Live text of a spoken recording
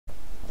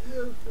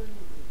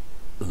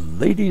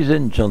Ladies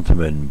and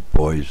gentlemen,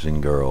 boys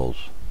and girls,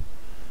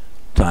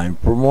 time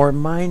for more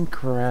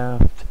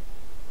Minecraft.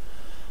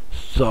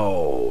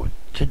 So,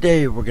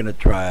 today we're going to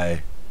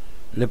try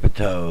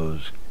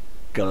Lapito's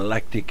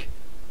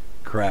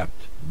Galacticraft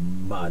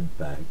mod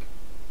pack.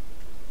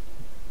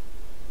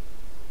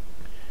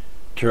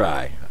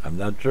 Try. I'm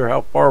not sure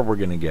how far we're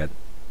going to get.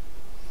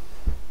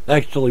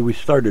 Actually, we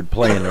started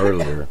playing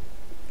earlier.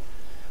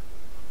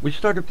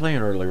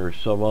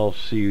 So I'll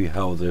see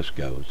how this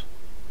goes.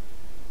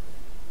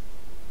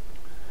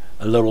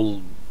 A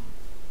little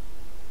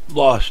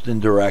lost in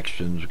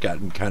directions,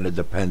 gotten kind of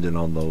dependent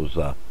on those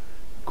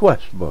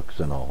quest books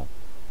and all.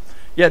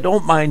 Yeah,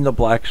 don't mind the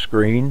black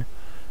screen.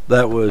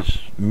 That was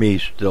me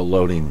still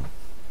loading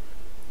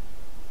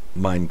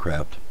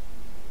Minecraft.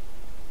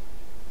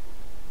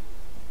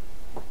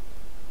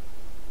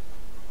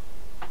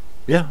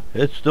 Yeah,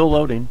 it's still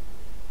loading.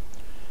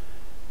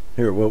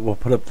 Here, we'll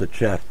put up the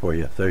chat for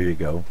you. There you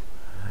go.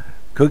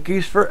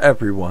 Cookies for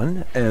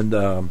everyone.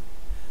 And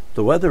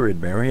the weather in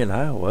Marion,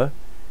 Iowa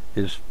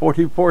is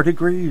 44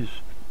 degrees.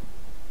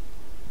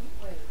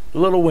 A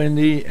little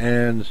windy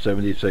and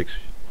 76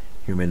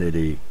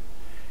 humidity.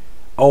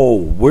 Oh,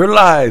 we're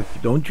live.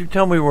 Don't you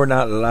tell me we're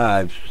not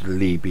live,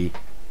 sleepy.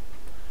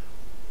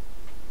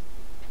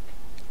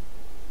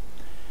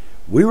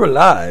 We were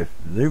live.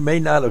 You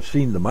may not have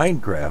seen the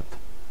Minecraft,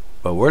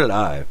 but we're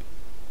live.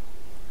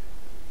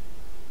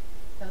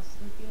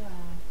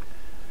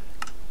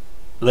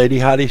 Lady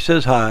Hottie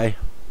says hi.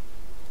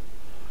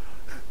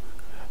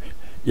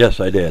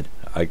 Yes, I did.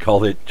 I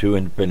called it to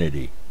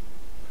infinity.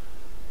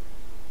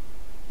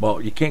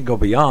 Well, you can't go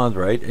beyond,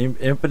 right?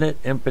 Infinite.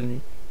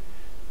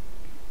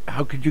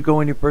 How could you go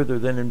any further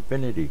than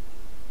infinity?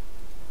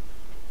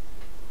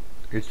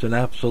 It's an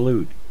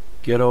absolute.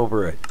 Get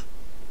over it.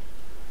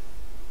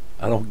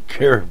 I don't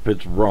care if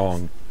it's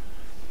wrong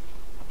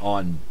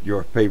on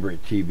your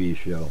favorite TV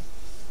show.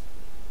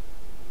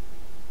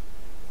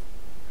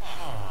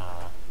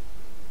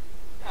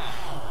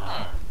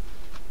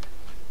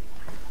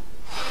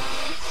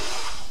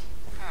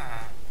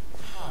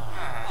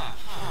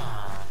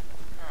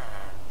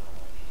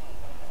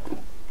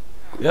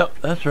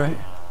 Yep, that's right.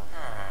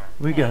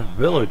 We got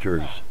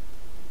villagers.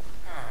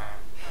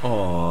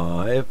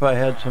 Oh, if I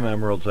had some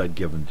emeralds, I'd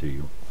give them to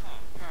you.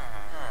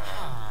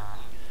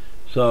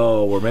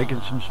 So, we're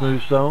making some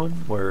smooth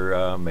stone.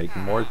 We're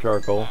making more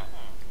charcoal.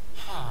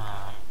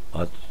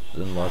 Lots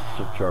and lots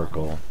of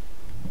charcoal.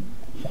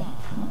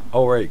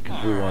 Oh, right,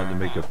 because we wanted to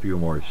make a few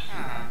more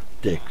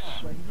sticks.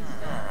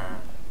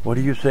 What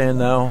are you saying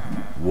now?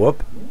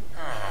 Whoop.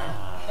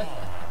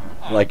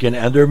 Like an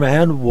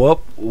Enderman?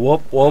 Whoop,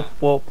 whoop, whoop,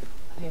 whoop.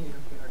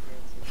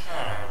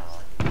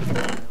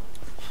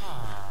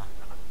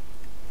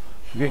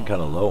 I'm getting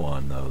kind of low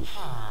on those.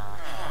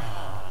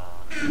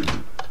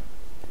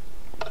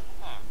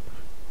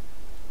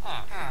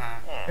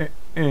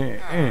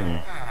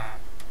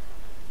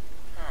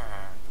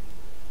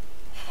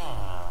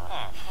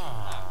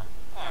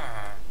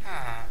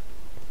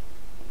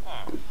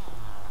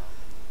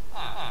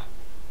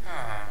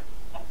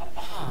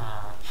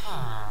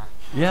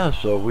 Yeah,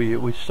 so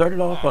we started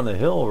off on the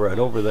hill right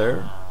over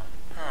there,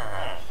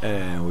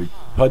 and we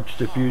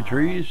punched a few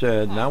trees,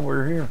 and now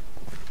we're here.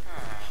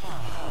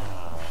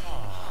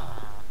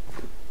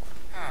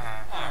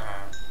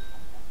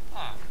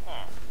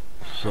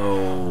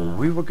 So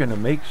we were going to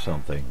make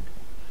something,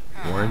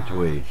 weren't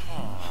we?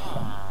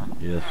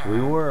 Yes, we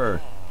were.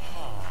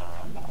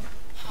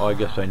 Oh, I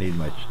guess I need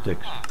my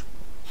sticks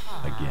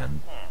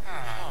again.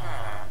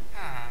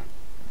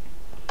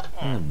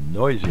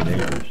 Noisy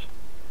neighbors.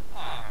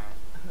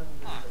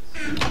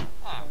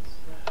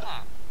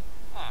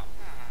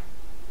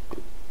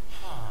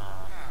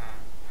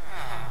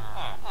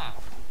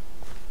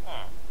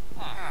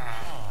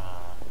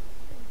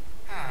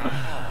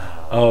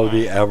 Oh,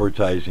 the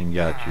advertising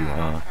got you,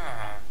 huh?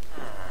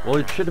 Well,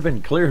 it should have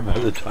been clear by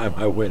the time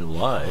I went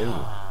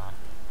live.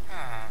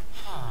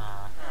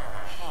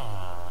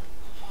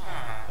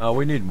 Oh,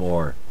 we need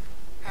more.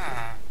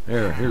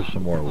 Here's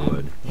some more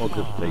wood. We'll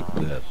just take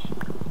this.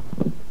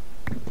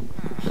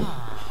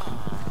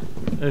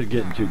 It's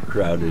getting too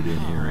crowded in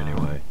here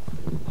anyway.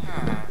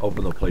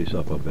 Open the place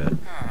up a bit.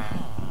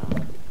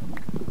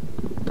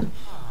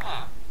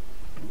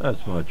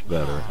 That's much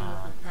better.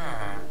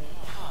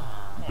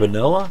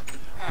 Vanilla?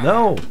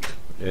 No,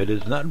 it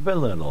is not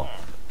vanilla.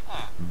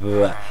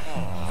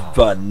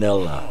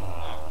 Vanilla.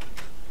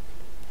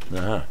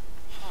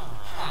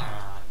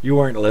 You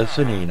weren't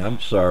listening. I'm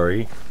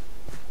sorry.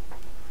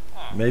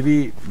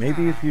 Maybe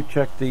if you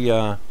check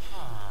the.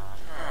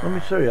 Let me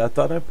show you. I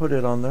thought I put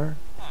it on there.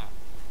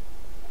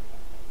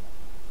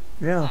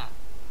 Yeah.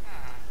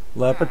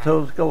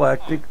 Lapito's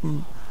Galactic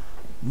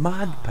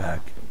mod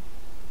pack.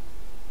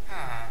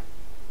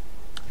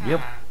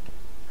 Yep.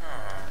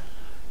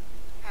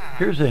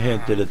 Here's a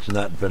hint that it's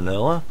not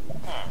vanilla.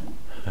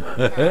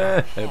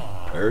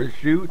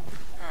 Parachute.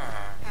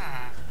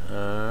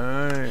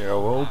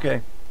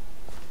 Okay.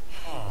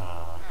 Who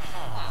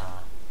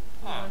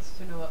wants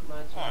to know what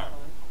mods are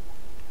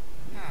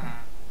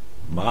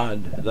on?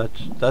 mod.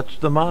 That's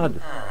the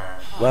mod.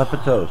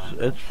 Lapito.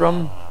 It's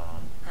from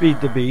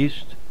Feed the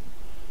Beast.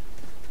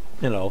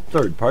 You know,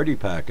 third-party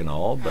pack and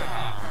all, but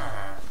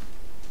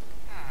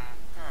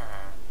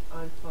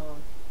On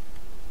phone.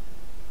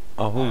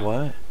 oh,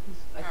 what?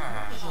 I think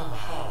he's on the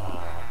phone.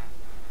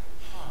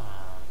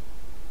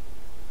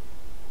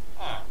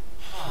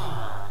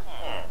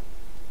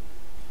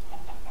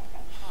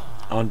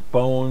 On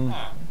phone.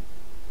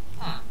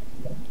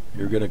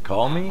 You're gonna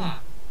call me?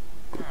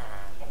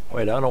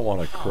 Wait, I don't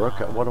want a crook.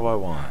 What do I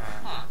want?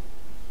 I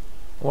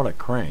want a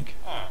crank.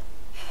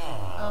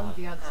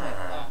 The outside,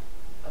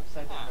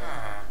 upside down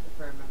L, if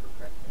I remember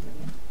correctly.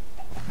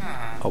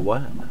 A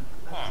what?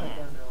 Upside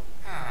down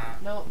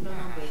L. No,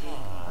 baby.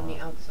 On the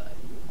outside.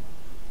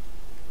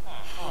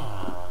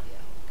 Yeah.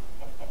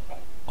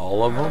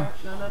 All of them?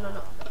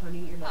 No. Honey,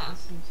 you're not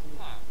listening to me.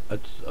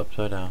 It's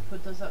upside down.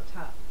 Put those up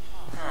top.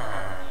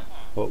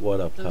 Put what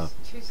up Those top?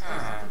 two spaces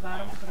at the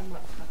bottom, put them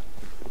up top.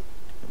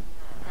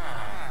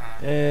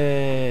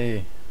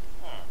 Hey!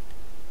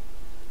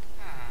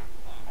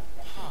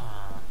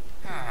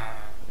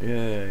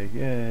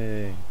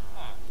 Yay.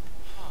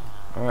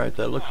 Alright,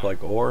 that looks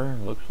like ore.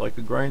 Looks like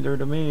a grinder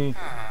to me.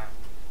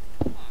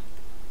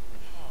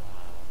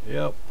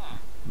 Yep.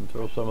 And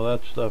throw some of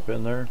that stuff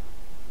in there.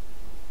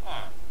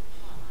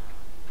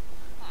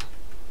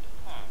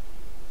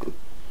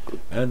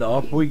 And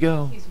off we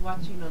go. He's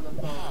watching on the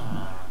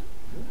phone.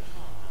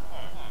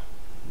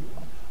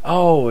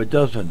 Oh, it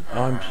doesn't.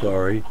 I'm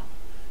sorry.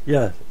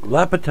 Yes,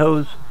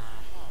 Lapito's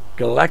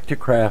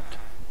Galacticraft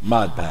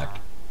mod pack.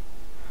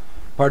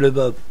 Part of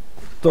the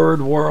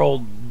third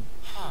world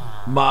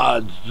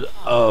mods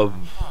of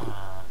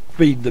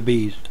Feed the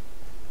Beast.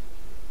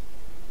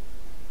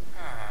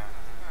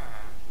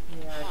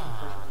 Yeah, I think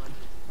there's one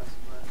just quest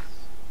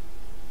quests.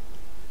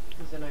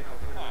 Because then I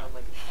don't run around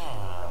like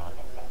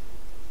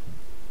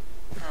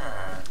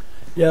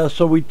a Yeah,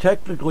 so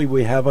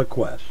we have a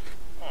quest.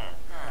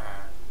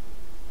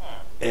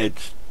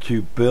 It's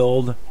to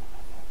build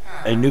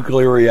a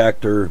nuclear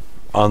reactor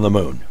on the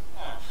moon.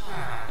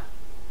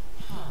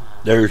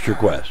 There's your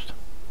quest.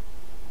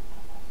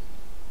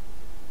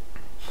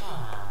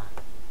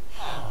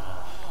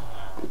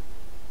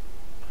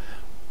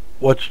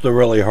 What's the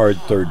really hard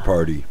third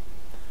party?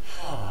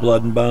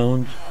 Blood and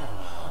Bones?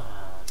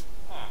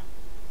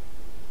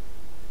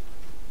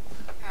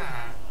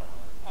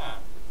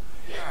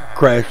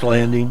 Crash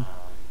Landing?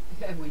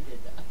 Yeah, we did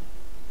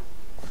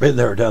that. Been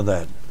there, done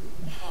that.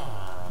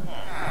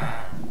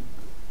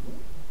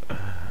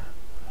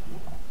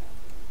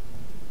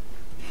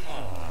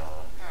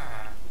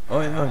 Oh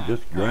yeah,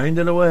 just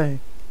grinding away.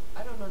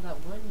 I don't know that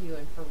one you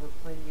and her were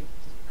playing. You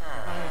just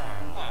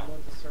probably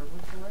won the server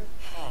for it.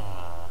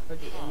 For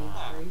the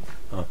ME3.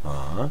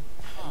 Uh-huh.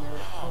 And then it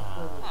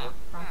hopefully will work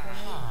properly.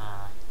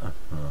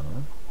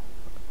 Uh-huh.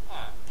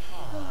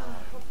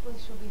 Hopefully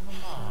she'll be home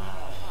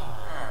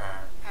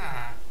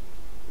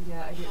soon.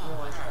 Yeah, I didn't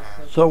realize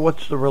how So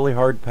what's the really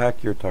hard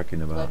pack you're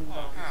talking about? Blood and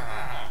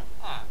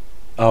Bones.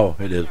 Oh,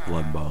 it is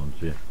Blood and Bones,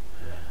 yeah.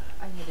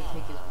 I had to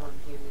take his worm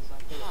cameras off.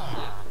 They were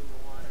sick from the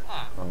water.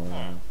 Oh,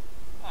 And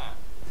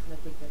I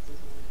think that's his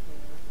only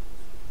care.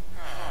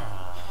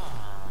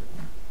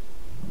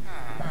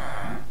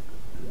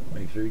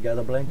 make sure you got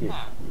a blanket.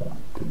 Yeah, he's got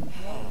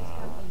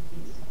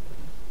blankies.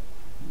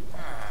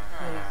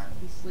 Yeah,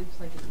 he sleeps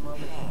like his mom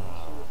and she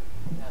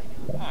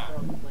was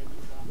throwing the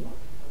blankies off all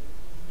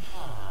the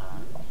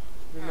time.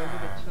 Remember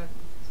to check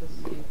to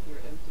see if you're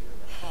empty or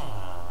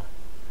not.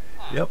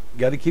 Yep,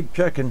 gotta keep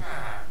checking.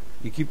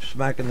 You keep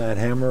smacking that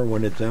hammer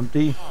when it's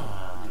empty,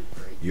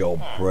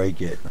 you'll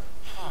break it.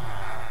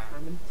 How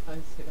many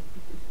times did I do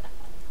that?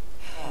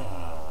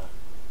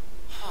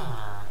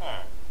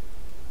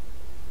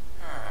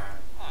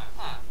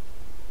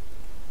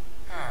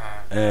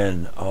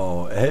 And,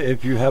 oh,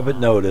 if you haven't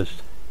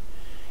noticed,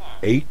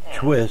 8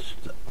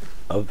 twists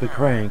of the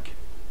crank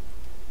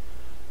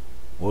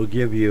will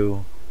give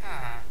you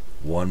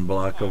 1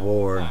 block of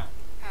ore.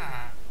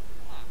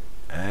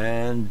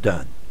 And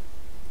done.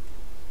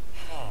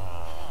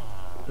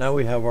 Now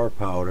we have our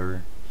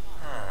powder.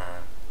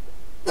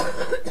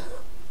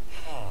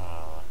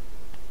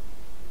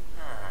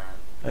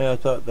 Hey, I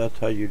thought that's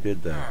how you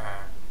did that.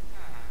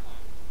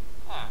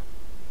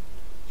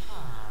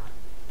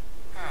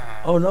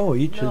 Oh no,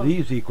 each of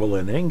these equal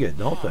an ingot,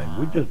 don't they?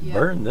 We just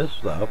burn this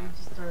stuff. We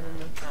just started in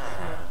the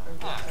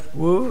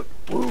Woo,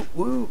 woo,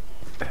 woo.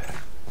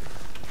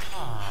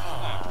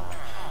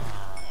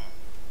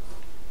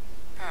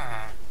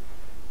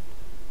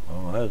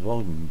 Oh, I might as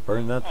well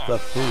burn that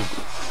stuff too.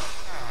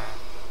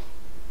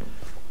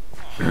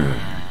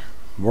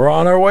 We're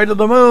on our way to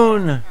the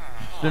moon. As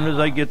soon as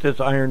I get this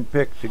iron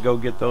pick to go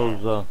get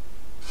those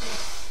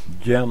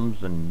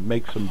gems and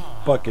make some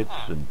buckets,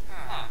 and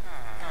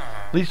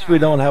at least we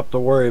don't have to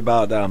worry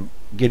about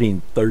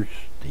getting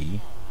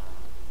thirsty.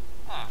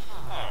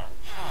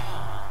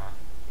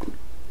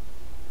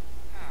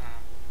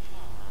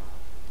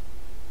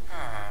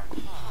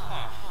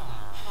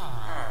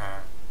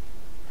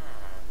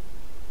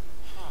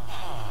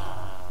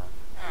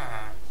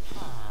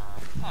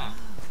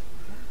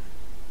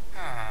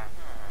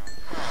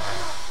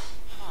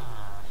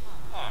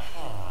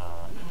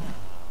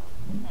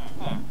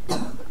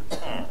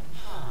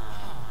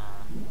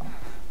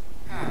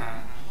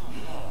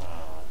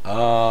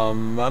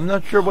 I'm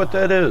not sure what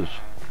that is.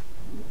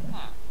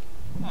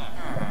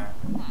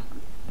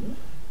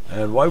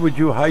 And why would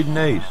you hide an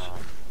ace?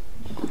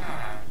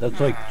 That's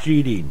like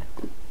cheating.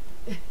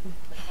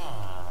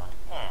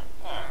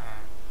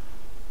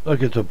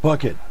 Look, it's a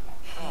bucket.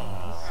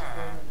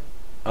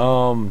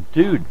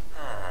 Dude.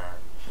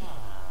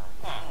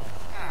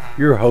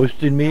 You're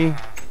hosting me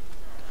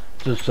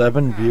to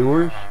 7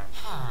 viewers?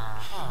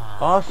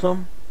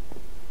 Awesome.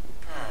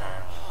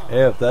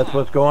 Hey, if that's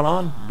what's going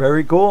on,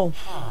 very cool.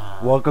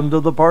 Welcome to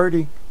the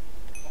party.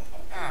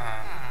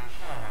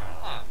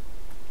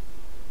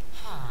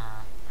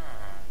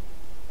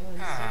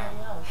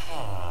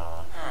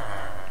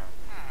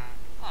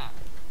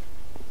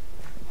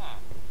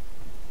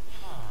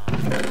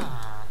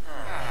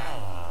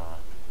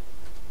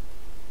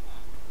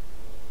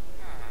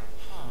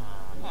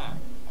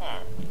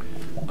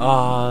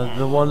 Ah,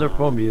 the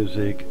wonderful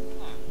music.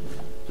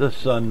 The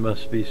sun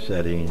must be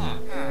setting.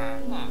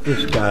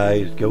 The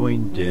sky's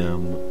going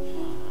dim.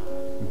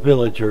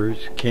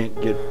 Villagers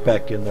can't get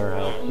back in their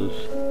houses.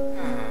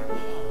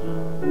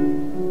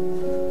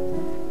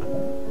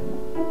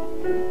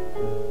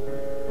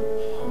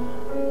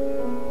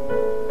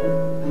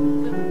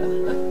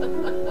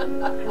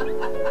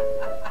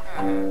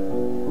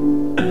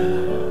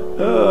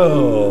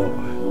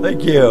 Oh,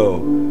 thank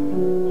you.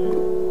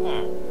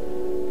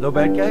 No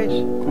bad guys?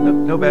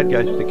 No bad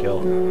guys to kill.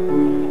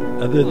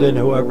 Other than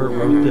whoever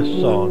wrote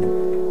this song.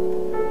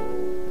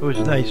 It was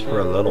nice for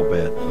a little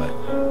bit, but...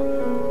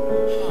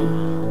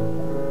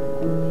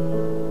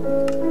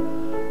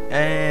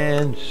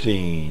 And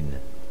scene.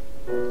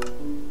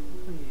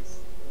 Please.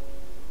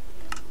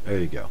 There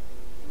you go.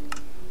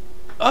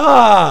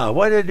 Ah!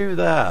 Why did I do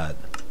that?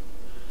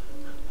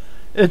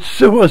 It's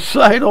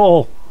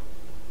suicidal!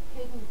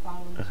 Hidden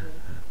volunteer.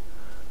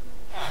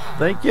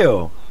 Thank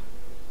you.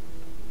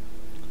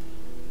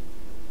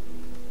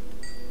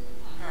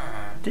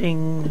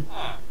 Ding.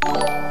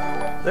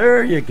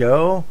 There you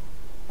go.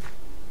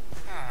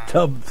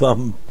 Tub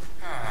thumb.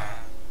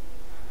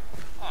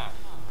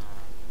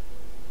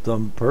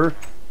 Thumper.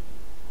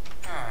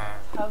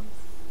 Tub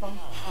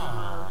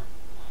thumper.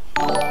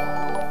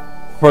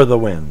 For the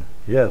win.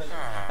 Yes.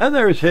 And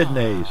there's hidden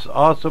ace.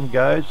 Awesome,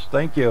 guys.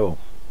 Thank you.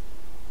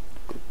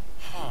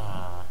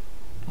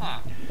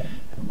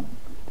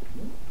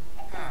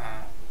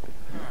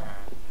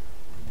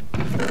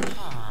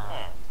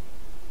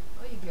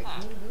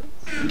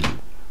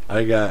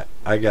 I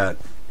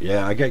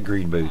got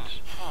green boots.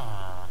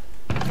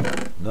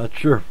 Not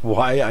sure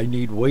why I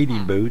need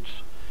wading boots.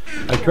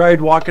 I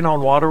tried walking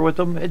on water with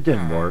them. It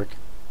didn't work.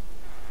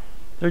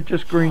 They're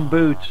just green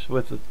boots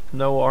with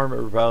no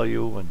armor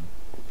value, and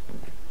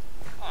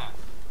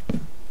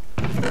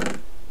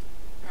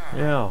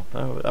yeah,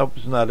 I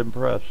was not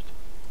impressed.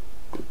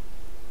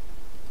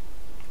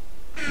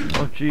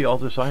 Oh gee, all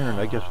this iron.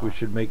 I guess we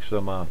should make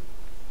some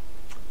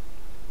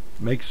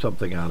make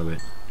something out of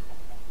it.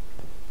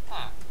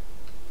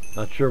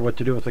 Not sure what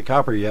to do with the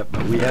copper yet,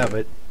 but we have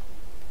it.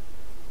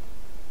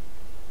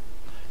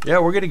 Yeah,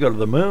 we're going to go to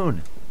the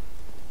moon.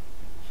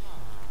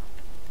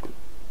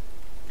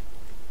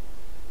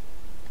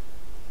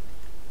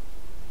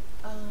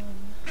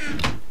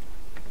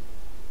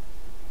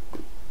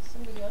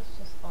 Somebody else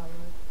just followed.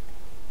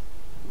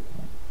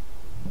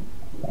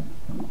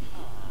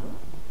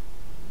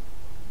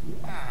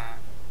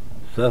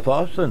 Seth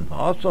Austin,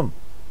 awesome.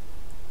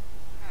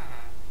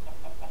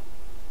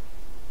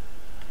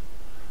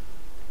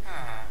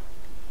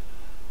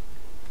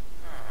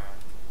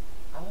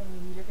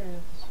 You're gonna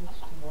have to switch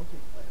to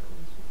multiplayer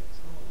once you get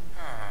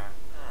home.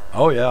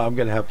 Oh yeah, I'm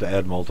gonna have to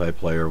add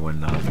multiplayer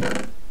when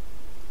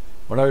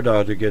our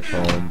daughter gets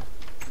home.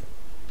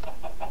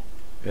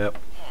 Yep.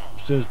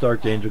 As soon as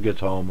Dark Angel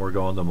gets home, we're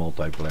going to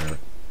multiplayer.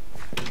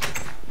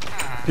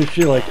 Cause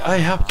she's like, I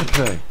have to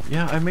play.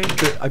 Yeah,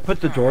 I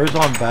put the doors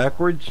on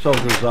backwards so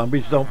the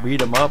zombies don't beat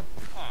them up.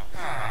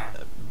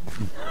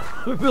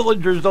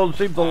 Villagers don't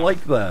seem to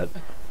like that.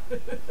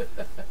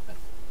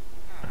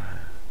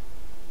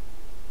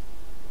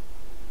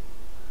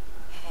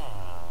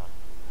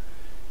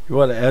 You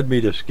want to add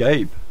me to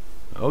Skype?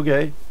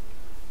 Okay.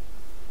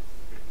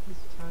 He's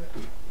talking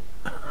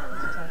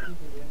to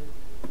the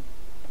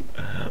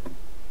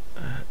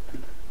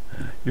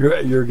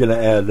interview. You're gonna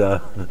add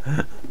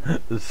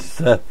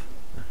Seth.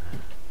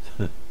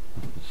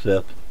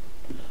 Seth.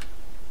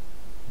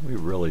 We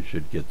really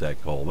should get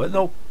that call, but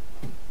nope.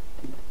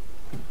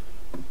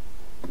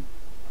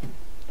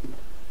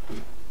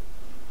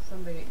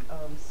 Somebody,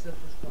 Sith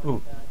is going Ooh,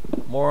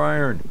 back. more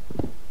iron.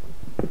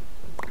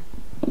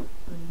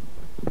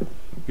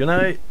 Good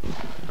night.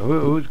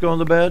 Who's going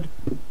to bed?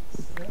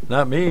 Sith?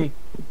 Not me.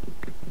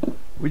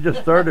 We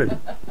just started.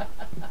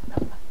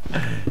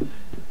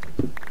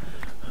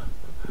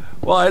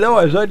 Well, I know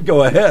I said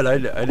go ahead. I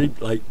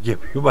didn't like give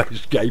you my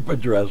Skype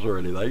address or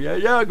anything.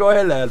 Yeah, go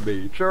ahead and add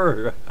me.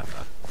 Sure.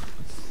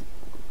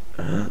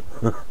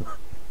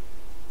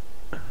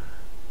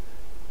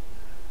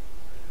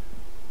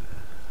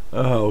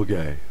 Oh,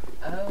 okay.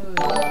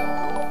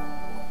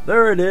 Oh.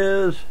 There it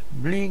is.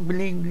 Bling,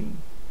 bling, bling.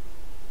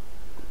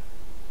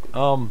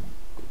 Um,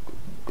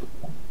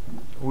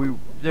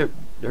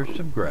 there's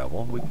some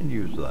gravel. We can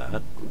use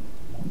that.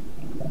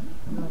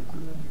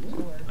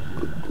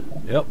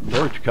 Yep,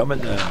 torch coming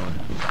down.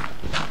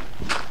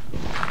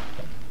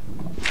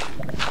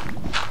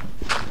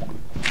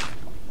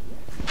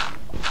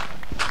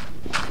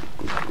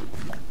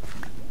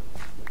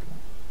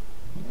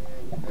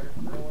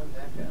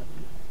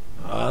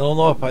 I don't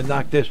know if I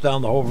knock this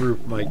down, the whole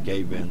roof might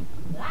cave in.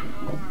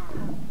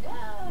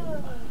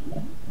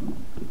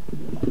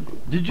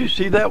 Did you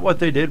see that, what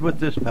they did with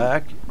this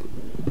pack?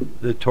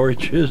 The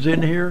torches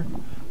in here?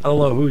 I don't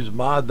know whose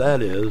mod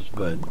that is,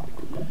 but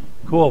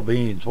cool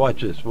beans.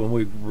 Watch this. When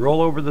we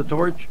roll over the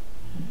torch,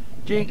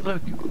 gee,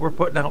 look, we're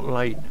putting out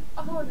light.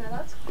 Oh, no,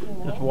 that's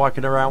cool. Just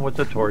walking around with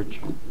the torch.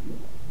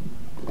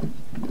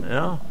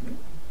 Yeah.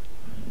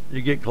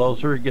 You get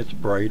closer, it gets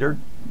brighter.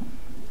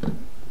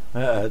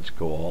 That's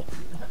cool.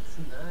 That's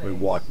nice. We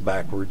walk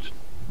backwards.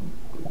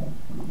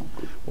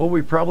 Well,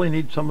 we probably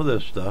need some of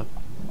this stuff.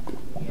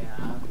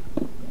 Yeah.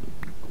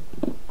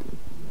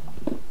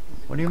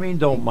 What do you mean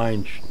don't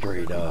mine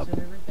straight up?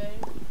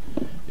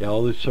 Yeah,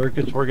 all the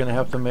circuits we're gonna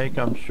have to make,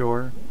 I'm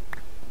sure.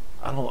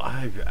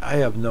 I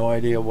have no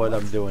idea what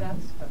I'm doing.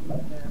 That stuff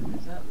up there?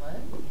 Is that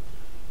lead?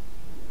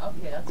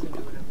 Okay, that's a new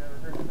one. I've never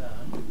heard of that.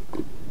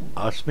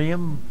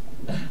 Osmium?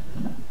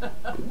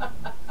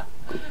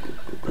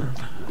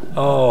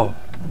 Oh.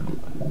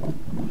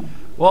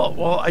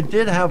 Well, I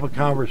did have a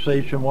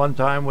conversation one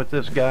time with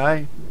this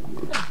guy.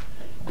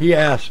 He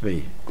asked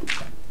me.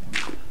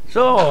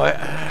 So,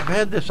 I've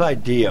had this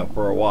idea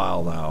for a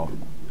while now.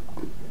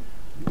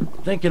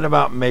 Thinking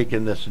about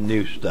making this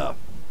new stuff.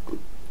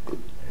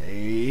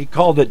 He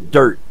called it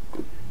dirt.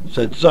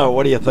 Said, so,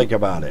 what do you think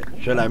about it?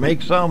 Should I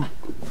make some?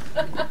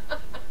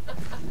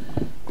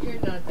 You're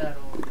not that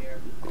old here.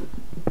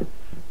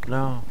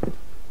 No.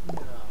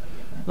 No.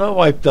 My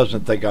wife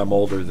doesn't think I'm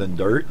older than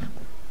dirt.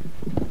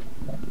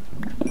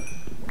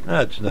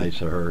 That's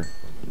nice of her.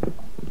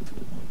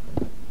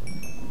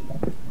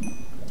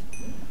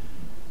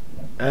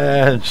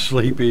 And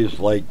Sleepy's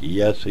like,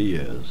 yes, he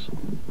is.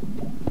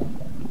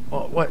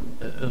 Well, what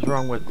is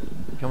wrong with...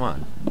 Come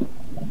on.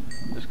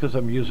 It's because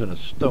I'm using a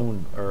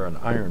stone or an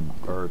iron,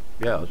 or,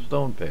 yeah, a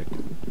stone pick.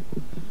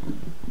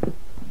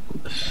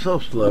 So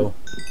slow.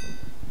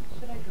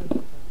 Should I go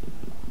get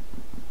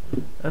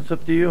them? That's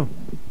up to you.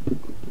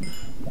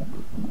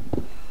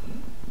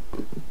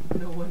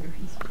 No wonder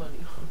he's funny.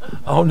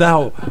 Oh,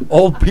 now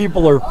old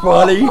people are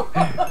funny.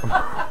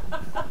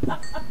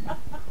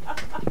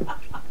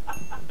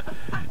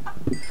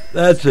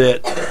 That's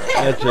it.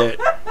 That's it.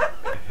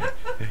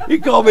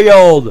 You call me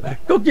old.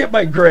 Go get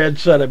my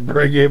grandson and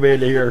bring him in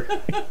here.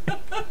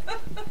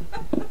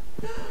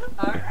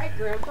 All right,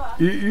 Grandpa.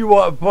 You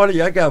want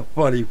funny? I got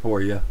funny for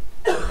you.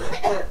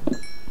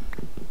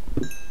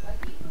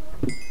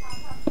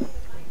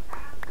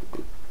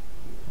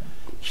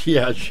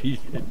 Yeah, she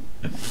did.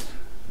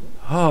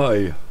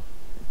 Hi.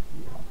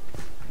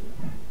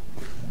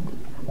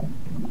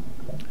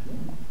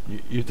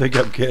 You think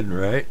I'm kidding,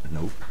 right?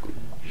 Nope.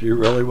 She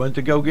really went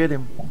to go get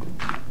him.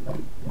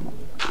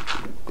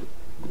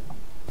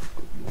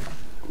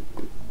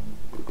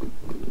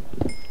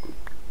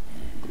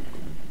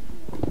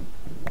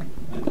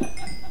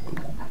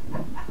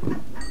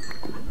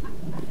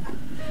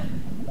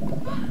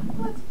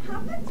 What's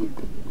Papa doing?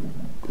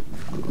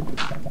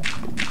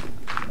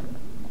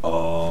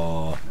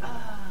 Oh.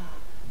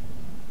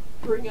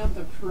 Bring out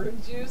the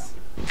prune juice.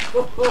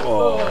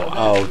 Oh,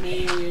 ouch.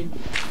 Mean.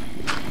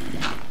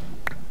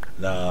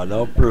 No,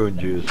 no prune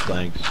juice,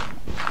 thanks.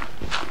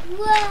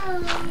 Whoa!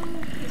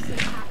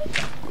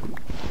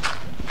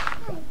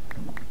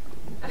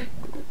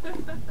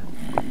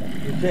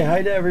 You say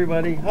hi to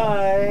everybody.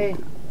 Hi.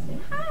 Say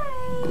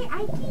hi,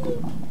 I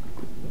think.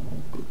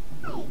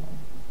 Hi.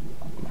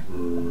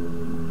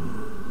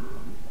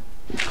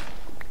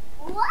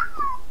 What?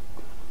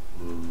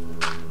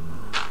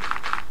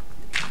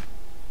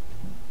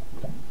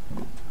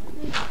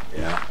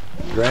 Yeah.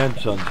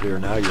 Grandson's here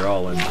now. You're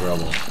all in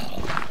trouble.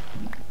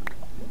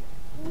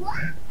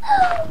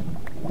 Whoa!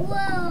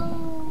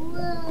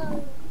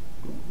 Whoa!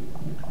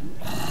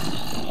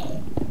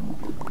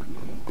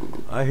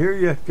 I hear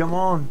you. Come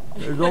on.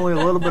 There's only a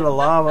little bit of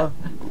lava.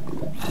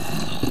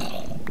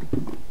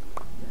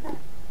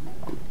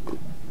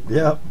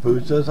 Yep. Pooh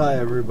says hi,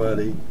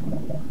 everybody.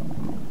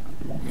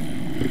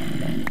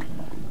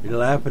 You're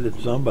laughing at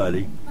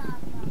somebody. Papa.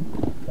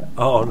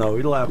 Oh, no.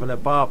 He's laughing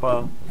at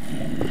Papa.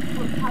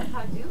 What's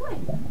Papa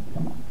doing?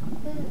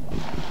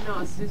 No,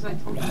 as soon as I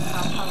told him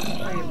Papa was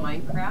playing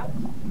Minecraft,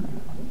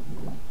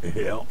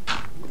 Yep.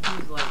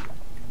 he's like,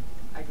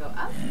 I go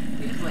up.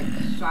 He's like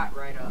shot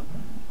right up.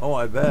 Oh,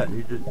 I bet.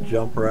 He just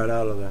jumped right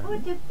out of there. Oh,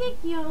 the big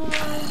yawn.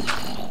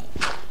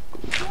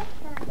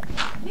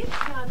 Big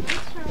John,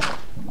 nice try.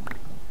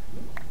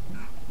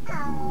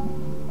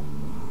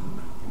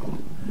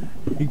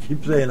 He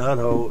keeps saying,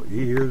 uh-oh,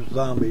 he hears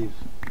zombies.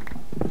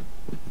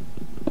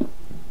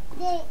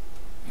 Bye.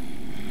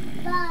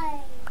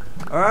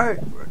 All right.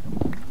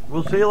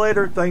 We'll see you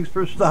later. Thanks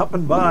for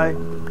stopping by.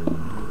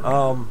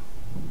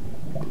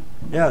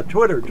 Yeah,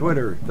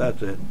 Twitter.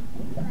 That's it. You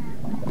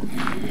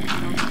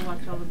can also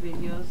watch all the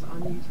videos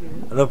on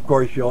YouTube. And of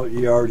course,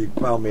 you already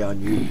found me on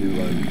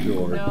YouTube, I'm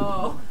sure.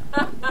 No.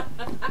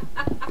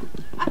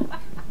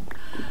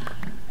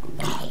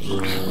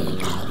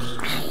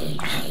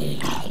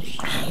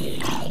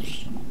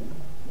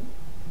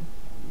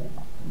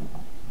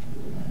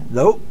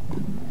 Nope.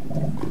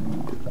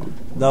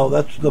 No,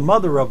 that's the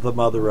mother of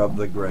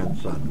the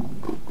grandson.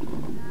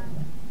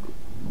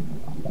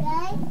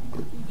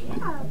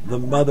 The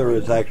mother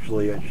is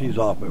actually, she's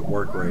off at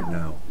work right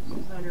now.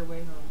 She's on her way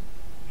home.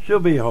 She'll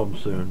be home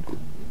soon.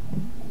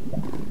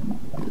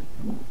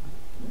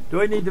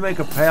 Do I need to make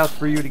a path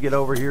for you to get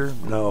over here?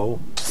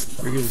 No.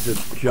 You're going to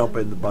just jump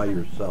in by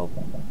yourself.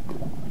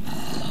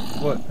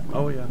 What?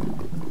 Oh, yeah.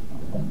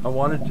 I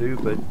wanted to,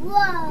 but...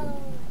 Whoa!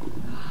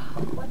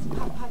 What's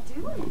Papa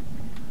doing?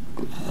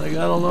 Like, I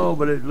don't know,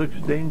 but it looks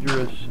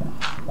dangerous.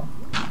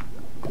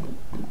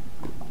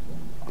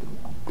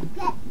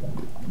 Yeah.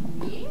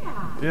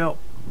 Yep.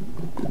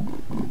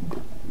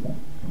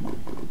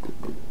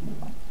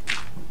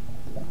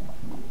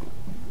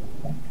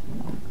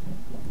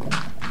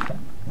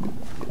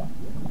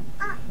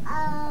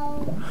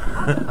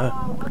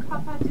 What's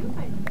Papa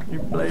doing?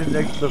 You're playing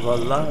next to the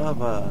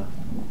lava.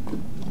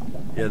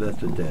 Yeah,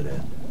 that's a dead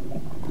end.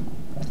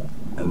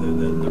 Other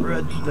than the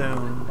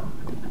redstone.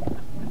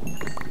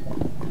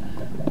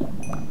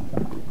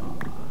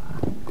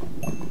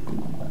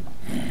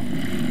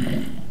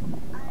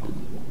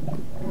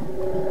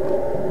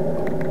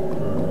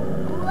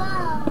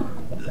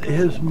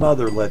 His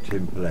mother lets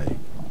him play.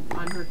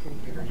 On her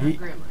computer, not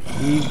Grandma.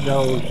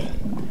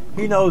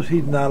 He knows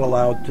he's not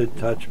allowed to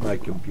touch my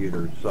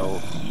computer,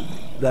 so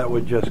that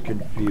would just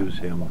confuse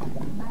him.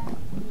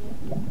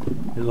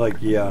 He's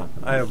like, yeah,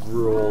 I have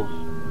rules.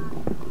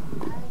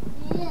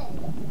 Yeah.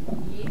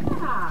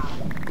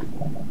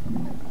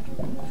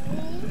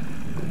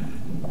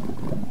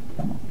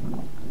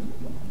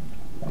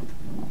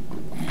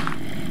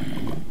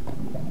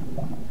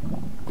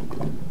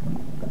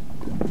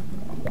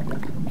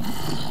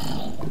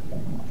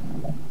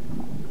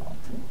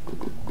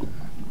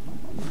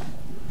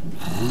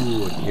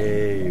 Ooh, a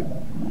cave.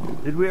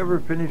 Did we ever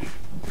finish?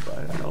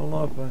 I don't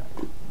know if I...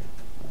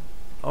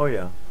 Oh,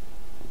 yeah.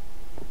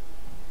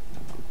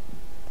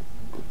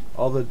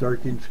 All the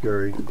dark and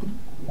scary.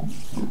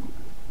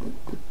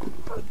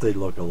 But they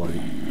look alike.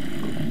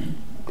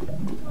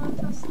 Well,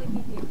 tell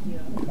Sleepy thank you.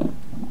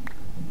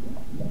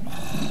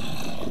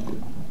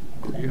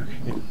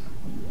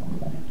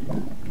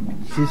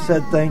 She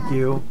said thank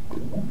you.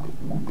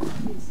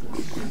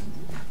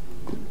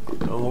 I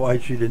don't know why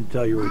she didn't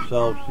tell you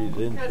herself. She's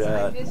in Because I'm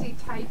chat. busy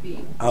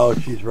typing. Oh,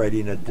 she's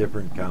writing a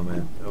different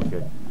comment.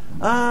 Okay.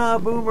 Ah,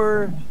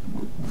 boomer!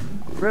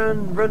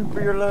 Run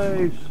for your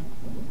lives!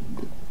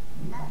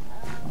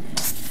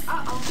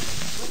 Uh-oh.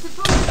 What's the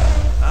phone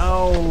say?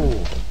 Ow!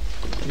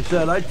 He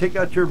said, I'd take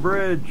out your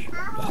bridge.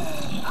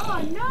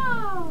 Oh,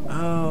 no!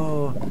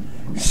 Oh.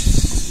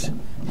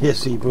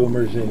 Hissy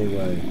boomers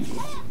anyway.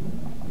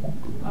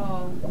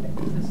 Oh,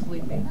 just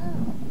sleeping.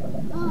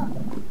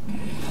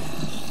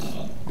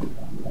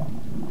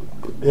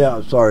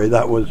 Yeah, sorry,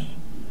 that was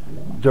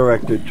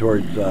directed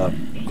towards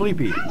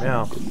Sleepy. Yeah.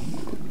 Yeah.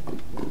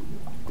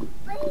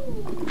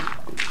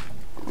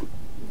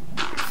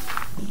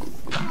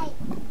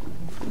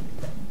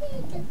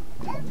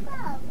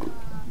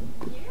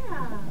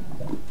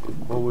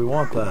 Well, we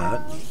want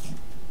that.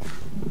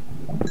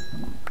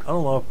 I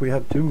don't know if we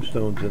have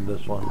tombstones in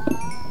this one.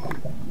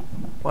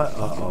 What?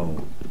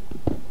 Uh-oh.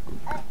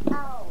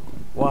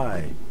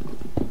 Why?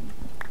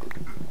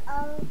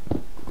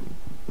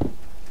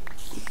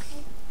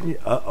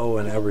 Uh-oh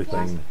and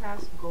everything.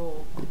 Past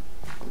gold.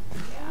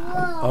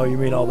 Yeah. Oh, you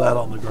mean all that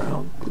on the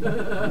ground?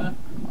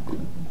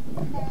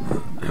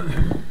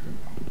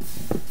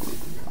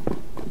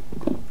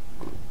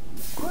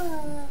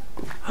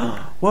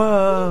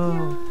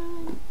 Whoa!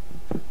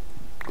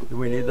 Do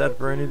we need that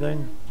for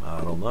anything? I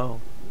don't know.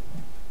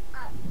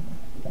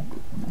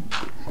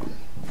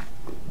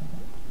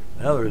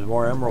 Now there's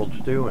more emeralds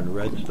too, and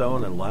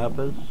redstone and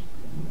lapis.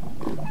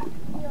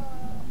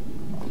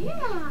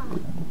 Yeah.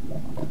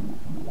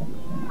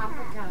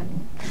 Papa got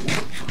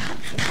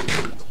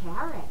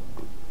carrot.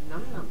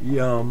 Num num.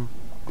 Yum.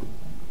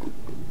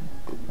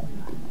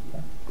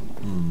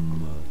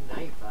 Mm.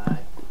 Night bud.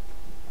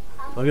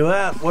 Look at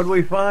that. What did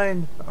we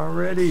find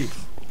already?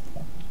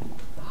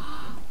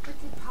 What did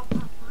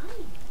Papa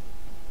find?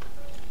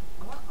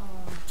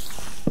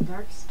 Uh-oh.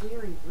 Dark,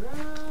 scary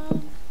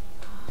room.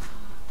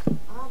 Oh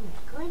my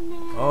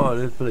goodness. Oh,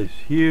 this place is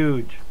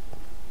huge.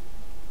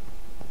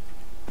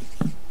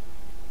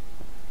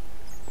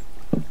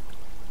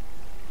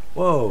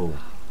 Whoa.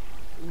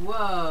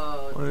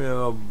 Whoa.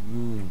 Oh,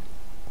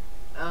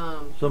 yeah,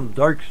 some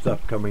dark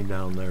stuff coming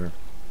down there.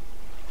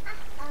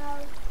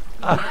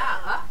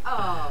 Yeah,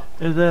 uh-oh.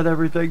 Is that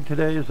everything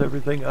today? Is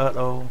everything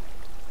uh-oh?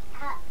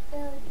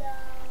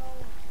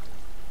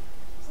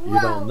 You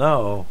don't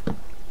know.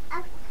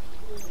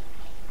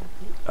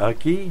 A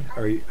key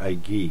or a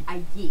geek?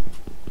 I geek.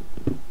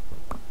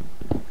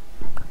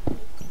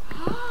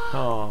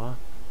 Aw.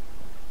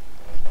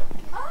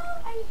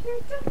 Oh, I hear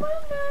the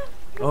mama.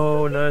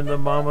 Oh, then the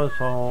mama's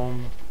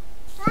home.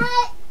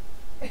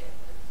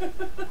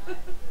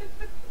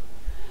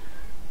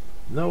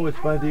 No, it's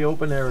by the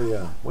open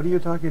area. What are you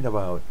talking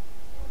about?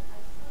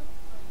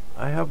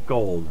 I have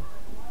gold.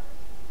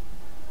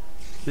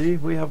 See,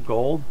 we have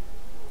gold.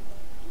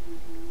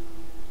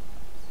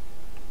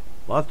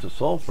 Lots of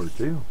sulfur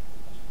too.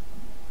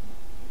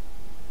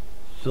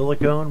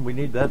 Silicone, we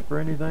need that for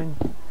anything?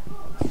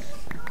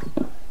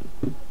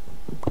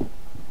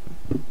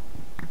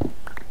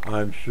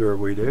 I'm sure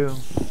we do.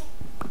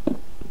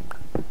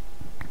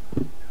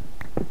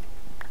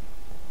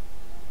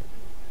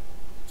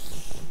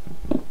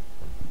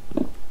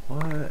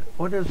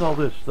 What is all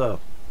this stuff?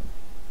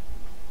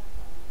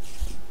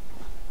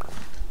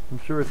 I'm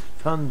sure it's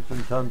tons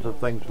and tons of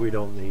things we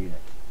don't need.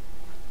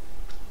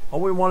 All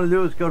we want to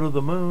do is go to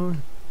the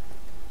moon.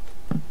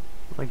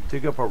 Like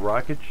dig up a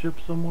rocket ship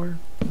somewhere.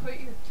 Put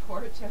your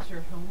torch as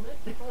your helmet.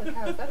 Holy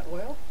cow, is that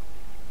oil?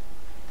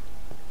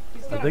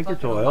 He's got I think a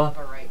it's bucket of oil.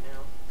 lava right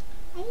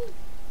now.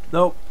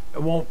 Nope,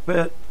 it won't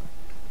fit.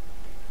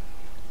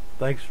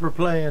 Thanks for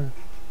playing.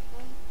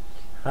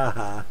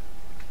 Haha.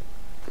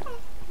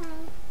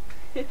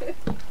 That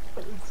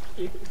was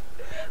cute.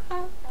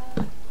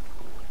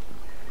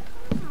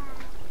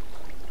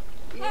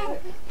 Yeah.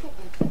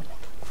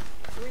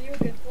 Were you a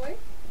good boy?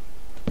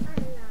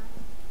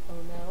 Oh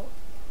no.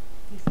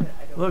 He said,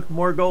 I don't. Look,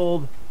 more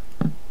gold.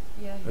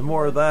 Yeah. And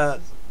more of that.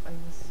 I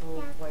was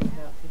so wiped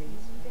out today.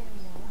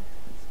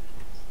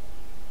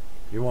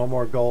 You want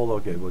more gold?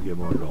 Okay, we'll get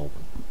more gold.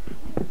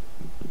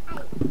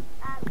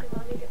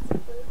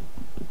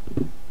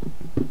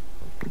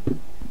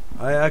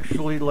 I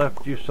actually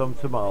left you some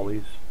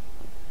tamales.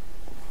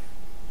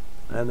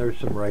 And there's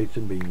some rice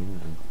and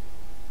beans.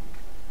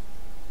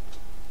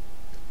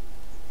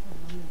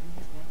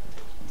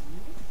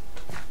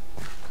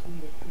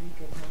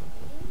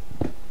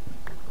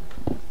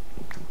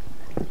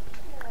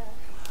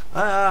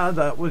 And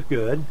that was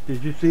good.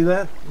 Did you see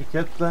that? You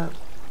catch that?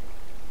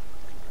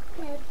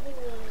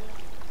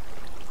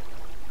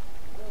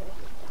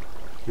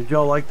 Did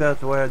y'all like that,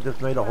 the way I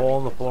just made a hole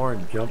in the floor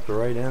and jumped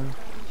right in?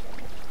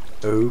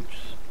 Oops.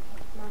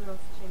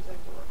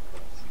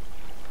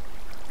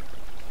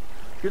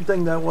 Good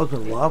thing that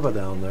wasn't lava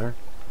down there.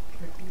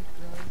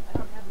 I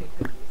don't have any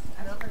cookies.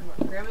 I don't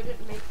remember. Grandma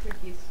didn't make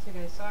cookies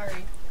today,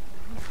 sorry.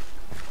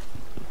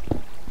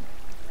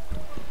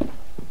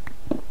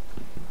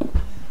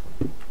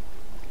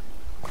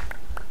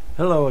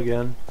 Hello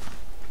again.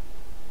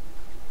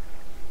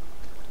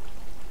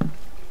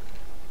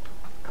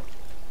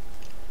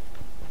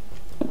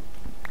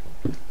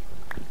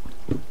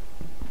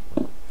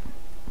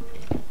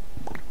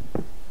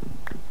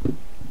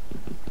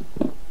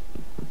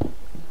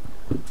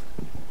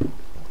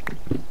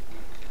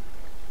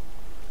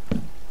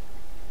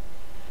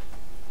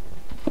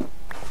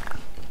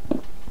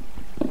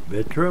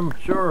 Vitrum?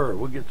 Sure,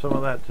 we'll get some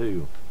of that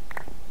too.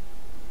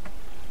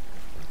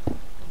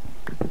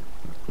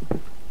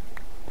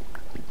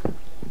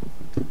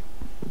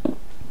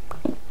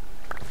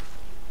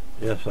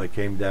 Yes, I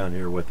came down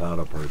here without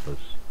a purpose.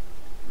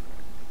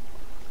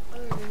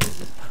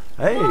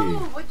 Hey!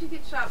 Oh, what'd you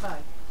get shot by?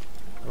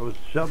 I was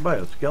shot by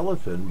a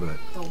skeleton, but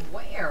So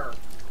where?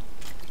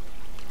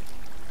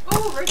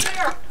 Oh, right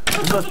there!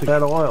 you must have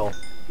had oil.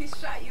 He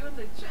shot you in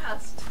the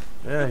chest.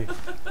 Hey.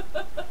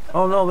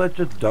 Oh no, that's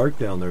just dark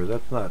down there.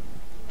 That's not...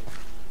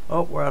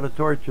 Oh, we're out of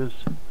torches.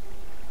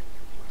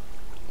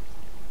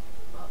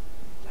 Well,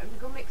 time to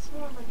go make some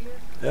more, my dear.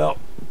 Yep.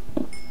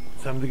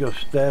 Time to go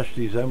stash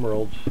these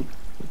emeralds.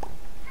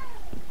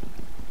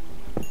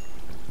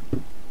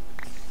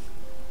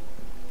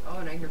 Oh,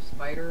 and I hear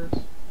spiders.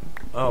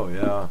 Oh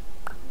yeah.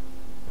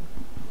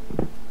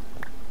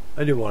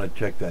 I do want to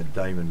check that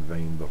diamond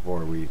vein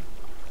before we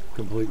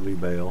completely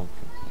bail.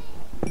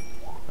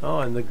 Oh,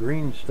 and the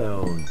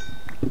greenstone.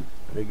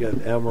 They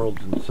got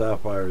emeralds and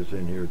sapphires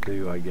in here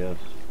too, I guess.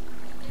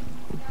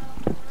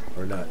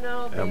 Or not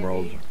No, baby.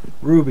 emeralds.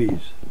 Rubies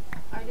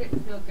I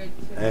didn't feel good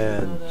today.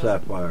 and so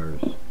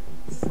sapphires.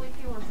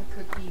 Sleepy wants a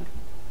cookie.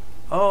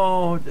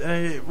 Oh,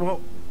 hey,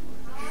 well,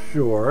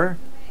 sure.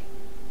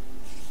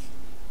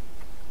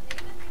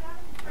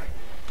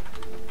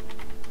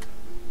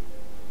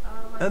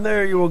 And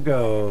there you will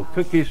go.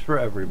 Cookies for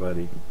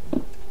everybody.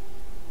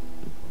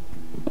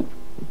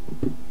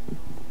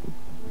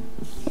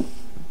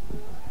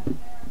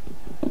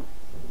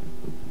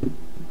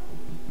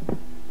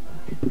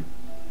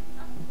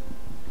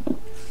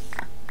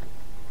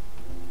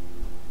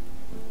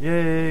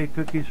 Yay,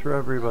 cookies for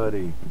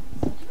everybody.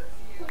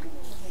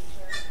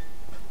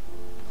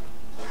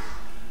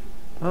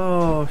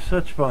 Oh,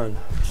 such fun.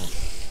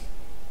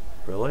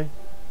 Really?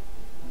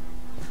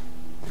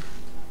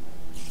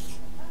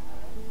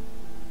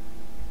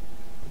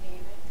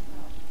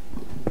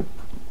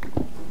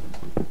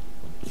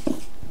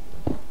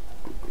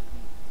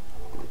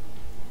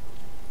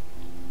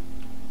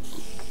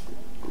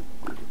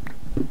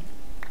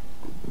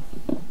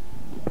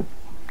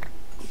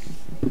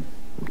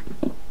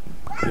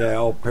 Yeah,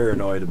 all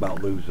paranoid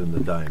about losing the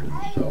diamonds,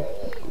 so.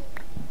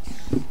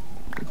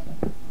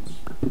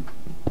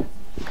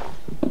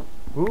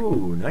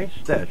 Ooh, nice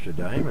stash of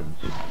diamonds.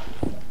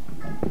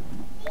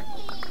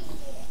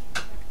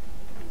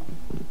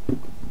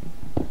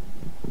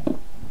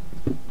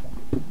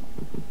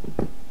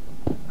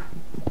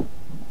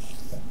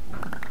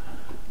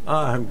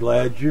 I'm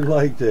glad you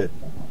liked it.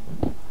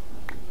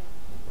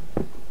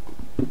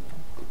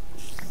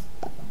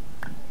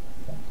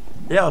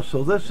 Yeah,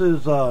 so this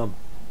is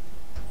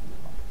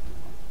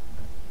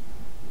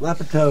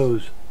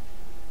Lapito's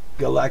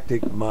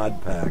Galactic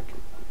Mod Pack.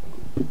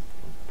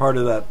 Part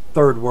of that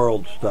third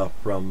world stuff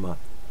from...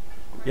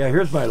 yeah,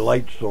 here's my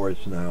light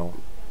source now.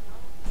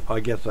 I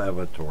guess I have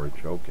a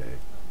torch, okay.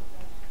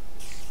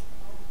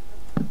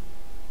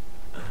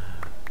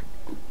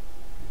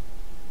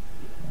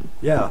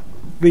 Yeah,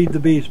 Feed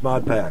the Beast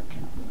Mod Pack.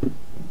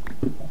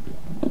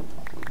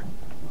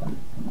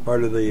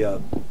 Part of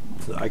the...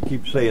 I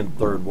keep saying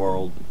third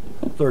world,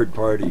 third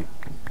party.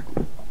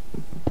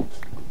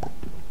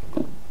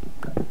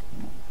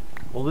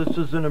 Well, this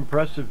is an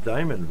impressive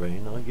diamond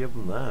vein, I'll give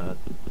them that.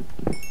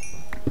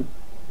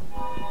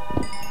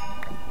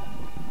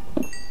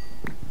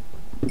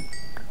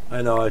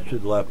 I know I should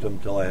have left them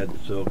till I had the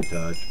silk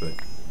touch, but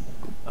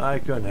I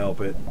couldn't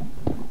help it.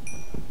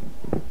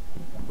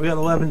 We got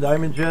 11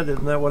 diamonds yet?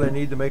 Isn't that what I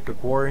need to make a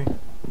quarry?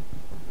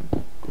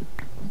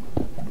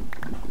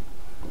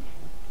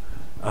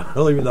 I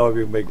don't even know if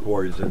you can make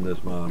quarries in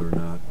this mod or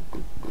not.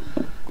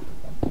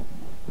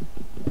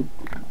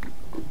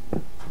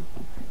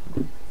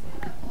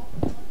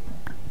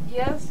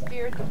 Yes,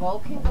 Spirit, the ball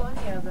can go in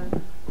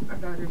heaven. Our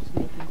daughter's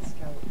making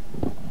scout.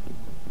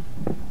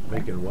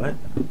 Making what?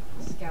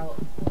 Scout.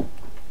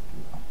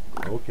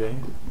 Okay.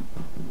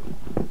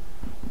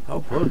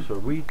 How close are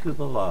we to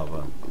the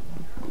lava?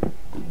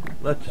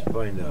 Let's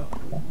find out.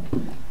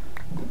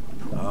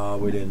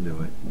 We didn't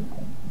do it.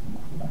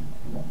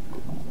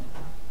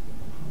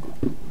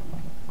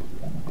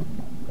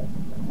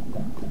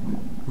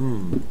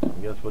 I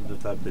guess we'll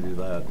just have to do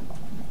that.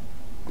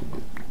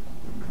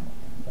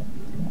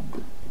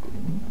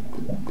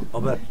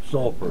 Oh, that's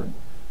sulfur.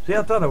 See,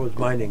 I thought I was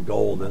mining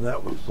gold, and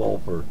that was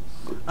sulfur.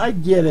 I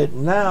get it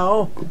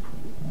now.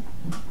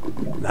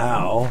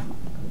 Now.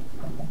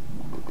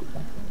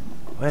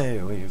 Wait,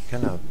 you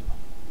kind of...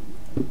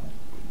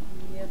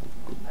 Yep,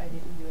 I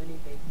didn't do any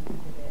baking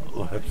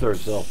today. left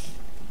ourselves.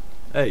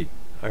 Hey,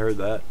 I heard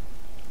that.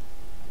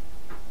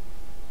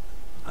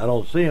 I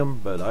don't see him,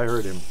 but I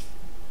heard him.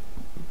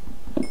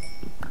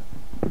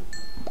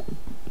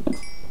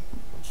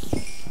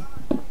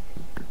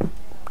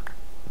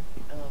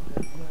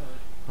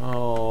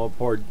 Oh,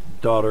 poor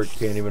daughter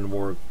can't even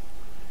work.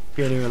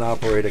 Can't even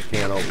operate a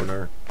can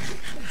opener.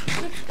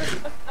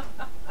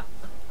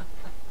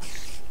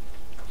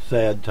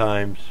 Sad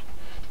times.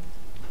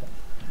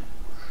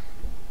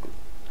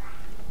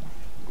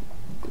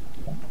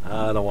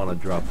 I don't want to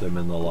drop them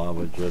in the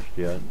lava just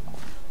yet.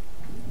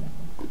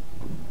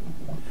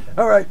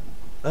 Alright,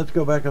 let's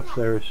go back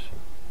upstairs.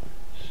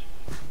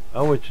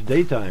 Oh, it's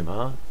daytime,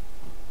 huh?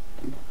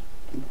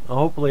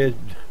 Hopefully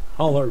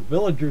all our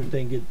villagers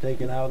didn't get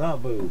taken out, huh,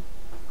 Boo?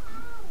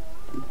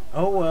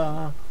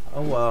 Oh,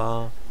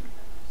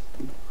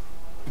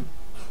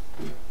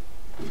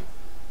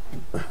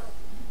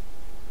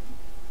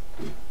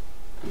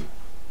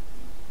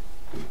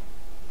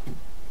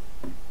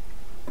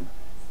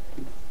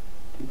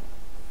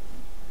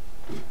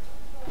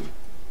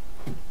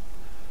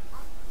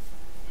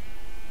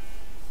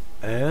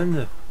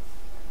 and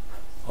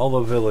all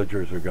the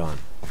villagers are gone.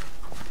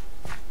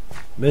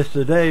 Missed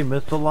a day,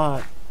 missed a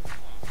lot.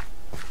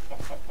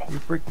 You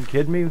freaking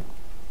kidding me?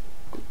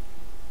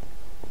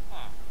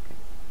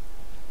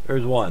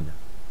 There's one.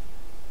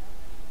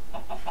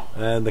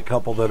 And the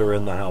couple that are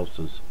in the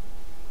houses.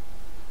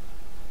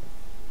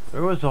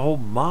 There was a whole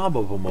mob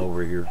of them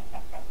over here.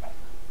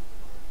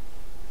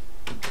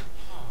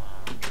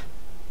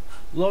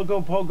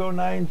 Logo Pogo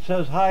 9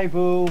 says hi,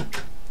 Boo.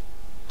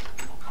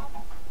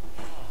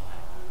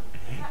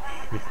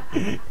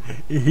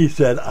 He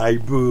said, I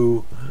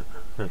boo.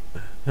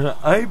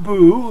 I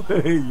boo.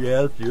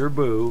 Yes, you're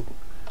Boo.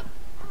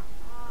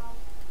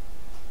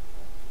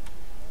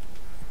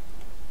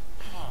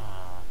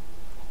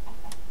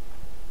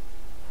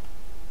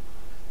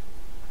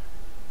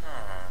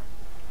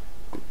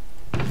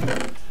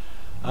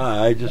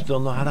 I just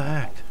don't know how to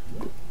act.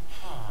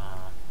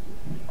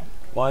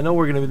 Well, I know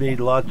we're going to need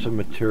lots of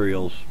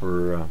materials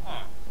for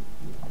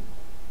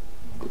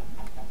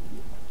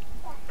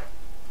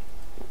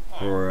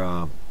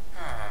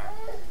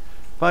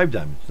 5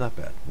 diamonds. Not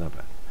bad, not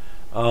bad.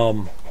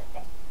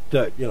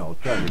 To, you know,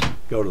 try to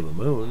go to the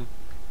moon.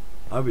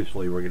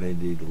 Obviously, we're going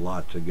to need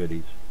lots of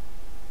goodies.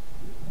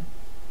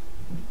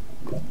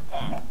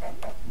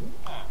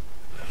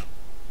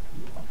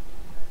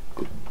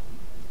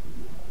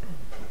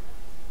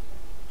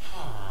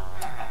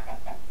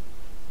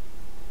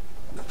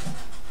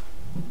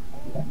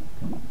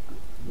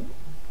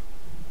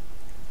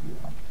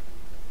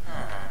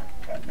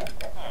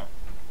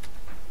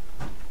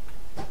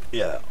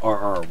 Yeah,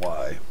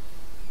 RRY.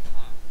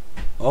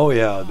 Oh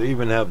yeah, they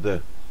even have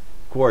the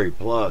Quarry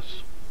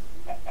Plus.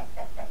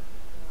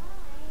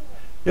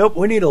 Yep,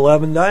 we need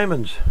 11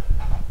 diamonds.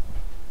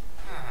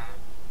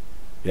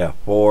 Yeah,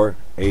 4,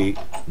 8,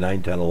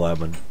 9, 10,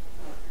 11.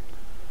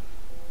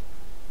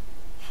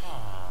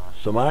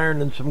 Some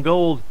iron and some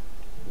gold.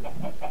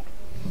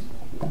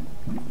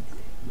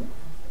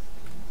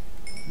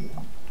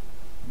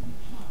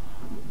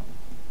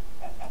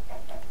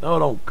 No,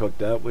 don't cook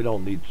that. We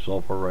don't need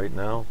sulfur right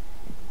now.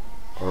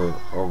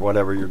 Or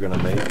whatever you're going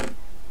to make.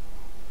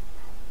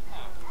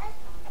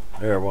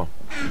 There, we'll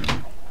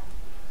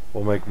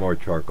make more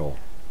charcoal.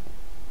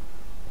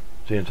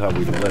 Seeing how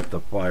we lit the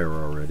fire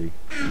already.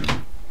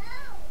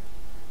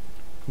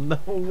 No,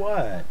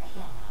 what?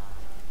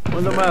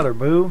 What's the matter,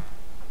 boo?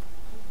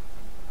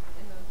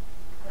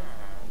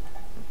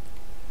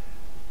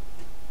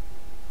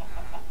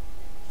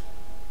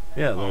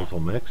 Yeah, those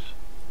will mix.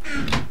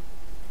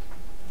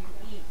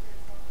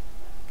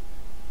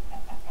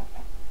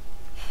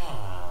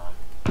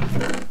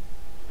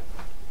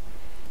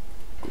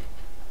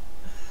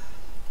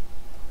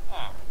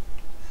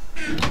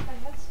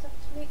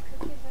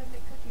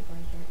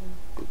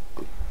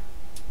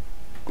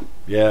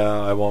 Yeah,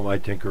 I want my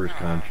Tinker's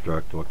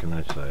Construct. What can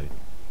I say?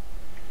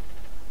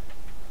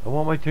 I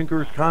want my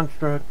Tinker's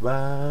Construct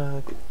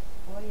back.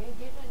 Well, you ain't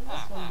getting it in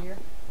this one, dear.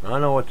 I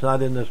know it's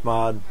not in this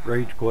mod.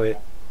 Rage quit.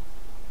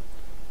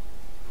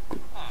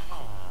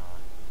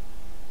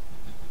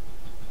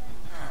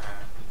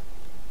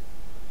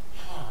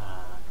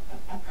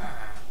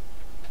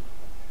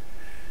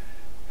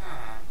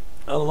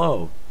 I don't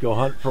know. Go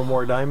hunt for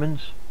more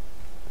diamonds?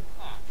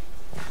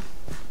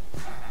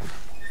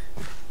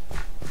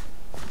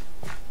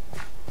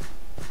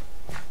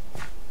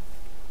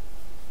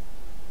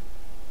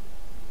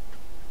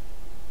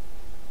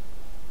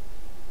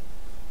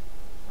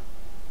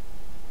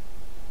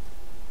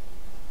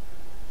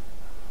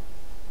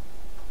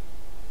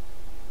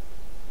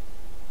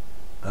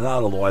 And I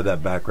don't know why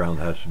that background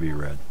has to be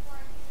red.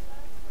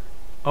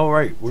 Oh,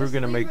 right. We're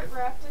going to make... Just leave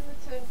it wrapped in the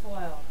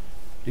tinfoil.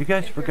 You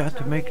guys forgot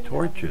to make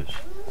torches.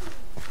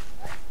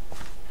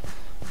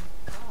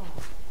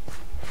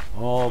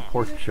 Oh,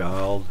 poor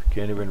child.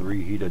 Can't even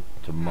reheat a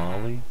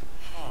tamale.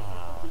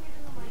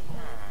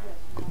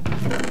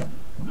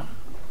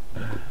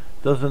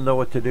 Doesn't know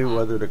what to do,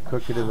 whether to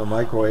cook it in the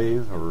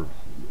microwave or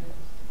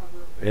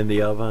in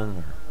the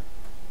oven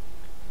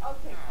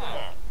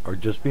or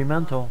just be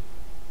mental.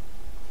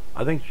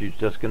 I think she's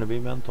just going to be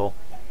mental.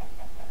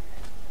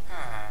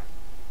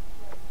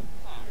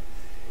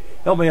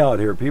 Help me out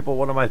here, people.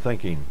 What am I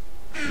thinking?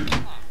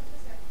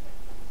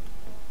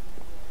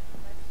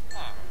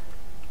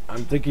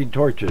 I'm thinking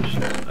torches.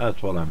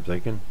 That's what I'm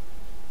thinking.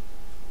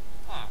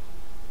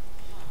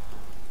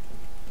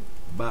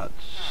 About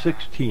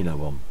 16 of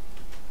them.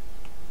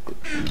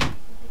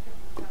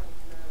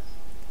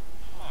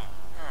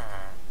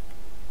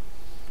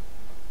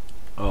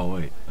 Oh,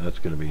 wait. That's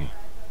going to be...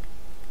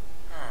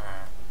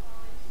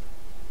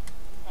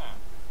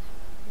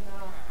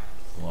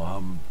 Well,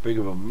 how big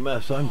of a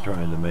mess I'm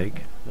trying to make.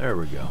 There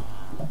we go.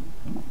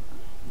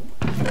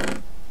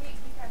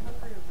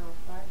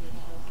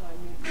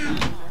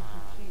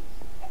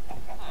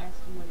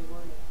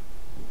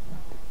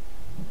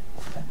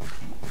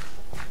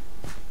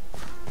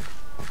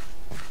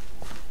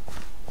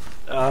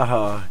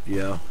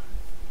 Yeah.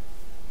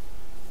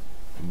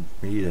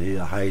 He's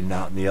hiding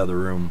out in the other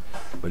room.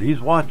 But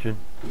he's watching.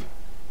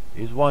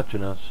 He's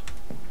watching us.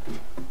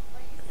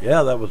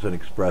 Yeah, that was an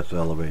express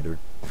elevator.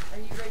 Are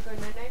you ready to go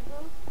night-night,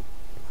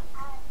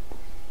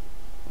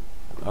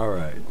 boo?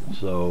 Alright,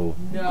 so...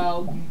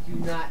 No, you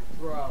do not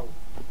throw.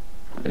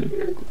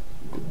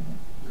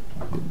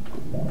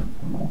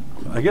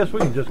 I guess we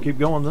can just keep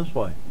going this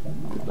way.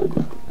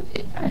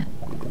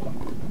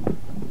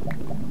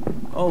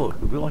 Oh,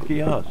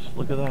 lucky us.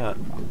 Look at that.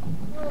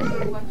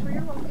 Watch where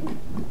you're looking.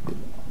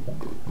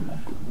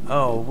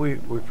 Oh, we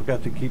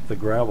forgot to keep the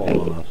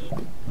gravel on us.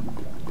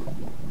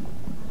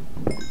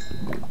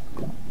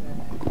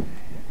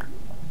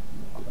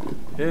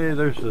 Hey,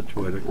 there's the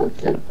Twitter.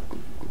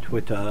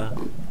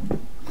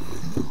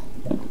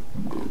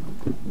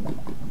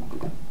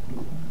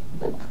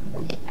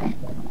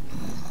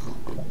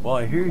 Well,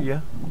 I hear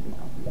you.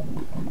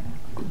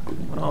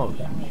 Oh,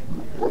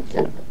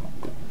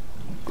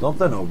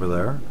 something over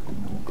there.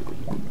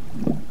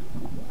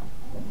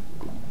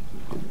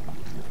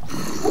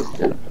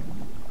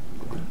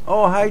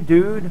 Oh, hi,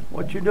 dude.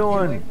 What you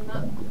doing?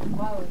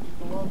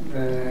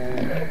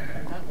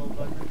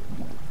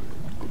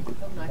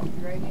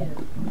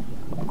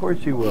 Of course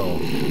he will.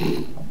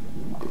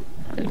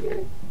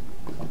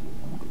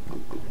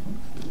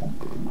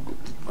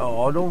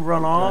 Oh, don't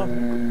run off.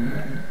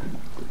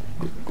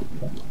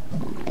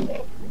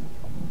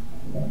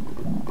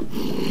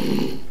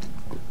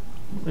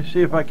 Let me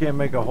see if I can't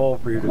make a hole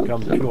for you to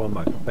come chew on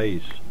my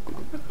face.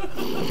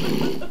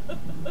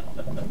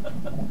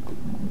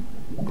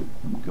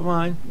 Come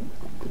on.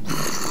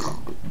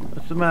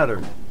 What's the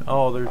matter?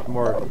 Oh, there's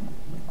more.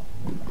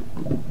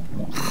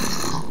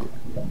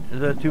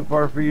 that too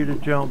far for you to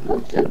jump?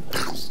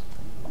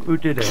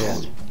 Boot it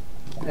ahead.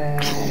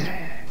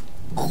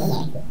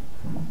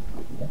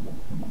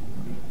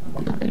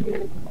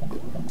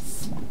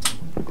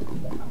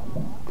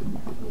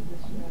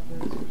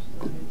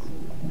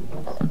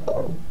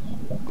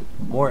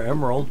 More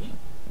emeralds.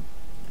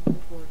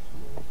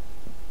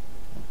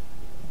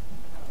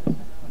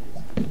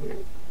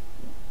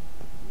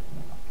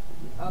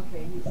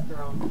 Okay, he's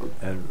thrown.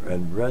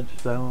 And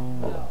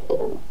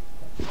redstone.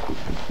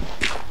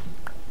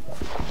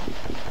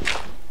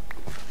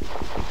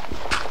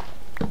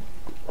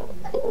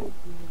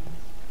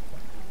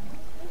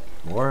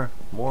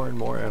 More and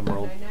more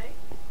emeralds.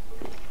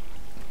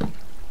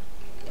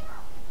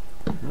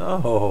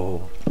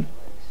 No.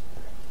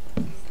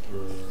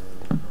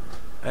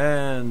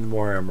 And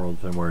more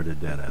emeralds, and we're at a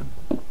dead end.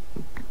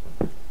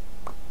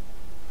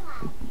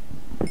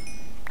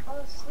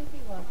 Oh, Sleepy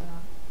logged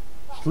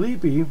off.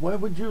 Sleepy? Why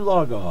would you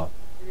log off?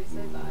 Did he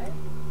say bye?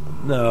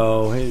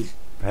 No, he's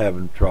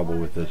having trouble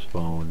with this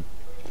phone.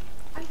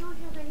 I don't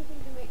have anything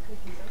to make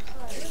cookies. I'm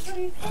sorry. That's what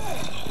he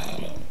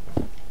said.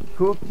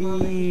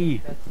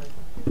 Cookie!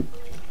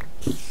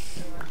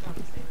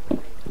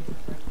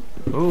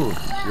 Ooh,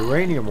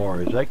 uranium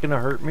ore. Is that going to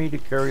hurt me to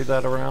carry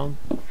that around?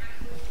 I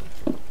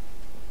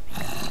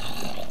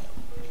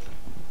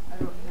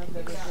don't have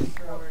the good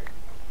for it.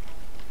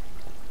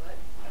 What?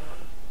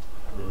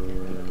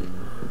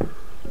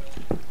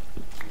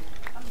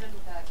 I'm done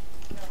with that.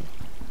 No.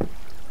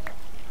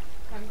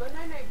 Come go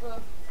night night, boo.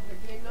 You're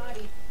being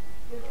naughty.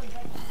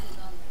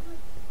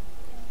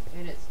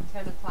 And it's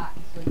 10 o'clock,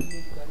 so you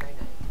need to go night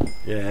night.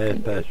 Yeah,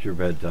 it's past your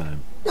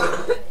bedtime.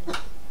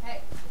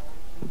 Hey.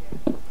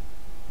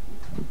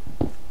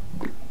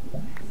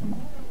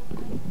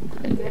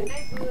 Good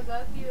night, boo.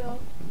 Love you.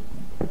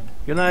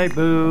 Good night,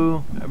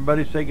 Boo.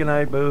 Everybody say good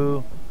night,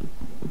 Boo.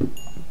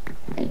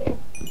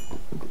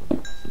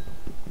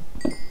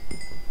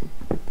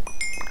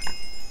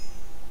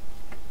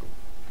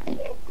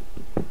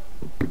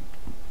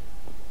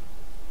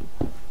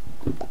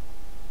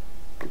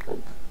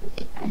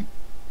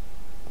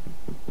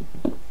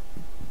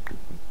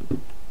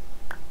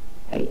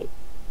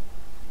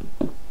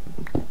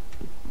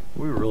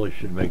 We really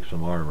should make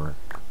some armor.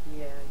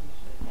 Yeah,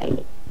 you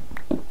should.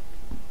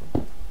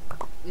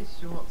 At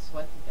least you won't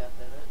sweat to death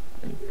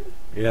in it.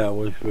 Yeah, at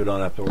least we don't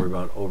have to worry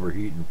about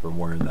overheating from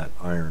wearing that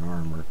iron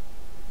armor.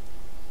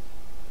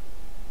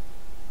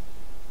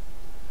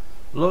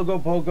 Logo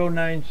Pogo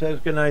 9 says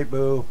goodnight,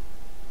 Boo.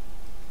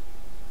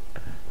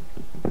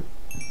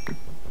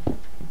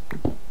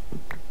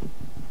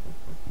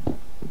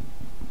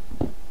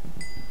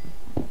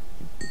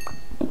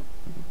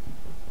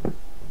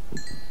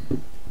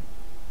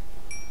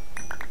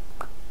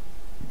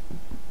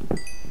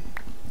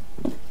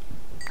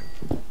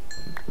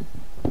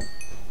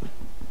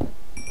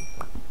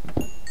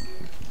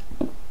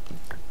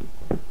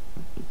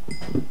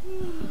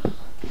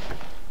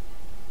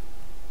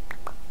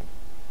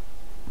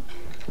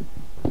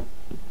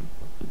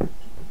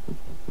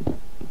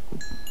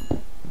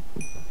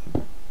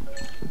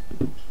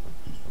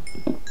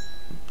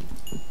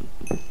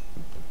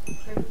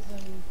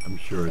 I'm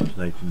sure it's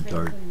nice and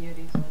dark. Crimson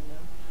Yeti's on now.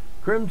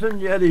 Crimson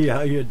Yeti,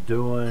 how you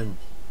doing?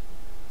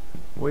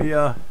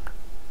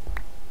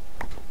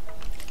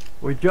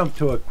 We jumped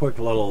to a quick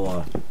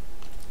little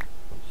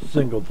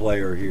single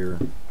player here.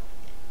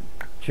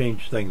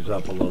 Change things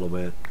up a little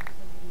bit.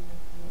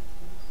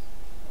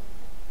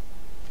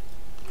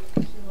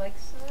 She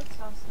likes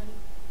sauce, honey.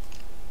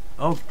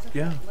 Oh,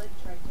 yeah. That lid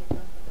tried taking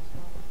off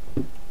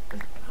with the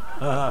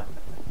small. Uh,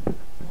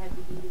 I had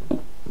to eat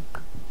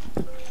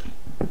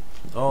it.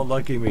 oh,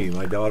 lucky me.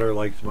 My daughter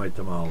likes my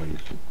tamales.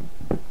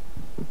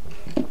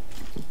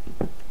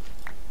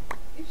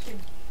 You should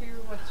hear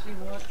what she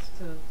wants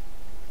to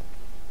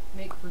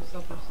make for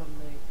supper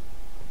someday.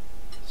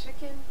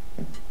 Chicken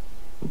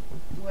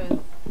with,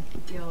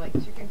 like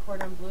chicken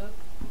cordon bleu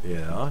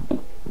Yeah.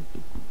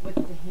 with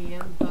the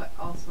ham, but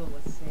also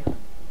with salmon.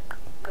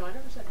 No, I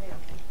never said ham.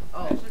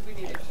 Oh. I said we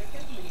needed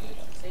chicken, we needed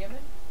salmon,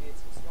 we needed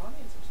some salami,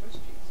 and some Swiss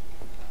cheese.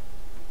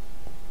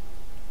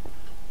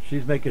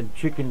 She's making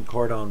chicken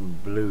cordon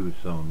bleu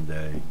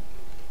someday.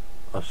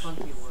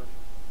 Funky one.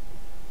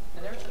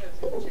 I never said I was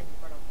doing chicken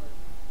cordon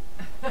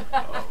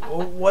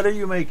bleu. What are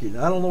you making?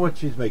 I don't know what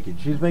she's making.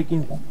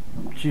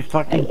 She's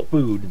talking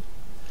food,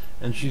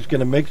 and she's going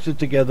to mix it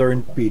together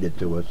and feed it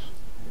to us.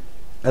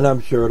 And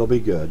I'm sure it'll be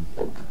good.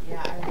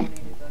 Yeah, I really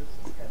needed those.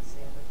 Just got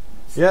salmon.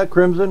 Yeah,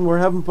 Crimson, we're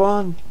having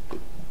fun.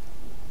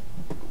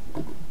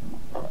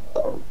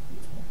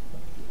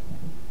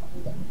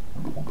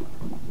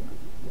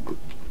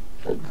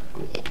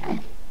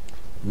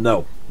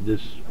 No,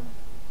 this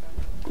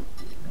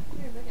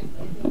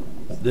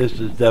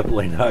is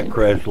definitely not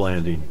crash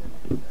landing.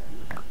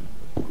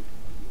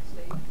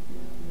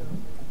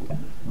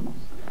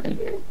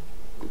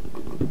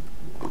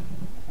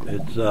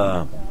 It's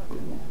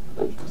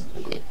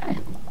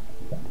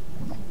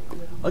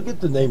I'll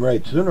get the name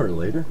right sooner or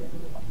later.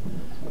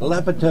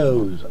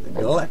 Lapito's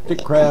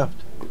Galacticraft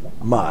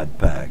mod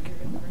pack.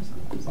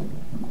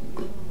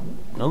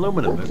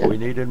 aluminum if we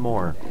needed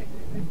more.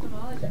 Good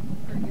knowledge.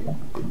 Pretty good.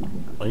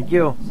 Thank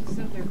you. She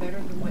said they're better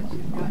than what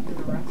she's gotten in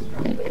a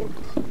restaurant.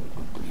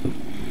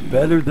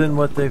 Better than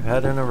what they've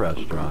had in a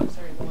restaurant.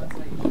 Sorry, the ones I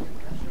usually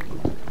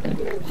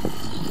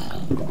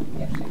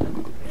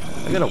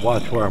I gotta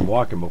watch where I'm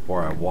walking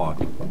before I walk.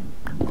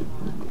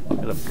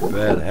 Got a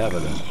bad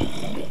habit of it.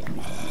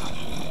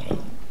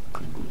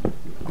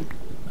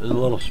 Is it a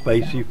little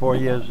spacey for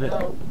you, is it? No. I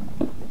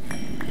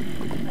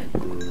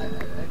didn't let it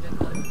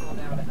cool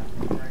down enough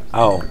before I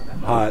Oh, started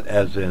about hot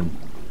as in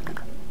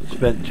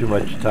spent too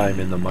much time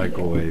in the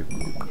microwave. She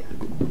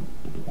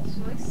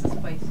likes the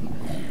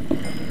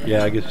spiciness.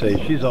 Yeah, I could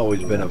say she's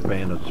always been a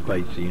fan of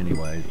spicy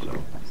anyway,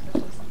 so.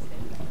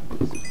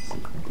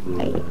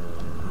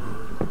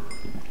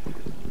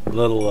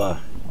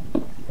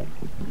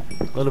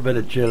 Little bit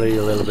of chili,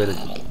 a little bit of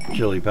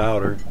chili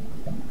powder.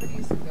 Could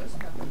use some ghost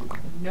pepper.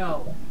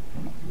 No,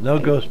 No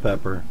ghost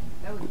pepper.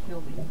 that would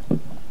kill me.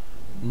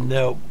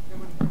 Nope. It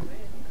wouldn't come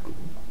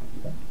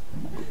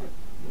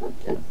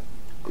in.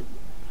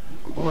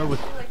 Well, it was,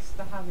 She likes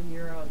the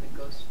habanero and the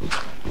ghost chili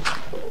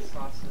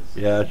sauces.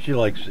 yeah, she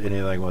likes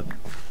anything with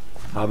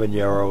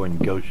habanero and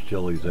ghost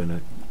chilies in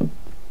it.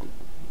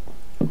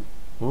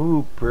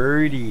 Ooh,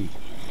 pretty.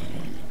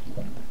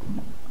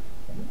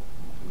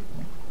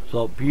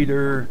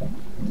 Saltpeter.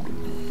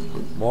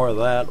 More of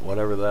that,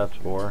 whatever that's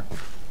for.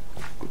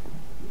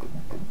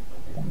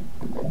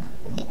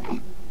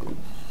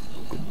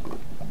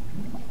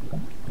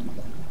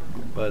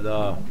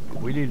 But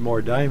we need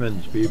more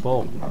diamonds,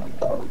 people.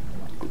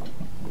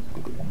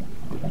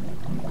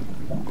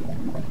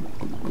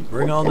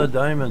 Bring on the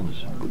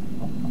diamonds.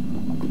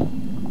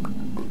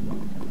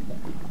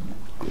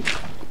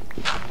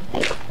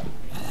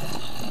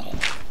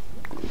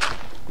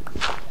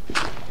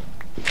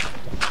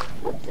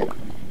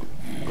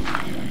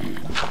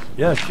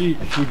 Yeah, she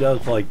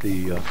does like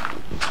the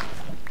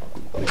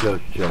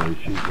ghost chili.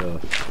 She's a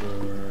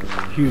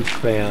huge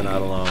fan. I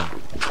don't know.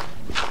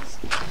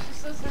 She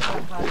says they're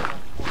not hot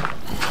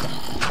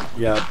enough.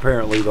 Yeah,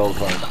 apparently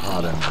those aren't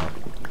hot enough.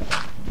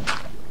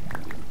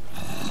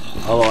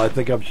 Although I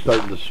think I'm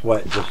starting to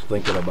sweat just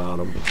thinking about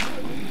them.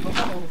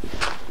 Oh,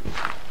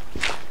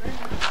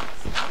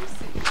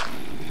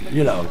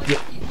 You know,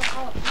 get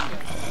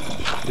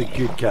the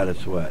cute kind of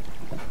sweat.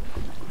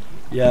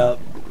 Yeah,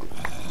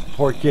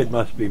 poor kid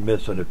must be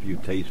missing a few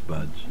taste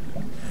buds.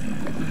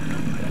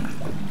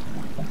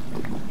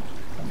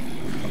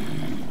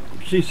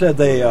 She said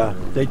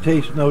they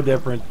taste no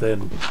different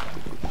than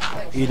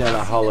eating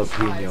a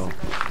jalapeno.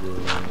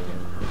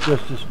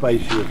 Just as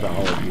spicy as a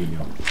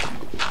jalapeno.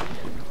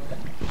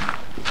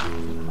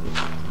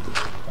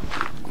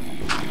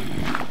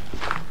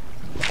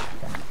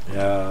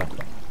 Yeah.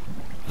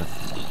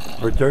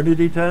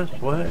 Paternity test?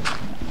 What?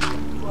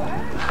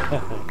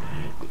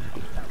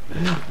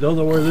 Don't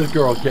know where this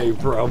girl came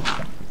from.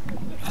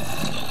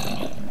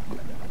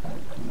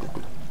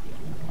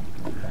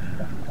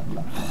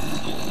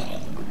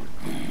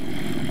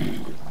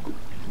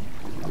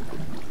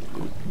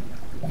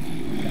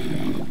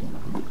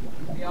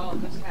 We all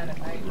just had a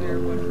nightmare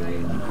one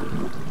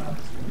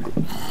night.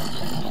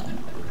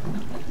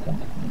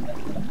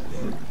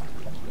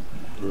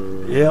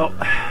 Yep.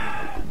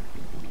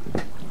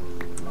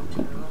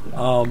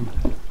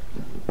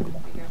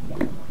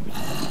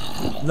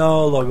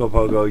 No, Logo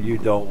Pogo, you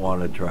don't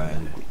want to try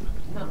it.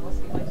 not unless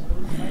he likes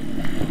really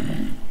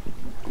spicy.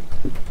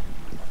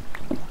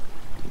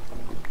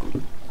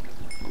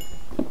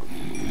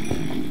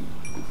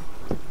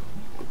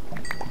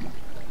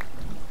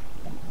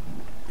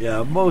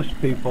 Yeah, most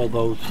people,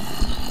 those...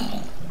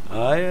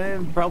 I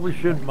probably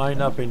shouldn't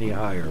mine up any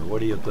higher. What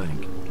do you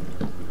think?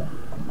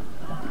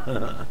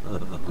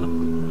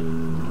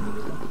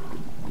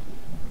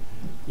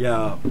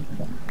 Yeah,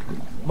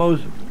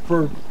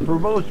 for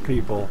most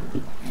people,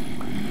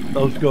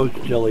 those ghost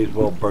chilies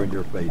will burn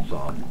your face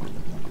off.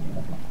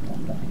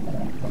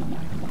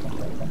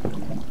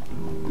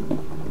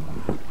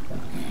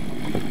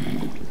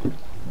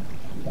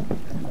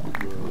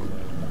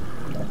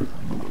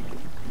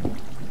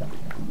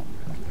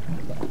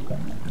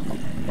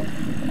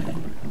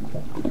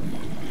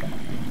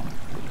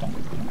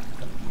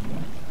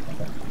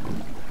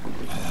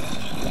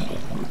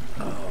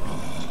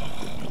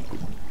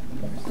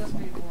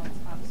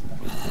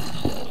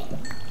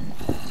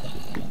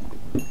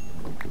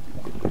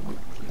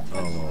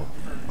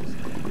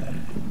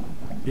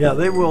 Yeah,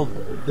 they will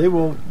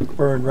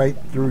burn right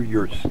through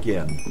your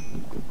skin.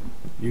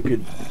 You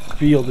could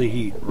feel the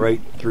heat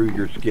right through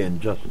your skin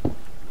just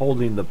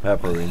holding the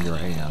pepper in your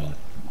hand.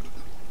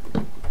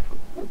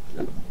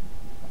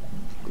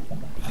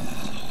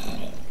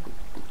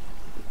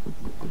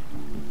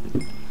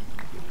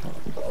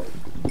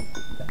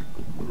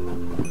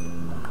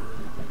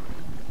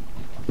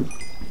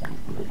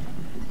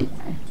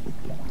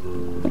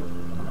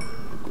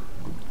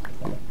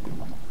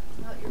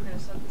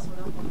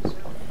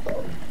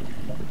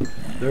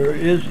 There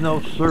is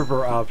no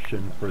server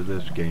option for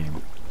this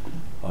game,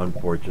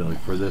 unfortunately.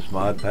 For this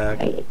mod pack,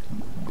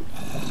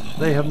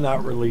 they have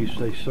not released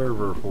a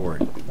server for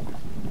it.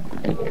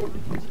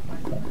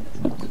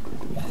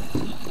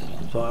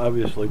 So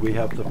obviously we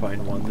have to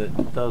find one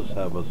that does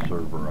have a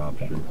server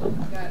option.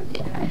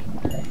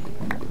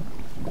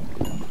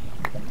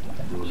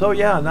 So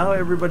yeah, now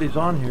everybody's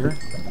on here,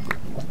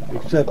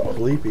 except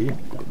Sleepy.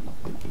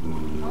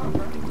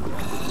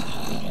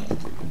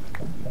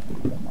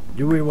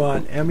 Do we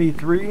want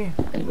ME3?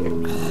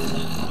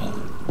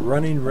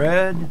 Running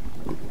red?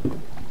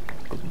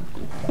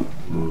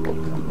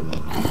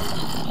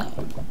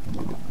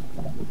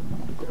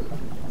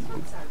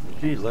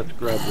 Gee, let's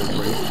grab the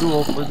great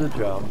tool for the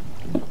job.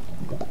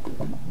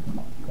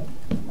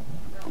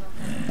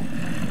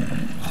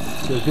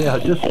 Because yeah,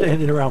 just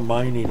standing around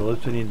mining,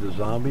 listening to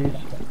zombies,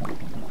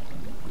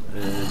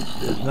 it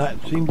does not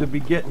seem to be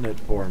getting it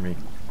for me.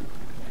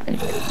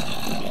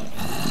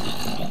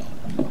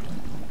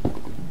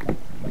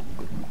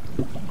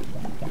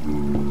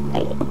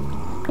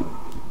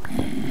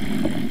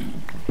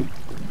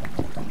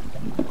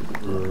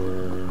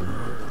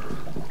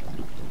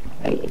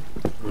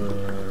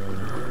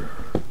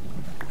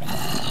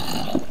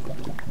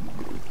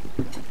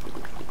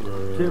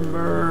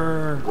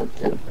 Timber.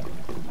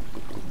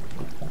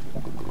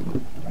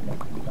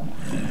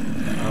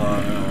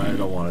 I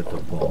don't want it to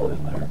fall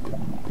in there.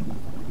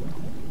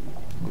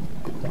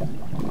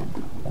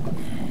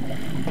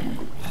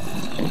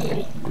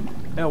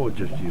 Yeah, we'll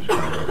just use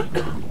cars.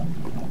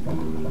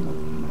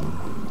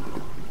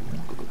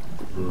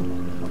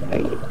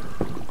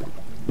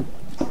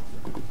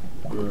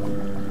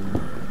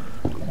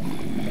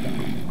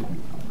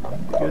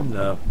 Good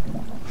enough.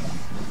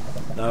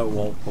 Now it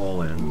won't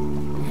fall in.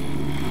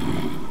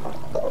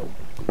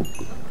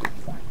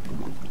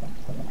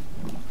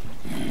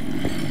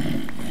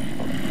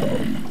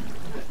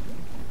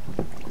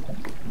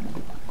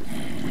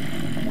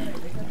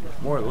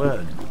 More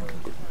lead.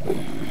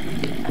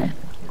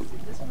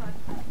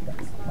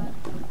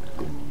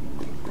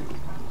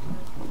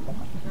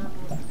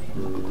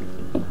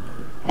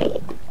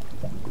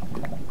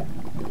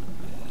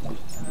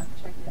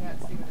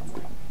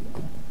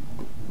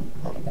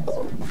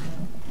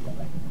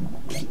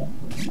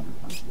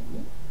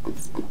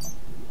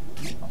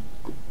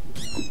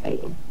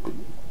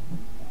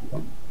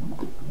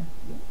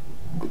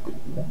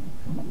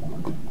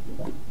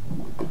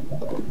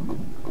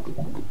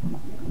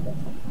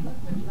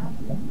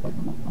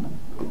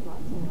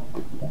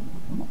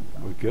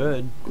 We're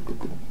good.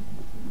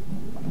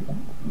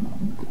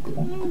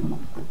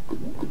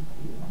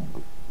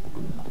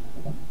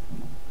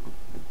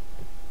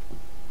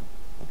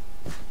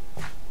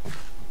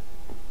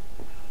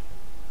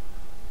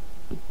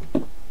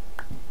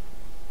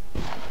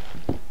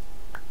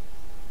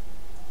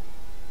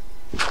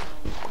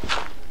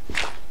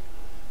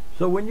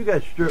 So when you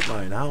guys strip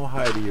mine, how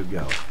high do you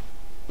go?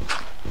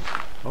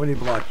 How many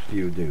blocks do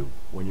you do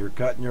when you're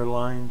cutting your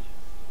lines?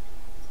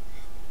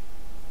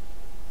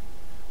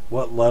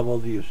 What level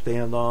do you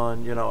stand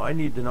on? You know, I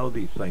need to know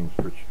these things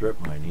for strip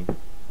mining.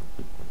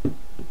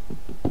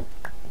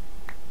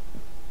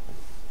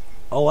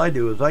 All I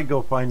do is I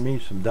go find me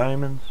some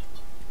diamonds,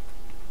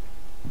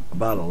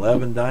 about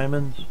 11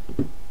 diamonds.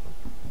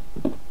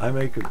 I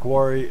make a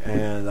quarry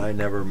and I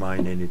never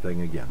mine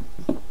anything again.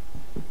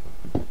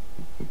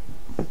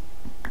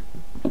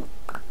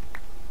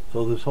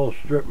 So this whole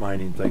strip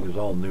mining thing is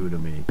all new to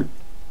me.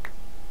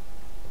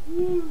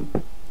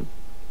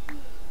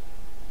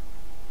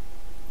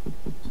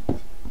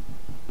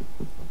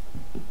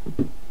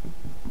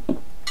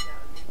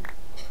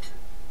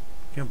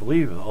 Can't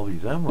believe all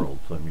these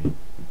emeralds. I mean,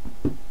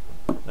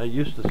 not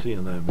used to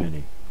seeing that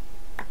many.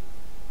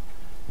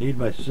 Need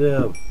my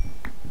sieve.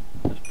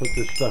 Let's put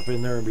this stuff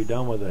in there and be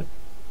done with it.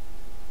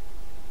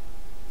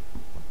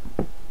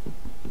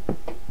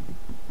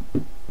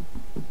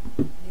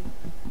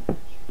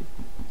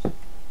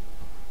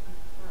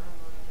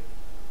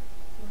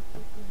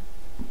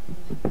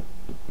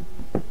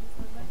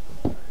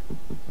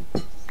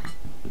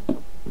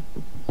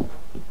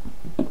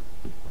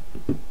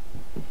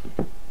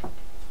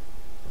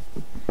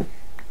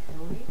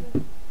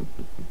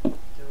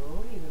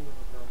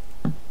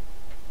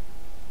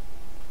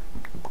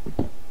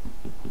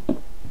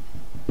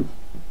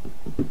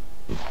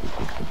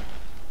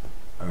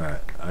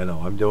 I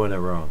know, I'm doing it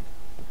wrong.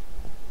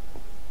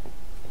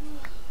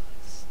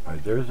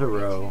 Alright, there's a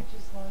row.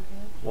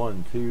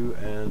 1, 2,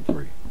 and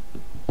 3.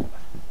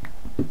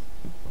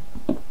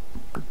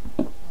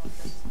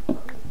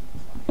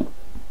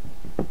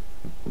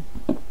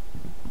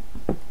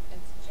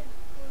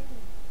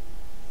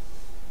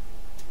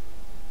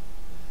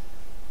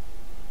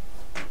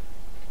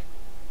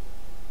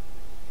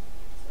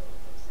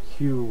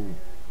 Q.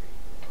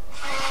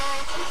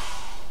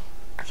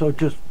 So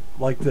just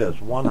like this,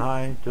 one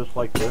high, just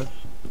like this.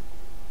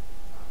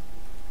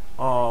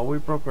 Oh, we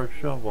broke our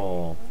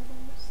shovel.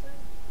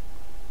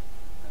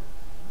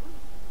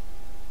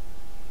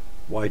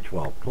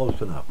 Y12,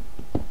 close enough.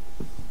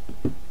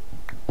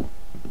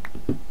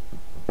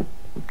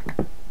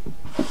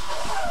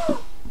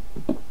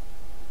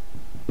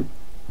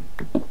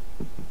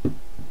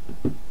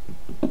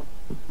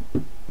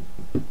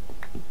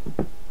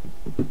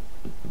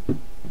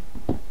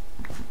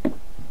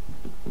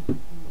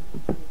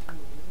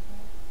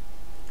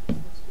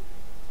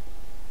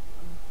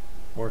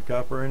 more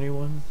copper,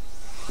 anyone?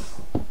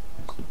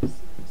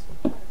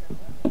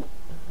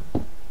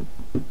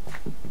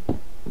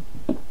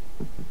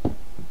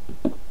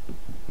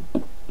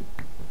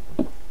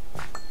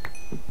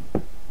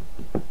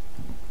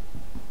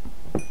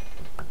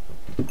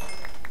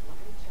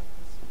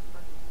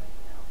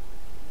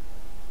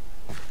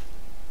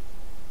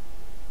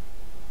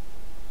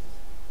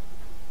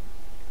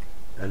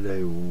 And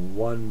a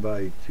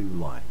 1x2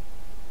 line.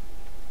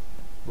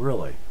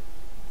 Really?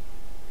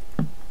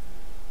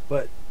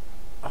 But,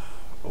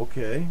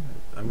 okay.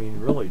 I mean,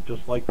 really,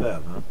 just like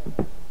that, huh?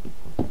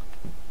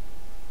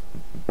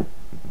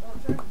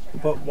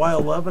 But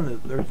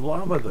Y11, there's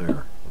lava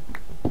there.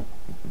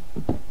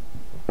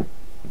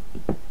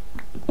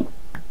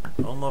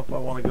 I don't know if I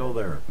want to go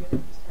there.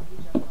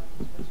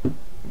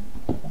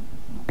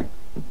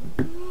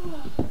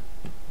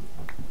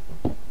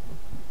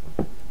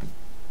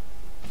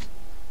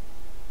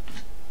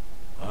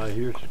 I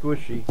hear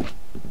squishy.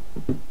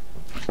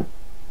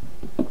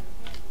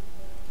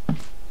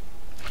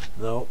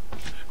 No,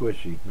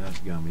 squishy, not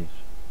gummies.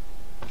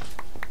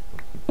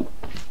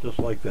 Just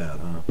like that,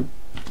 huh?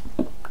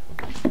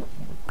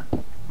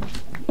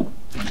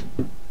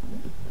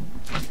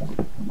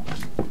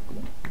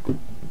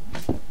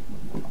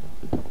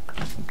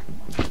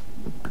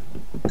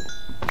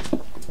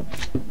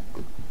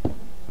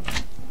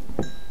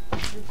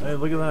 Hey,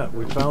 look at that.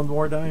 We found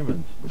more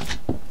diamonds.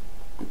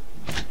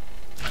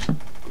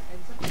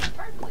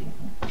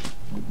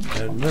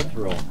 And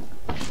mithril.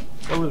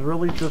 It was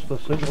really just a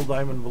single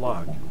diamond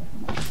block.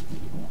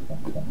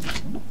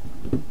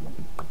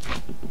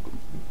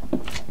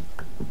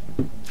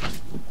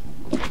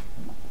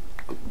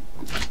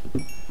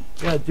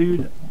 Yeah,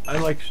 dude, I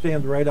like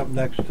stand right up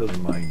next to the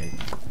mining,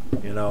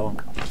 you know.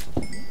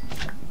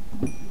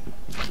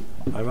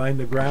 I mine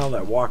the ground,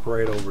 I walk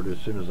right over it as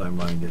soon as I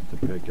mine it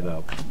to pick it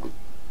up.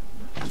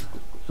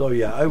 So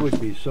yeah, I would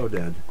be so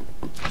dead.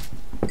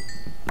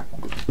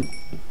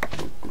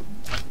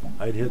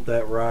 I'd hit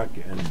that rock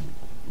and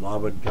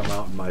lava would come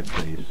out in my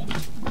face.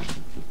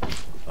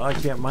 Oh, I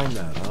can't mine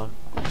that, huh?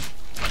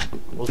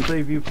 We'll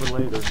save you for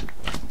later.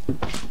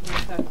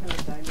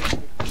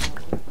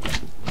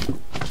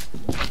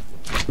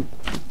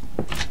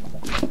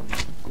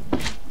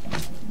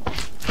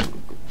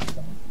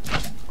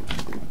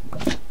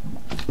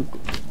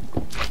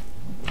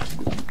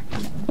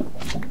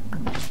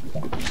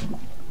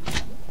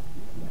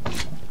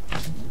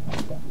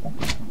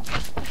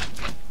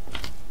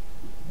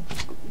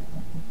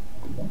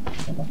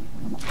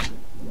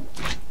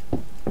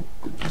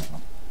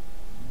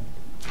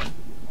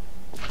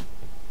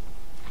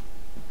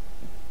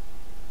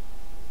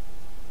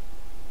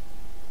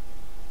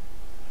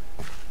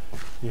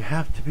 You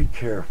have to be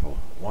careful.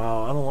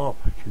 Wow, I don't know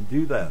if I can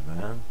do that,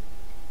 man.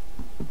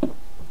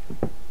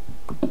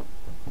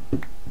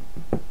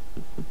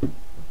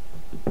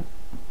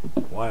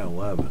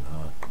 Y11,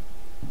 huh?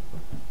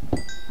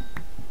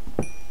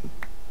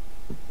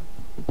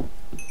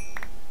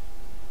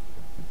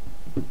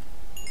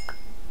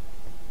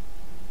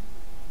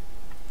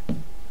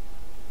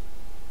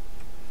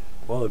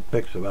 Well, the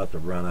pick's about to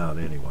run out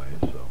anyway,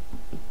 so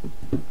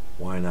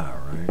why not,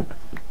 right?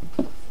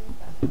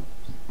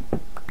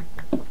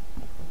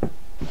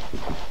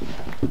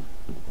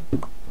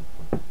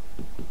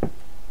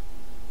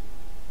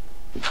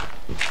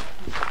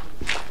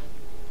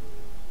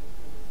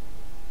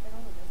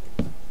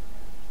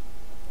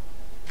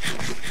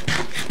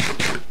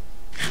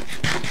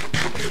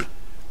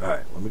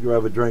 Alright, let me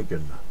grab a drink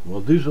and we'll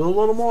do so a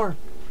little more.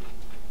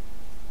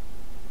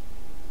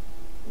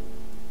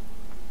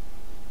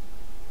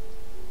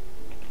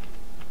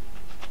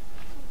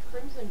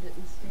 Crimson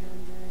didn't stay on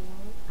very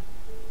long.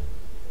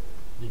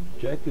 Did you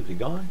check? Is he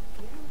gone?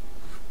 Yeah.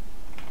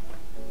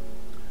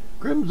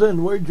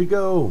 Crimson, where'd you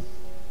go?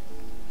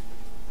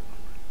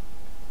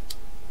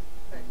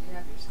 Do you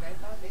have your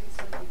Skype on? Maybe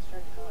somebody's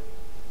trying to call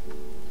you.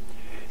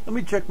 Let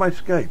me check my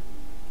Skype.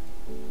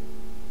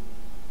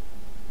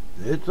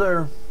 It's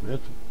there.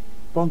 It's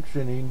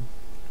functioning.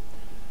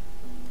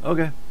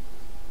 Okay. Or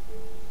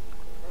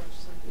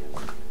somebody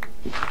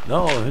else.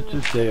 No, it's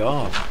his day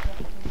off.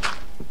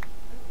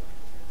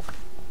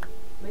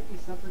 Might be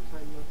supper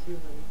time though too,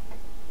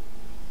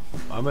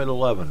 honey. I'm at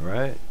 11,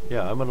 right?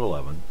 Yeah, I'm at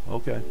 11.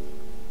 Okay.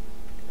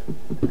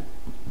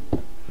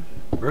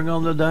 Bring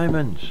on the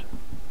diamonds.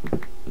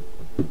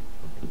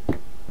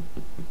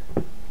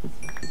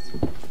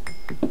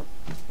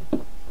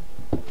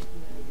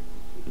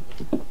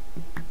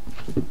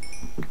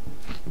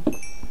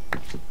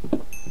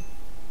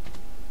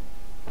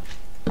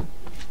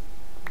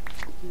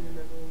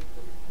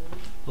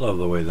 Love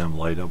the way them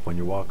light up when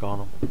you walk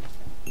on them.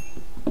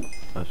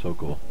 That's so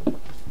cool.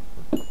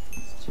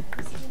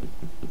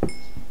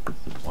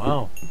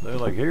 Wow, they're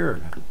like,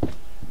 here,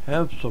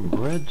 have some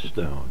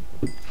redstone.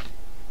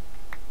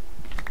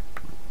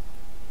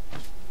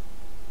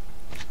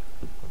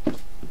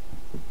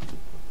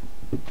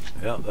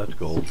 Yeah, that's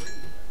gold.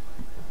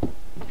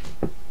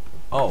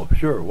 Oh,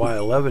 sure,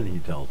 Y11 he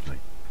tells me.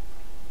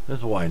 This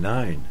is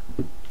Y9.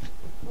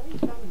 Well, you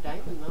found a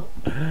diamond though.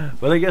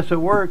 But I guess it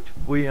worked.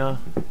 We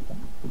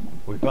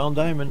found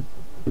diamond.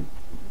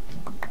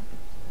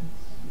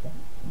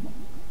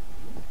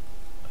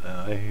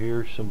 I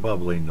hear some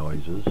bubbling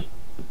noises.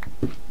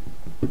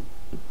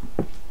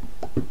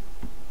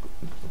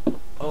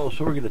 Oh,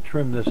 so we're going to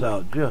trim this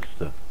out just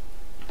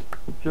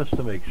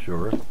to make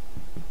sure.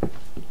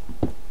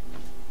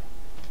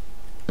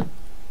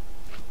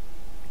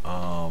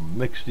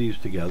 Mix these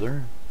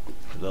together.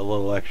 Get a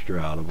little extra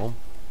out of them.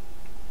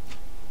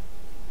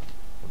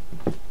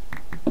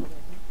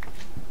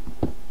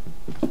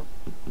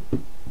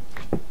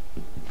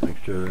 Make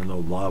sure there's no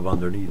lava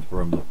underneath for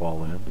them to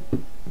fall in.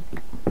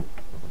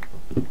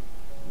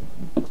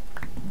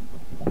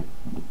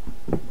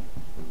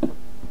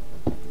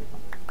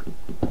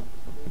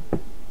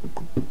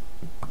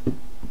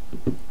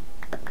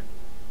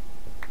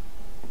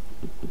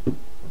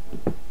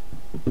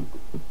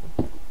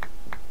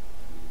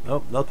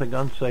 Nope, nothing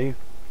unsafe.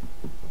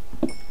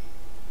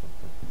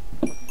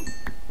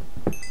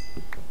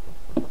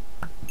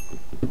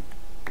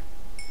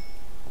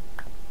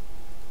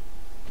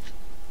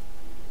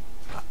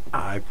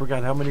 I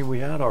forgot how many we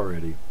had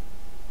already.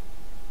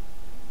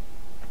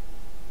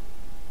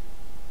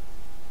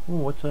 Oh,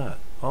 what's that?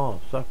 Oh,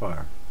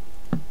 sapphire.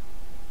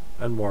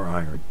 And more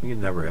iron. You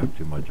can never have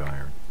too much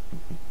iron.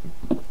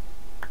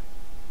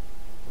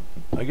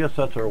 I guess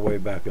that's our way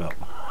back up.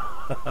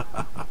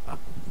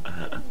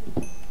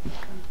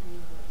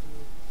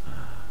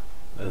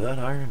 Is that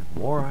iron?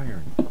 More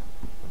iron.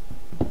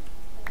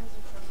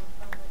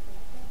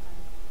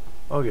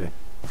 Okay.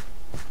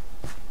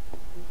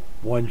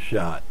 One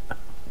shot.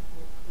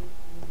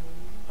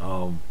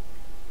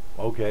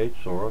 Okay,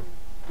 Sora.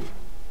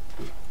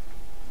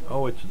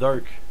 Oh, it's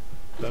dark.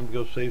 Time to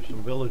go save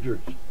some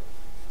villagers.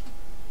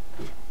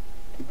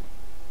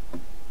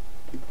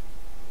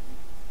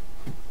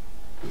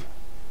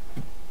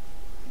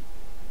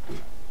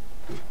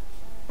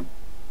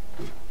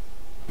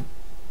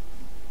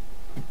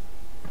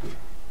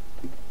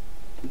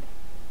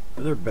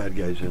 There are bad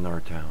guys in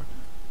our town.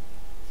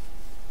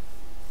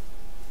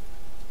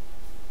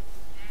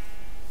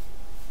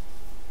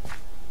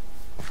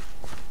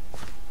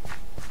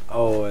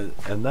 Oh,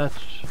 and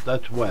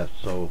that's west,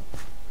 so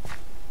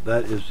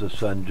that is the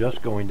sun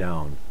just going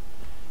down.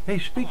 Hey,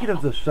 speaking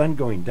of the sun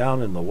going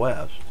down in the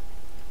west,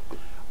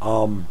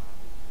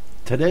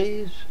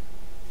 today's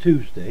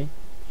Tuesday,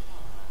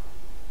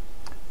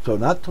 so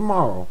not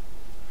tomorrow,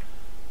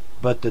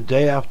 but the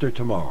day after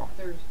tomorrow.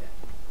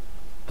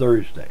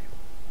 Thursday.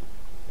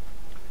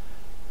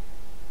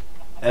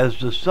 As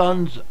the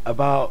sun's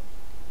about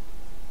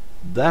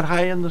that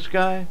high in the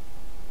sky,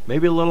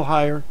 maybe a little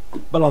higher,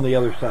 but on the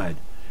other side.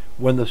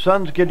 When the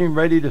sun's getting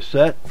ready to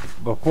set,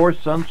 before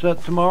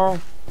sunset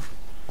tomorrow,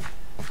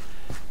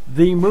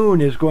 the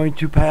moon is going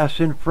to pass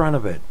in front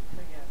of it.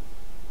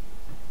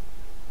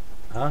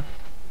 Huh?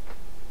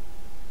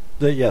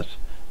 Yes,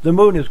 the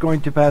moon is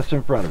going to pass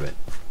in front of it.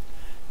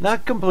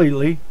 Not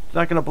completely. It's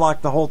not going to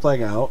block the whole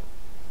thing out,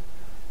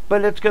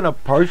 but it's going to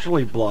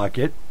partially block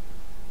it.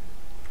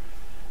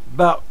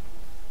 About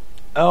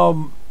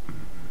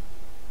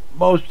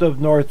most of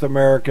North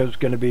America is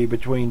going to be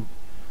between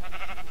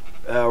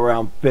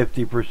around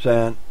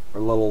 50% or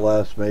a little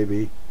less,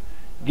 maybe.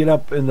 Get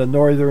up in the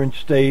northern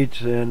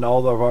states and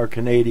all of our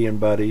Canadian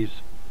buddies,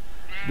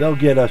 they'll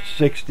get us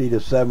 60 to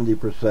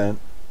 70%.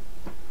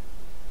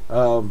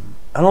 I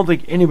don't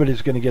think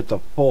anybody's going to get the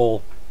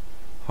full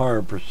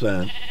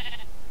 100%.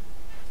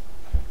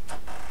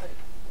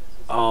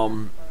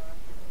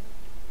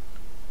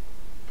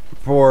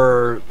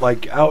 For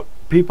like out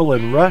people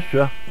in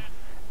Russia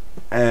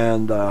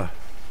and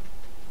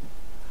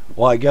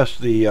well, I guess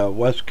the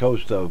west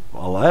coast of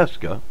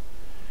Alaska,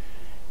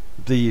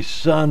 the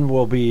sun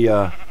will be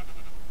well,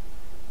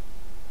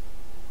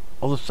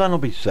 the sun will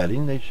be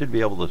setting. They should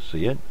be able to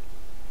see it.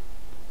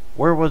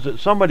 Where was it?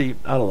 Somebody,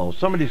 I don't know,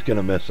 somebody's going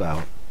to miss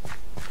out.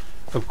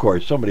 Of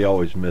course, somebody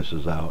always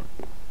misses out.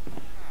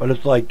 But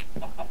it's like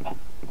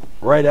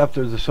right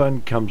after the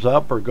sun comes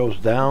up or goes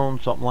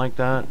down, something like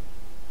that.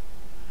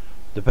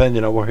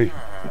 Depending on where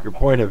your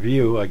point of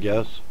view, I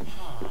guess.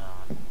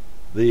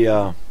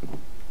 The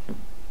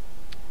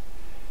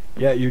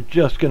yeah, you're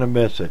just gonna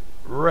miss it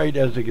right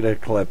as it gets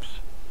eclipse.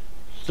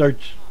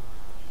 Starts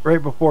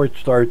right before it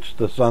starts.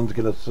 The sun's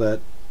gonna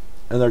set,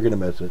 and they're gonna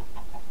miss it.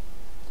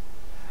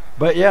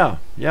 But yeah,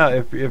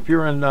 if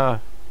you're in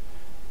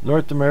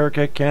North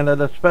America,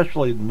 Canada,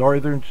 especially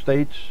northern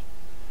states,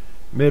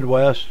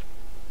 Midwest,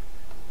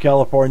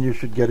 California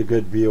should get a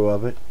good view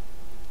of it.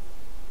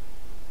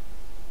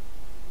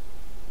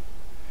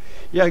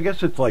 Yeah, I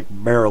guess it's like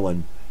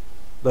Maryland,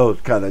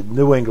 those kind of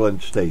New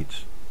England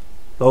states.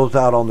 Those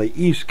out on the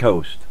East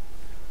Coast,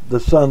 the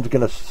sun's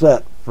going to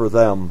set for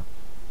them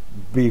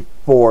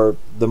before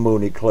the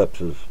moon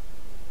eclipses.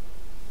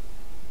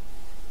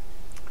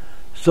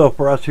 So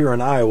for us here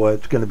in Iowa,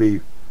 it's going to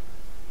be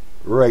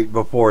right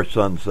before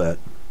sunset.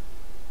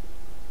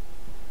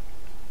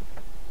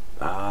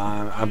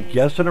 I'm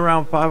guessing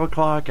around 5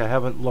 o'clock. I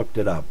haven't looked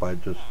it up.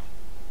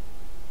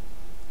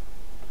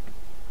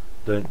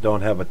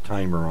 don't have a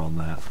timer on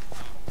that.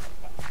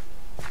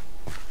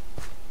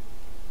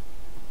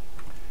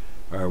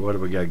 Alright, what do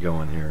we got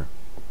going here?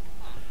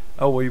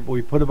 Oh,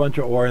 we put a bunch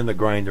of ore in the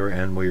grinder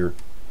and we're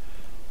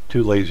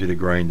too lazy to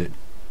grind it.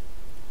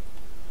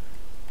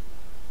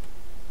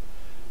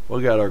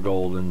 We got our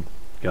gold and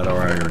got our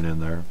iron in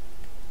there.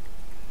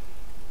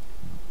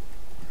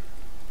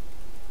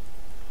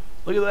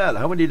 Look at that.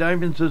 How many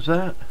diamonds is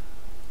that?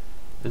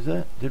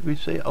 Did we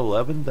say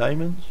 11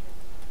 diamonds?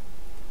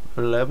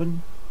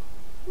 11?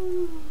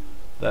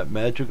 That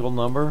magical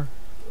number?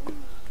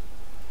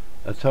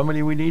 That's how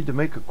many we need to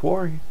make a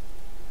quarry.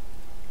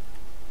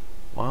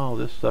 Wow,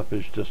 this stuff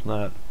is just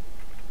not...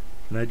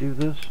 Can I do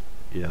this?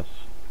 Yes.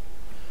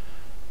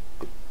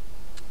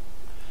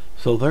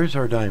 So there's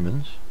our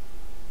diamonds.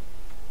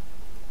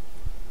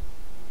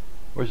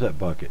 Where's that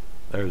bucket?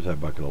 There's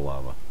that bucket of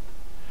lava.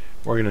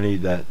 We're going to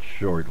need that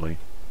shortly.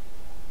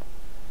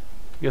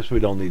 Guess we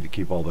don't need to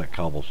keep all that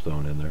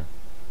cobblestone in there.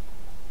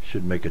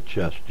 Should make a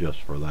chest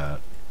just for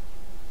that.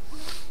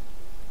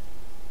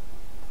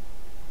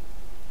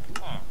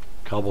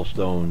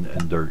 Cobblestone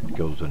and dirt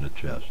goes in a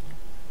chest.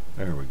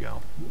 There we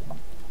go.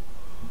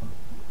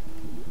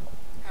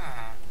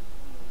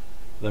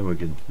 Then we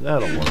can,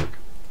 that'll work.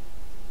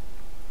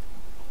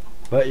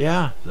 But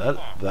yeah,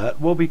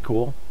 that will be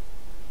cool.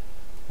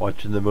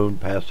 Watching the moon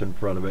pass in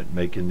front of it,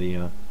 making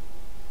the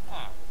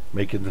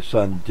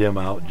sun dim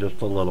out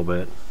just a little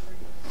bit.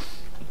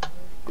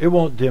 It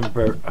won't dim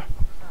very...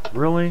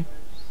 Really?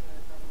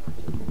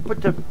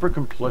 Put that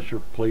frickin' pressure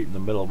plate in the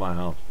middle of my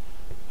house.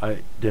 I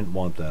didn't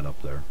want that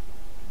up there.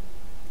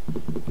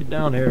 Get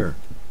down here.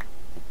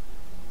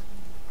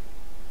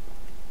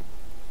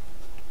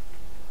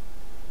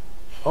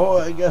 Oh,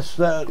 I guess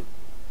that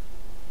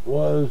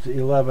was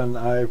 11.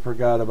 I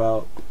forgot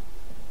about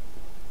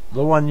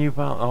the one you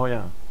found. Oh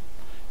yeah,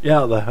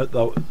 yeah,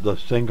 the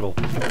single.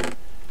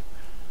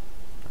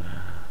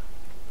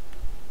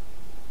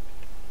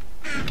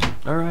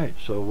 All right,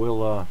 so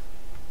we'll.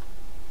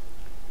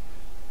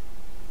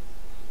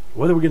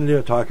 What are we going to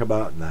do? Talk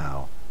about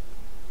now?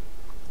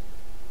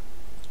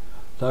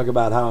 Talk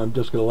about how I'm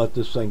just going to let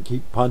this thing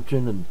keep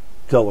punching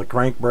until the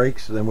crank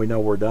breaks, and then we know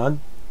we're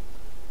done.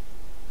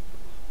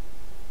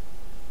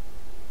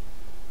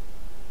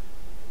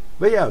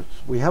 But yes,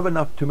 we have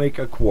enough to make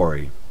a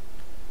quarry.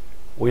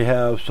 We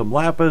have some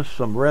lapis,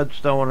 some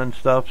redstone and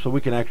stuff, so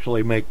we can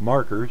actually make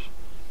markers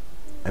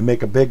and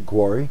make a big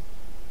quarry.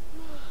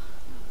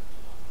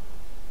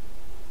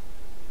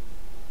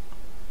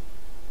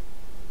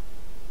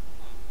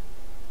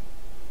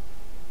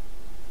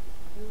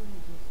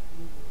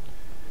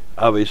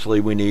 Obviously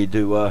we need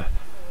to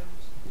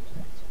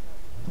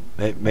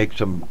make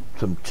some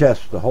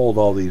chests to hold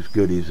all these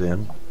goodies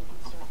in.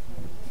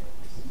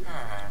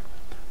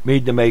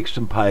 Need to make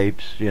some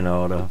pipes, you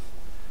know, to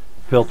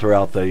filter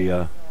out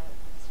the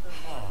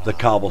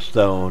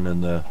cobblestone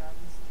and the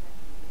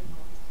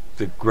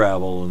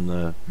gravel and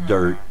the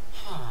dirt.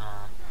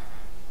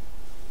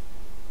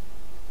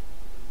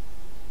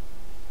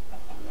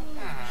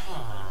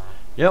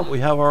 Yep, we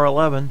have our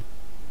 11,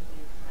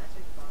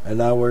 and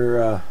now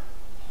we're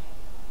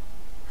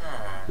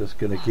just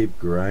gonna keep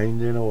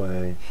grinding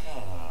away.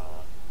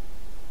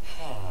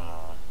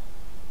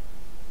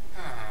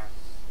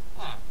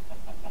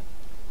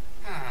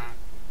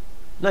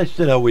 Nice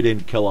to know we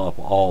didn't kill off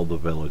all the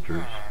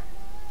villagers.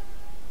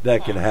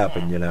 That can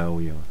happen, you know.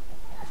 You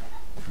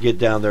get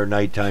down there,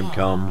 nighttime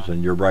comes,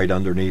 and you're right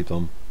underneath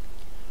them.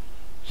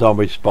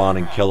 Zombies spawn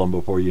and kill them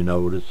before you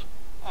notice.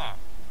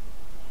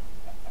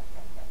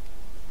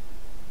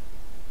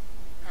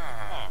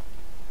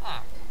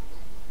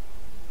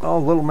 Oh,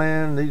 little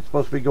man, he's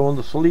supposed to be going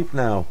to sleep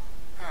now.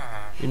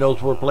 He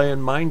knows we're playing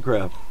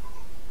Minecraft.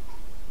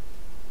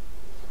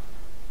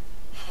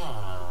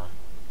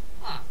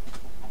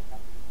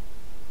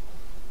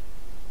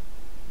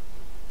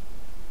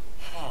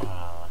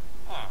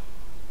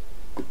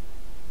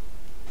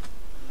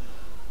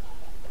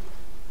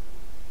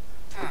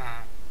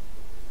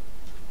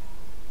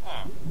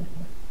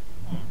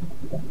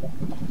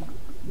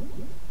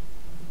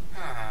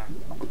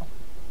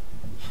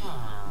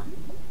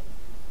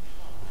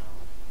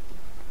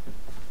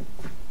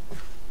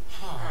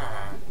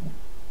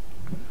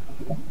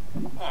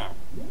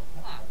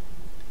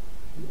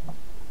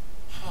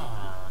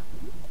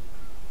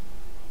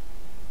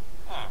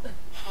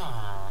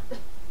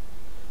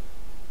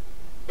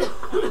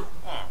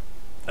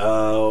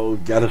 Oh,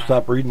 gotta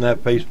stop reading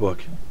that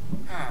Facebook.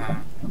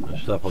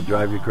 This stuff will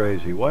drive you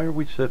crazy. Why are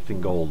we sifting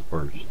gold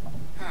first?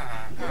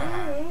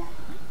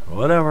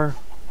 Whatever.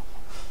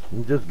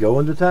 I'm just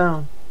going to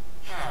town.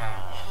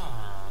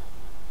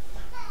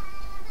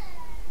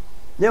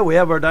 Yeah, we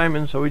have our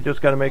diamonds, so we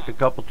just gotta make a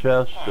couple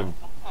chests and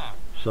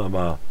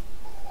some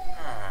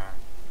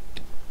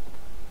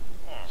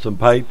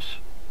pipes.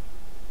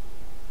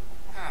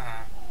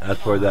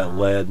 That's where that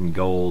lead and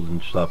gold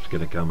and stuff's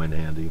gonna come in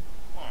handy.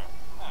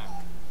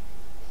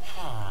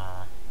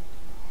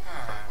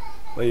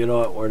 Well, you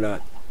know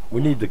what,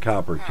 we need the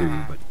copper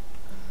too, but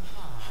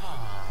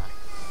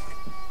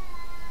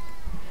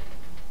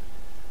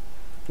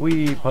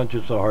We punch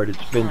it so hard it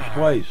spins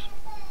twice.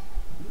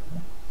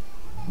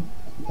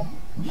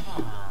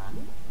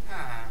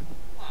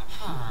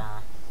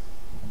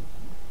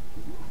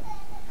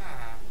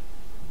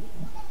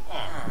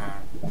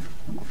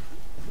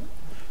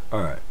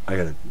 Alright, I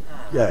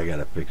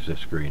gotta fix this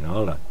screen.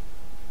 Hold on.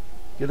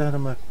 Get out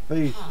of my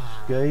face,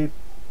 Escape.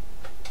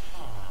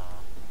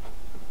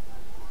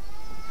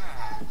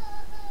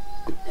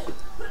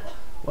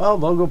 Well,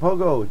 Logo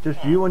Pogo,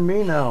 just you and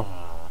me now.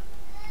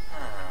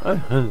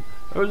 There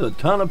was a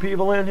ton of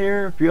people in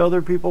here, a few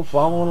other people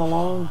following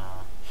along,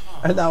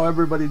 and now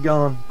everybody's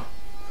gone.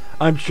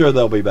 I'm sure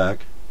they'll be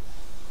back.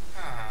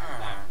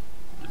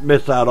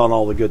 Miss out on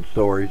all the good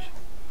stories.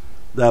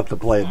 They'll have to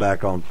play it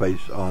back on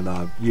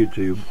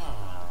YouTube.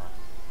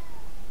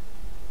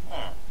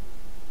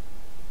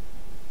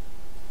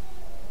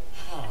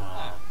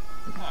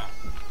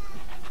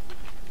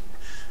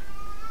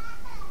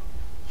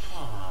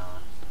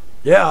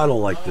 Yeah, I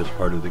don't like this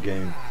part of the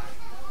game.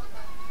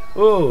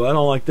 Oh, I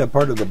don't like that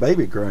part of the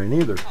baby crying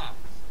either.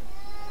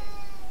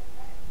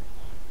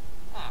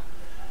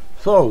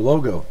 So,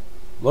 Logo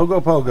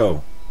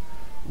Pogo,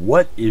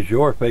 what is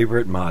your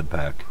favorite mod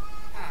pack?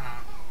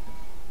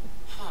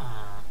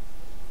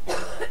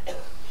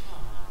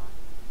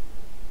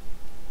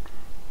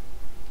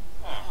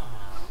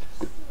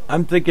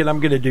 I'm thinking I'm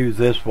going to do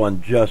this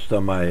one just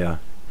on my...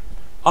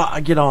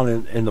 I get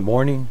on in the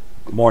morning.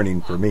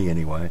 Morning for me,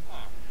 anyway.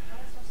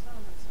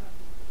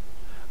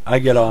 I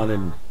get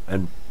on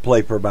and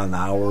play for about an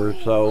hour or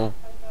so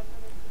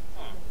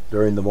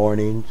during the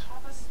mornings.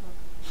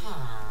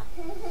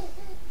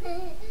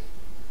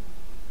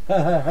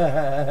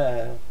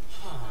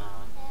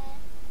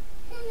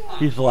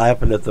 He's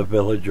laughing at the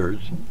villagers.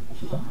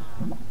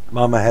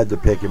 Mama had to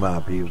pick him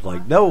up. He was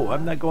like, no,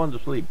 I'm not going to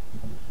sleep.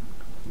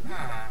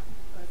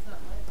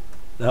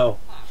 No.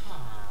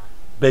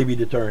 Baby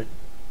deterrent.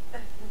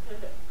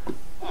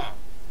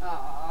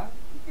 Aw,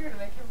 you're gonna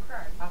make him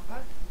cry, Papa.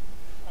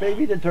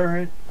 Baby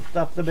deterrent.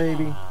 Stuff the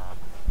baby.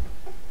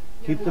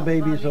 Keep the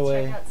babies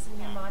away. Check out some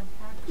new mod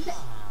packs.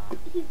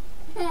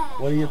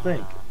 What do you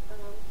think?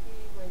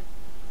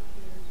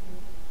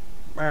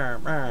 Mer,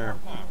 mer,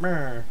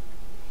 mer.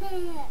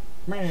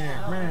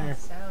 Mer,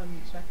 Sound, you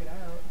check it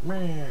out.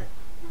 mer,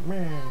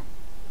 mer.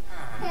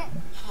 Check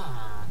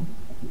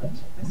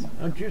this one.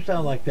 Don't you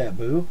sound like that,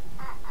 Boo?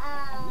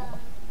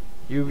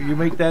 You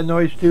make that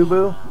noise too,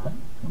 Boo?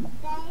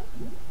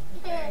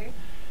 Okay.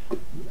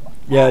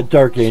 Yeah,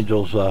 Dark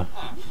Angel's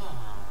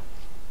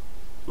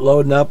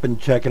loading up and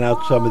checking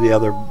out some of the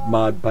other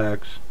mod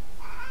packs.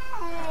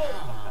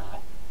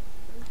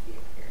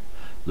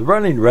 The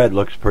Running Red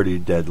looks pretty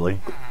deadly.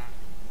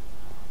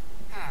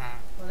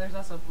 Well, there's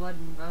also Blood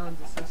and Bones.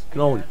 It's supposed to be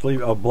Can only good.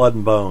 sleep. Oh, Blood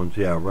and Bones.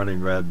 Yeah,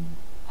 Running Red.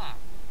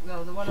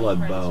 No, the one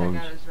Blood I'm trying to Bones.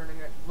 check out is Running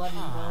Red. Blood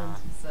and Bones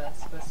is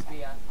supposed to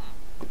be a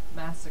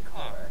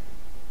massacre.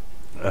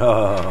 More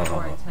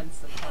Oh, intense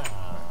than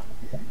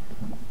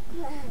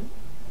that.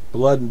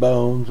 Blood and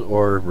Bones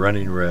or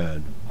Running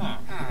Red. Oh,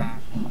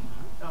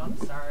 I'm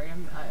sorry.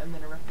 I'm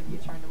interrupting you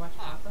trying to watch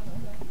Papa.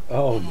 Okay.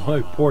 Oh,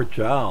 my poor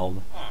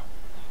child.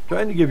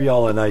 Trying to give you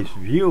all a nice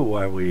view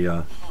while we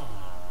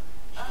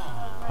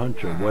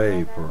punch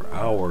away for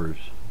hours.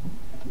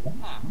 Oh,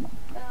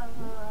 I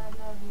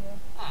love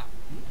you.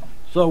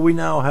 So we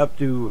now have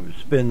to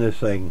spin this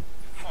thing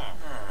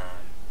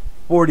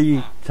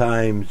 40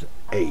 times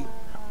 8.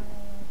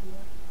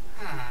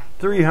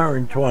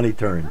 320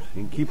 turns.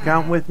 You can keep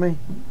counting with me?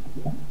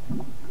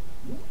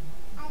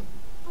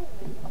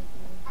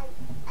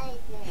 I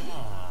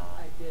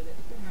did it.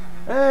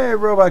 Hey,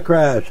 Robot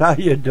Crash, how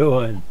you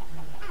doing?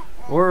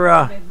 We're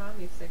Made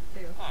mommy sick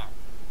too.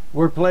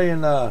 we're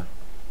playing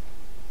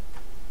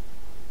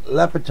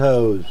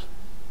Lapito's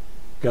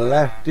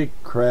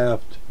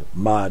Galacticraft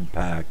mod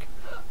pack.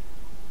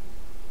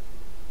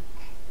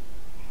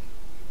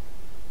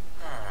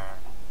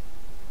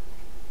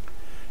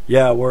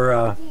 Yeah,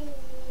 we're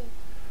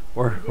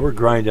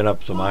grinding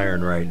up some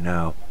iron right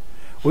now.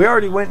 We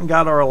already went and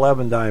got our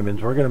 11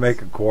 diamonds. We're gonna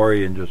make a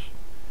quarry and just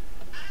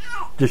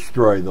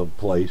destroy the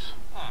place.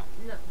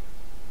 No.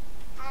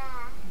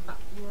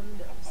 You want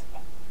those?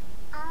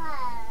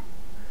 I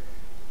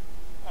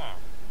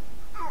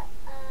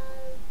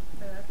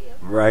love you.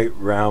 Right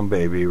round,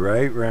 baby,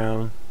 right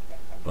round,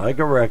 like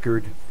a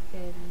record.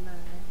 Spin my head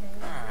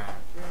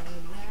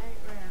right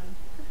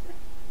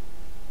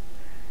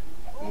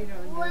round. You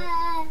don't know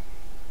it.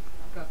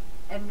 Go.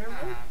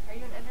 Enderman? Are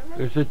you an Enderman?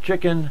 There's a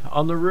chicken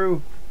on the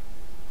roof.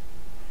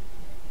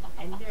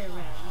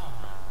 Enderman.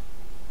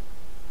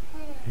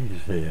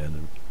 He's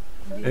saying,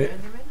 Do you Hey.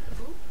 Enderman?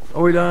 Ooh.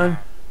 are we done?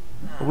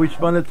 Have we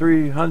spun it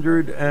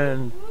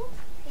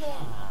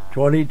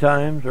 320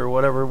 times or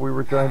whatever we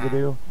were trying to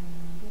do?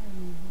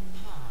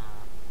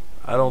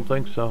 I don't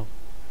think so.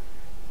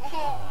 Gummy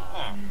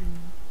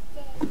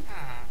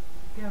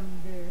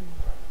bear.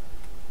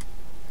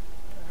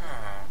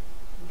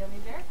 Gummy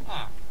bear?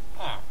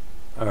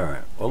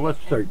 Alright, well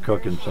let's start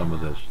cooking some of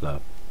this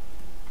stuff.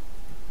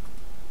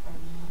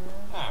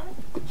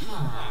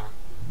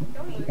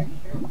 Don't eat your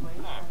shirt, boy.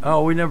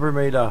 Oh, we never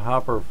made a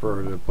hopper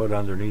for to put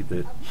underneath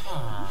it.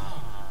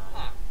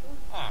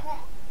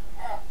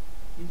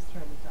 He's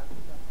trying to talk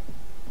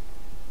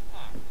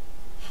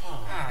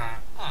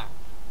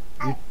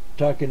about You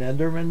talking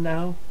Enderman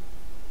now?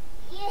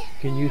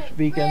 Can you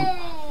speak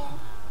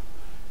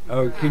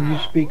Oh, can you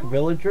speak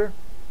villager?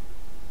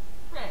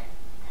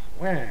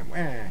 Wah,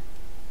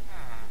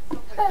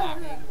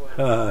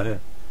 wah.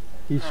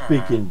 He's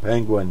speaking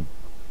penguin.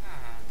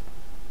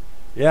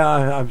 Yeah,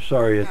 I'm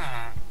sorry. It's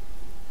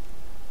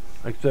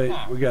like I say,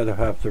 we gotta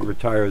have to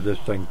retire this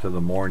thing to the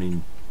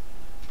morning,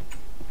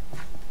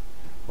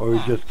 or we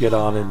just get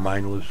on and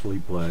mindlessly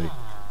play.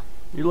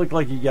 You look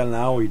like you got an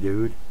owie,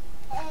 dude.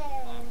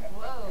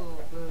 Whoa,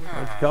 boo.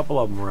 There's a couple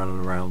of them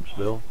running around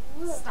still.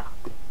 Stop.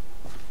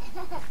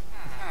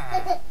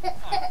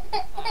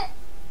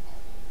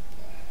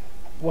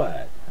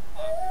 What?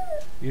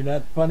 You're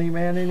not funny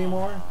man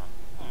anymore?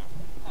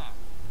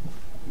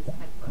 He's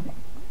headbutting.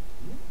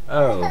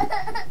 Oh.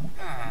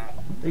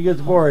 He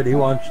gets bored. He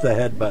wants to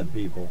headbutt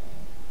people.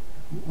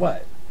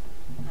 What?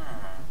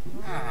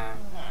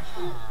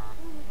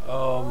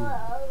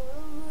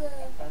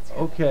 That's good.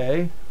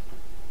 Okay.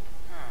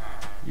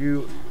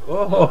 You.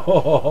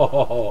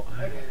 Oh.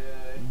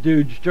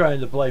 Dude's trying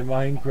to play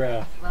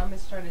Minecraft.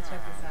 Mama's trying to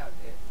check this out.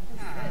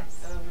 What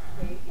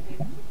is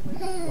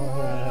this?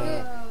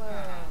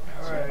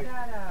 Alright. Check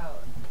that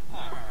out.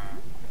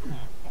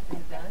 Is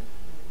it done?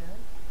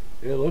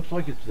 It looks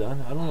like it's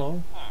done. I don't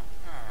know.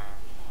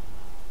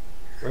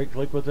 Right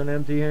click with an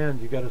empty hand.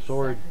 You got a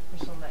sword.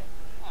 Sacrificial knife.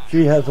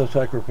 She has a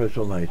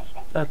sacrificial knife.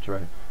 That's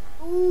right.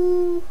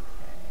 Ooh.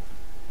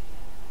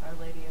 Our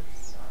Lady of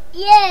Sorrow.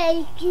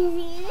 Yay!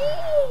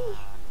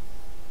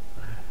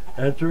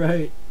 That's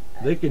right.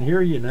 They can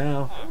hear you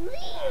now.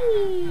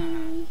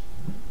 Wee.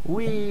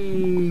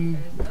 Wee.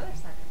 There's another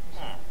sacrificial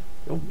knife.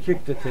 Don't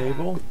kick the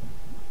table.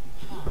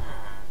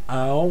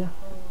 Ow.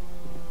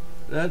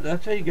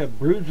 That's how you got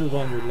bruises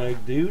on your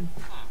leg, dude.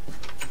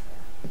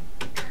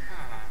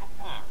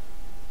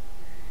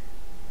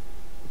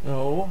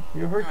 No,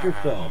 you hurt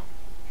yourself.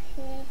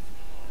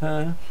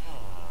 Huh? Nothing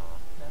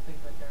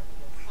but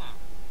darkness.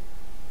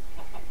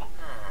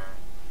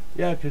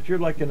 Yeah, 'cause you're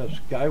like in a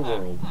sky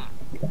world.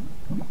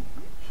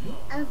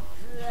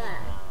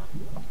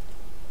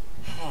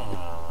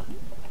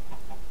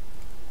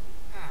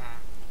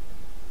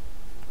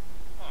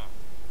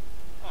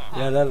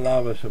 Yeah, that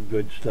lava's some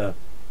good stuff.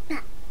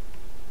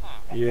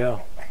 Yeah.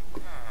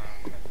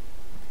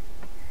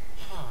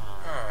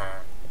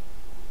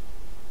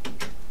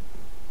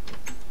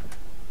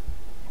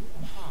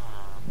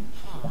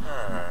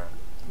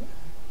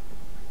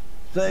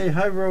 Say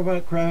hi,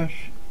 Robot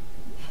Crash.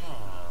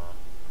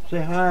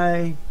 Say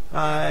hi.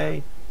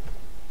 Hi.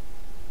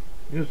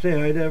 You gonna say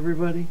hi to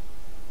everybody?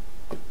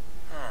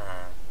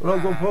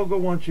 Logo Pogo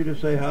wants you to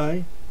say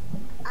hi.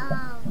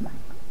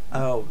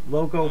 Oh,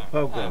 Logo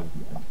Pogo.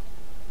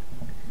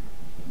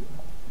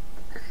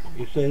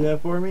 You say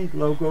that for me?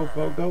 Logo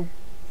Pogo?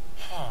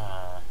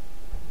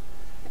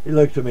 He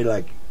looks at me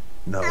like,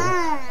 no.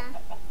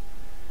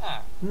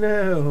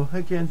 No,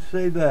 I can't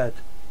say that.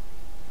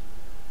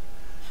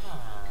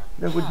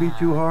 That would be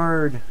too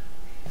hard.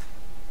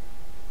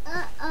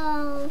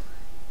 Uh-oh.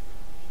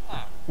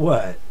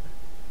 What?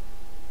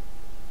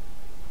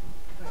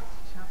 But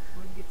chopped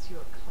wood gets you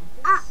a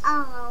compass?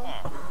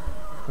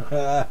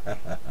 Uh-oh.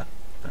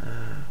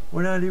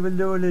 We're not even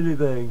doing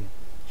anything.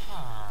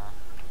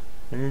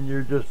 And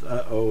you're just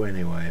uh-oh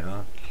anyway,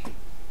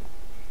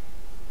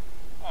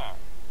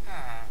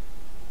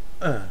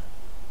 huh?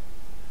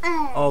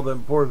 All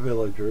them poor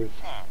villagers.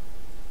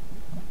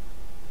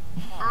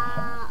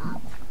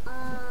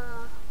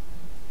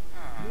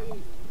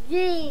 G.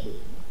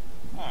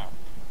 I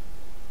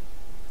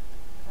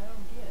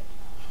don't get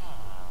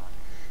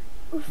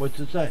it. What's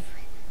it say?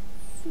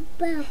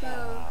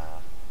 Bubble.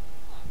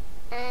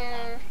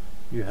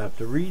 You have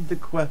to read the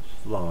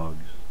quest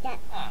logs. That.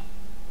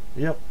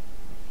 Yep.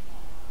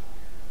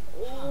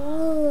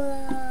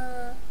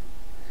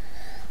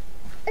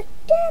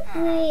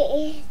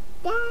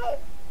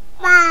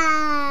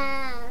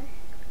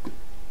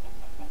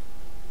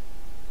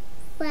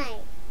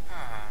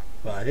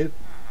 Five.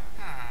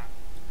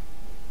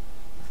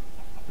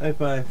 High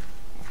five.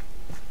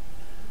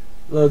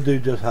 Little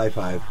dude just high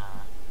five.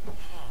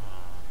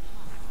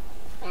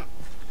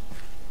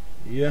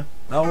 Yeah.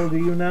 How old are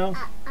you now? Alright,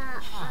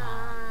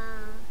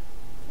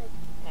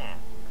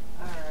 so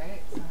how am I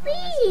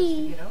supposed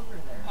to get over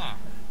there?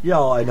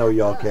 Y'all, I know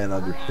y'all can't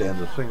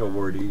understand a single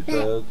word he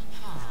says.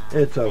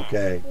 It's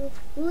okay.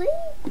 Wee.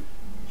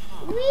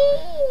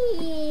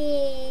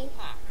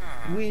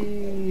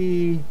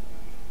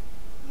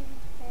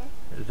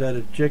 Is that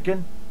a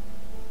chicken?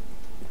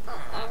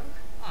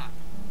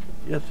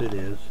 Yes, it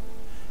is.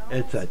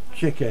 It's a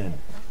chicken.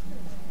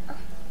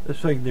 This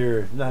thing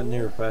not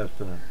near fast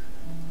enough.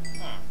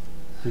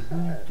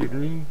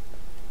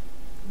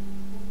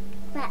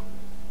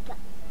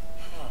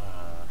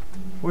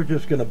 We're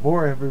just gonna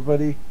bore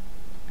everybody.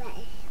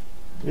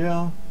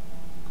 Yeah.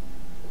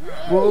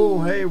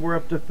 Whoa, hey, we're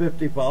up to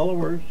 50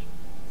 followers.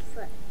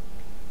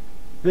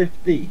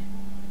 50.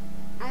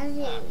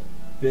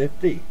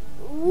 50.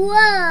 Whoa!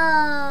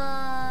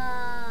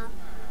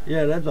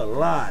 Yeah, that's a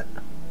lot.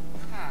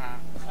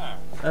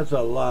 That's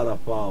a lot of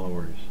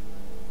followers.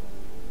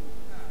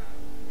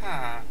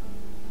 I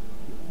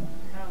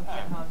don't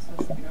get how I'm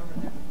supposed to get over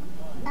there.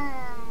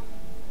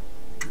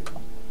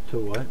 To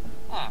what?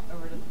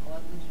 Over to the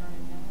blood that's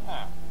running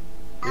down.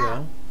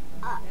 Yeah.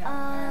 Yeah,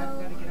 I've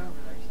got to get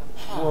over there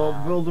somehow. Well,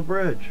 build a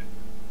bridge.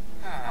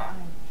 I'm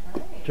trying.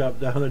 Chop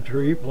down a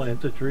tree,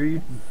 plant a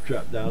tree.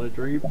 Chop down a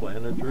tree,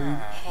 plant a tree.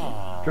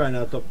 Try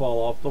not to fall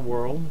off the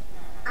world.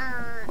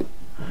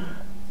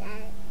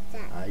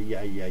 Ay,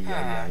 ay, ay,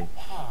 ay,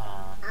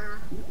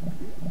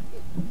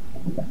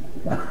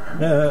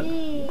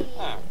 ay.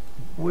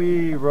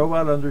 We.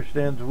 Robot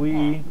understands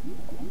we.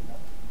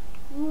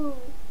 Woo.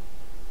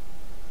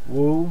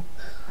 Woo.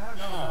 I don't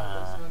know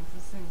about this one.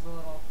 This thing's a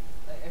little.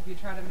 Like, if you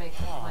try to make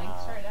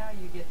planks right now,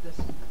 you get this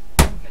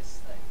fungus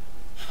thing.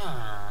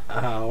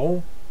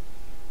 Ow.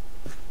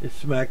 It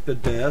smacked the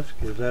desk.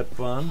 Is that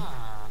fun?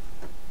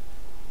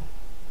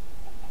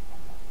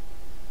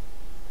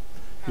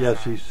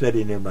 Yes, he's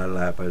sitting in my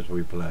lap as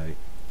we play.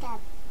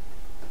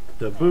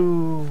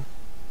 Taboo.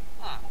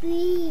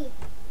 B.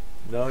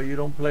 No, you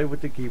don't play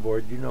with the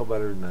keyboard. You know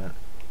better than that.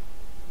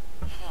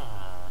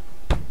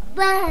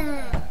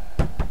 Bah.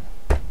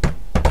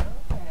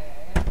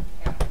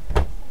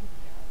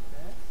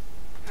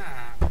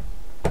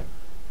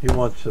 He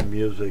wants some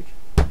music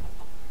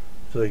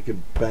so he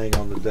can bang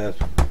on the desk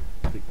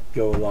to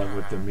go along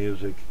with the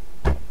music.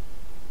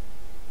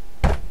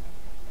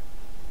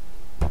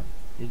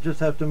 You just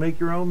have to make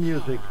your own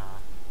music.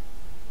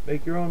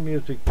 Make your own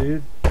music,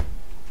 dude.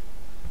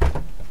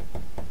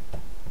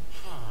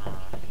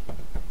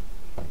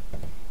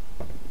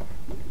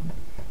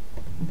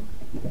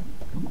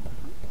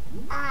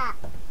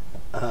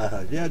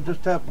 Yeah,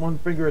 just tap one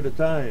finger at a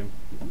time,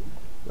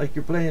 like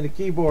you're playing a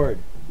keyboard.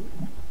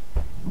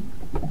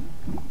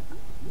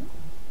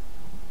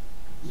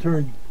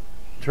 Turn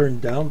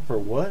down for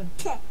what?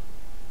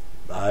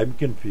 I'm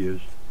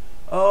confused.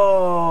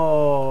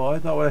 Oh, I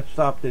thought I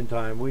stopped in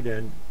time. We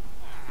didn't.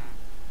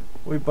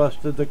 We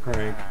busted the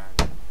crank.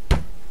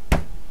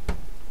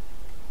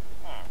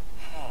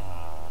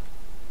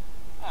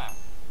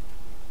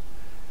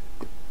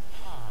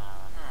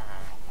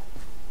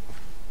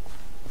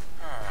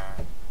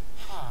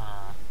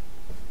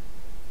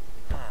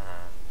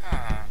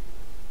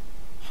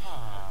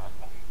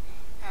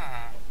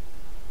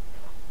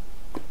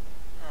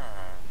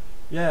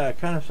 Yeah, it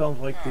kind of sounds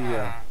like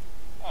the,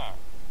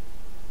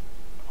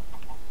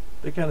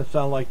 they kind of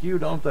sound like you,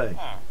 don't they?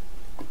 I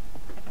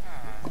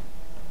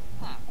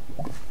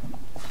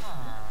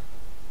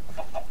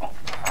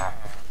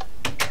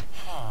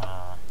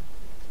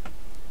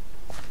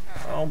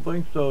don't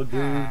think so,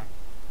 dude.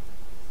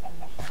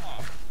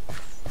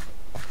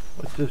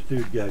 What's this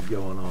dude got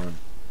going on?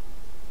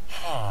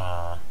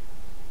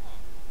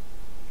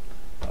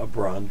 A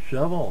bronze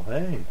shovel,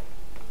 hey.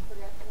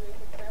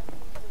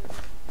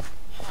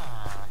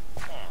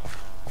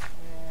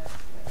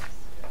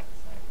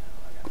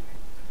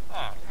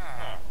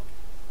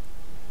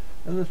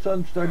 And the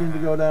sun's starting to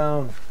go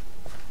down.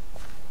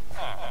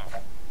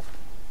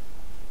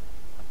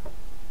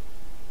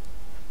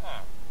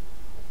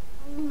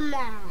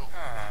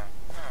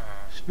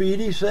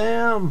 Speedy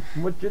Sam,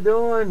 what you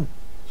doing?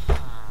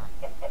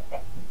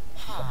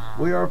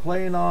 We are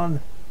playing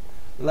on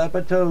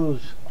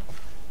Lapito's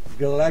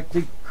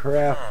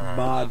Galacticraft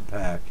mod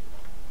pack.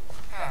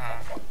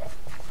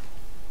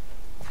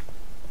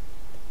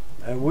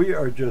 And we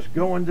are just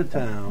going to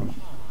town.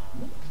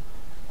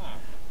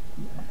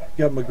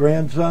 Got my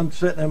grandson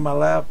sitting in my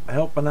lap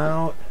helping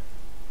out.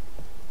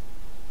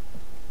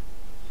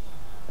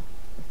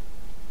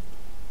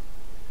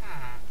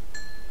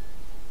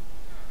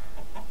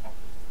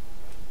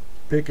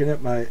 Picking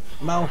up my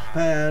mouse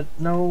pad.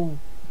 No,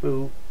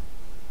 boo.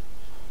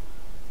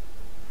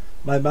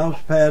 My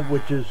mouse pad,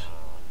 which is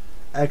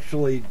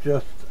actually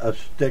just a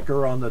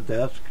sticker on the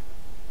desk.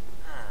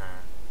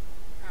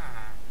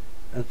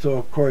 And so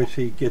of course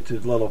he gets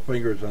his little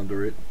fingers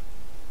under it.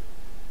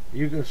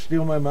 You gonna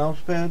steal my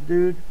mouse pad,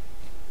 dude?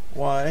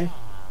 Why?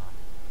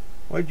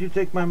 Why'd you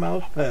take my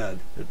mouse pad?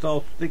 It's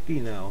all sticky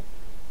now.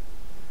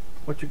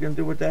 What you gonna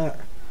do with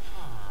that?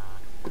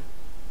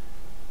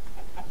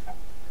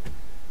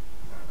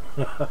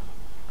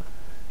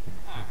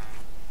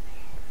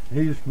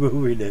 He's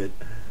moving it.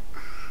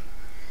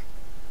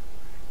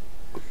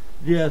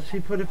 Yes,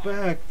 he put it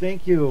back.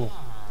 Thank you.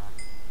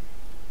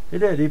 He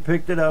did. He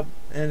picked it up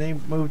and he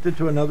moved it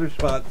to another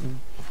spot,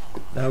 and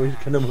now he's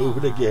gonna move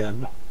it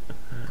again.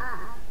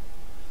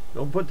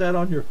 Don't put that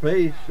on your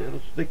face.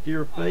 It'll stick to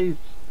your face.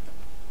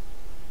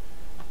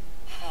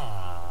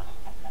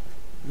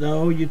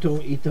 No, you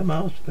don't eat the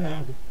mouse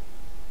pad.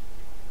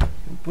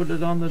 You put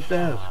it on the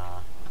desk.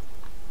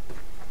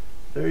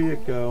 There you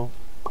go.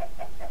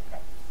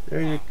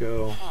 There you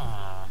go.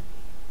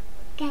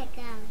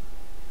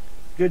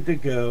 Good to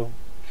go.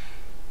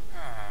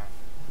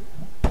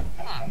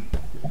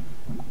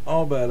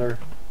 All better.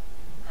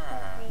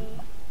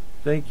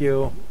 Thank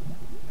you.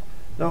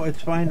 No,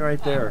 it's fine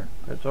right there.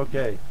 It's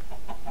okay.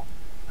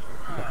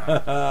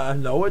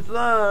 No, it's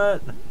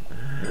not.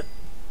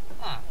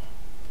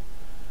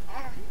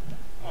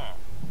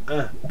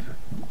 You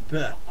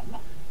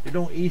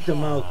don't eat the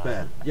mouse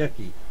pad.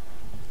 Yucky.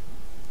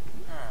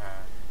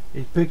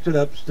 He picks it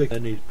up, sticks it,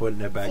 and he's putting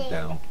it back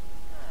down.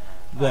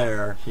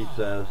 There, he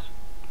says.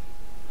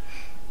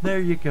 There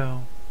you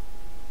go.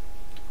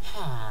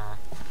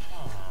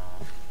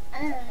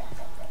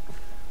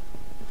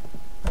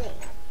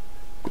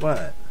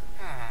 What?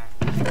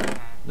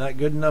 Not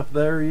good enough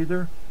there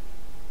either?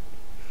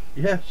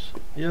 Yes,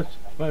 yes,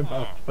 it's my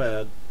mouse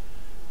pad.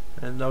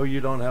 And no, you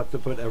don't have to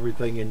put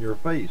everything in your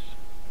face.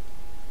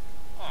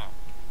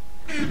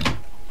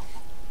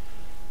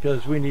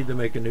 Because we need to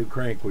make a new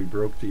crank. We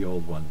broke the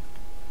old one.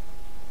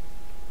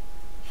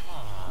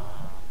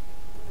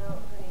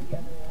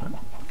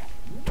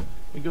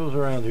 It goes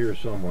around here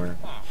somewhere.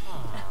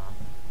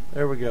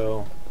 There we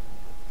go.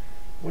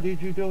 What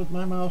did you do with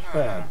my mouse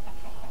pad?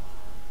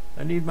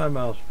 I need my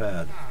mouse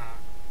pad.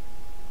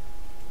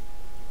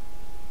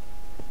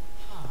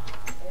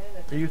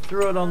 You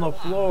threw it on the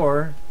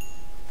floor.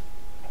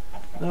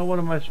 Now what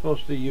am I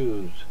supposed to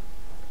use?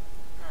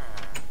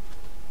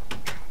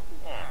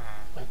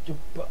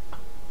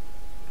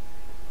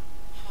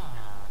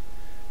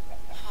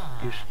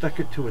 You stuck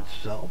it to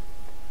itself?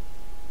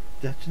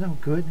 That's no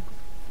good.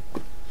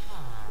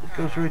 It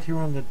goes right here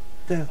on the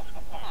desk.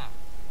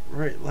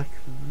 Right like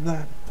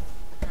that.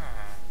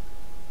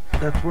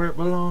 That's where it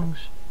belongs.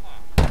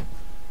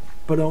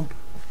 Ba-dump.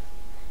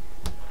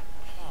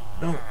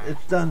 No,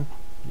 it's done.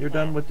 You're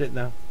done with it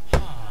now.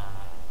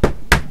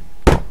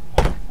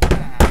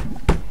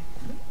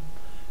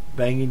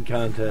 Banging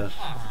contest.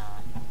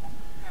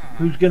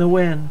 Who's gonna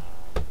win?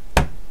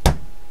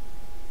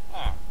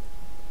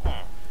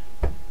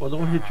 Well,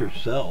 don't hit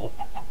yourself.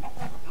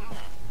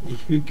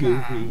 You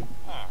goofy.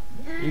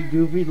 You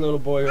goofy little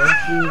boy,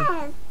 aren't you?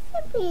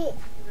 You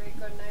ready to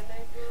go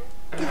night-night,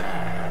 boo?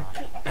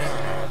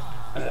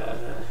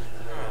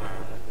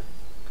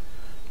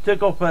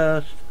 Tickle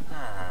fest.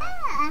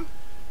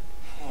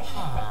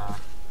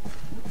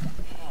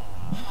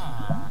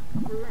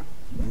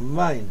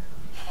 Mine.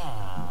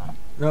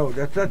 No,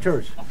 that's not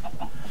yours.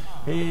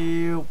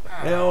 Help,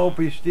 help,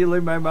 he's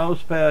stealing my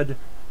mouse pad.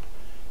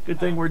 Good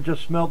thing we're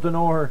just smelting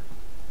ore.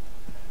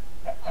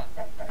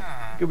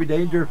 Could be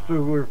dangerous if we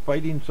were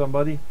fighting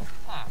somebody.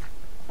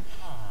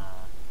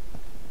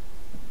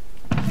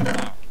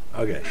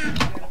 Okay.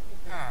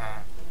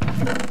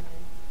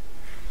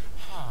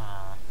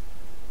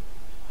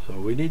 So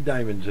we need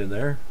diamonds in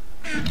there.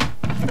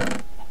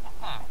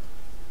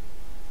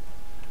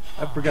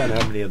 I forgot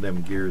how many of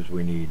them gears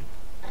we need.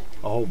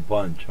 A whole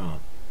bunch, huh?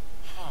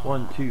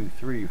 1, 2,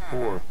 3,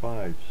 4,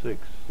 5,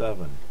 6,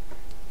 7.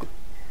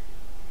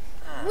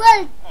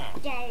 Wood,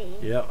 Daddy.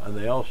 Yeah, and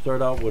they all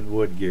start out with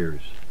wood gears.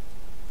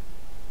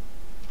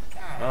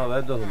 Oh,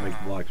 that doesn't make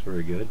blocks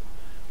very good.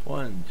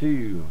 1,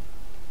 2,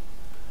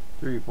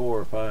 3,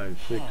 4,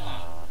 5, 6,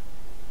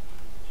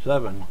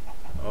 7.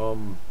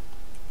 I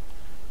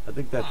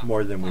think that's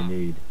more than we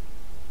need.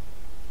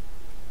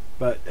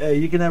 But hey,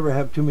 you can never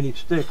have too many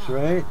sticks,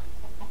 right?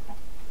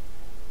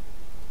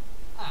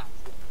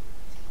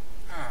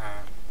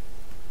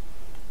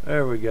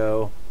 There we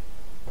go.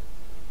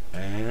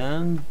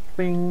 And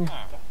bing.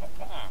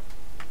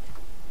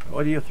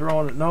 What are you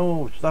throwing it?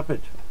 No, stop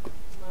it.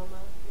 Mama,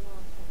 you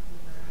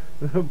want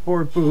something?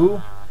 Poor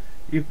Pooh.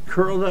 You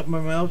curled up my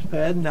mouse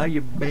pad and now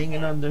you're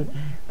banging on the...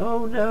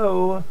 Oh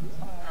no.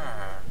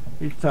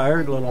 He's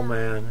tired, little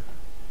man.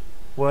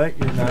 What?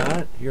 You're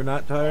not? You're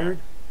not tired?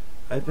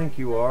 I think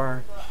you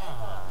are.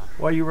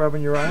 Why are you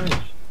rubbing your eyes?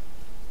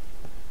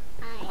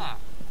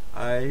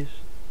 Eyes?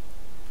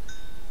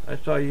 I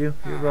saw you.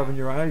 You're rubbing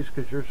your eyes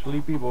because you're a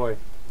sleepy boy.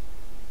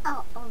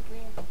 Oh, over.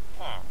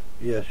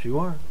 Yes, you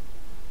are.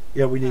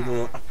 Yeah, we need a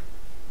little...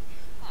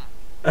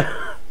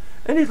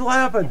 And he's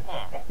laughing.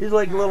 He's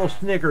like a little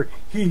snicker.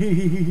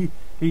 He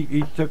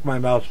took my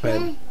mouse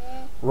pad,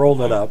 rolled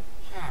it up,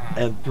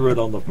 and threw it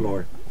on the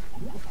floor.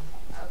 Okay,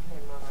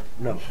 Mama.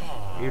 No,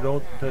 you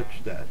don't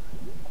touch that.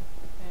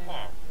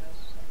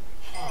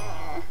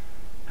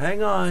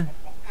 Hang on.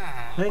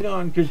 Hang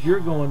on, because you're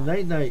going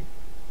night-night.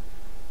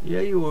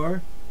 Yeah, you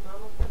are.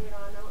 Mama, put it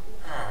on out in the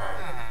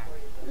car for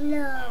you.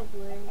 No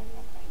way.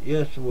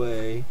 Yes,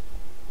 way.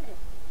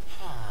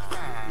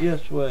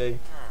 Yes, way.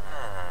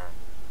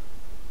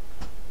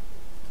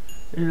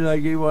 He's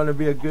like, you want to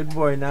be a good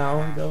boy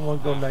now. He doesn't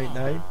want to go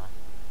night-night.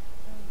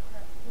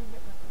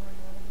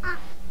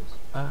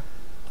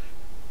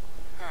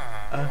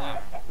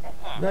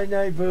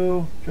 Night-night,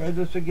 Boo. Try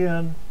this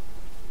again.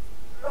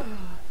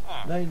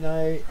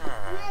 Night-night.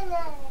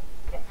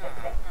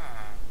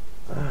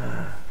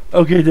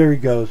 Okay, there he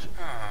goes.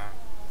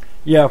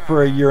 Yeah,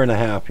 for a year and a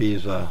half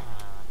he's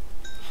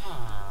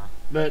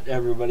but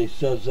everybody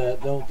says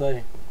that, don't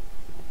they?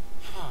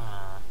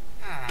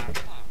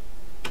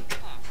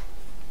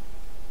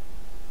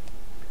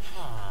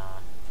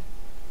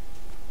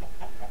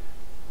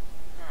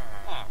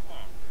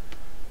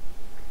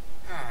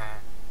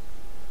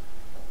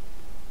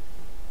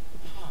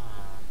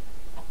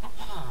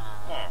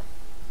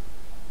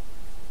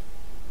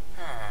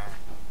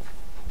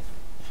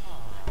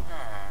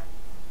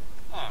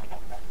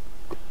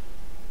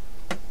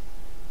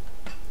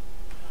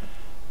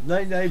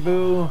 Night night,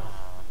 boo.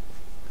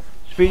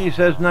 Speedy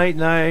says night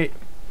night.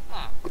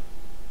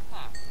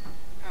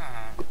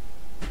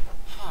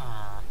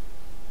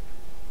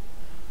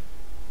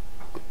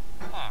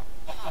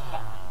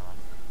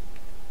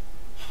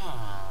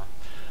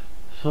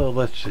 So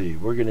let's see,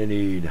 we're gonna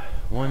need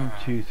 1,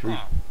 2, 3,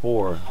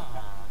 4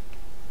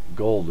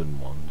 golden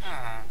ones.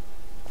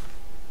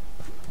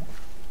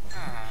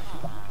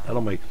 That'll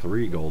make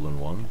 3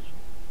 golden ones.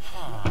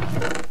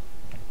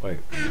 Wait.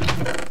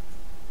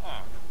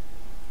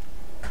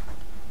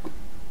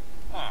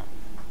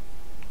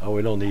 Oh,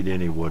 we don't need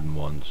any wooden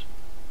ones.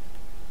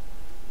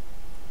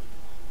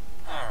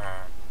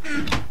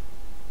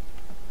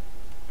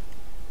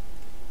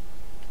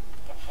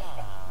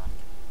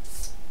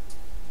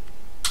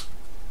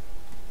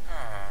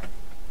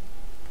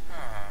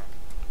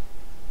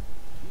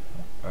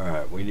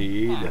 Alright, we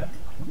need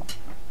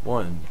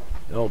 1.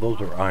 Oh, those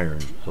are iron.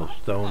 So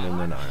stone and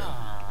then iron.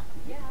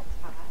 Yeah,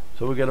 it's hot.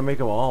 So we gotta make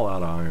them all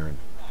out of iron.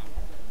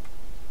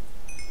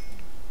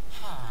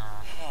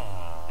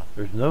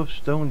 There's no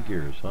stone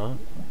gears, huh?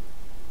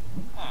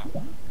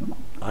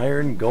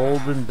 Iron,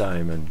 gold, and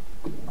diamond.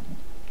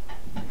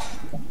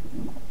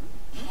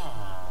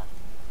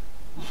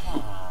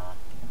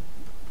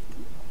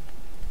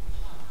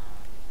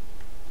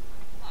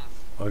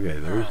 Okay,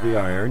 there's the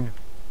iron.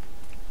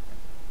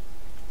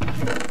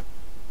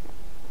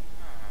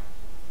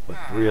 Put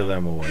 3 of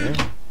them away.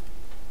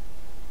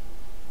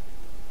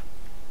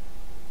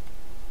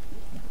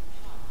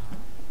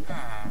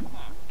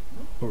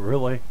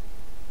 Really?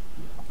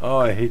 Oh,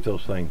 I hate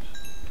those things.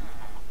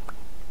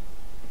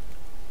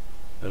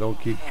 They don't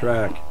keep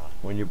track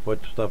when you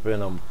put stuff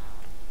in them.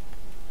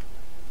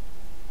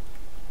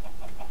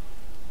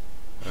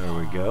 There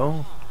we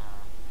go.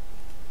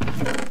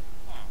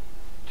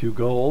 2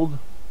 gold.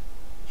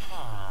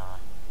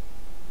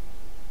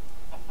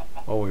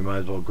 Oh, we might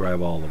as well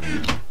grab all of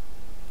them.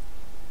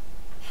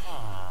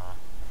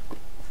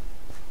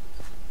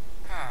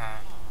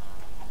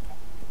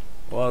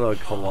 What a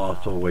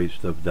colossal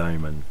waste of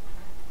diamond.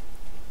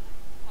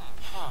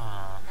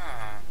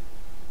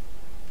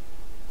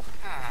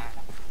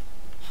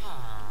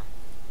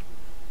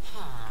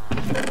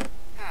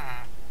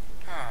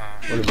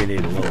 What do we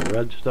need? A little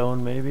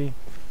redstone, maybe?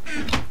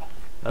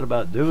 That'd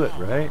about do it,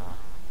 right?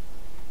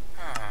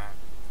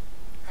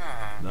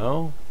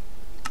 No?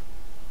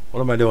 What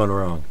am I doing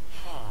wrong?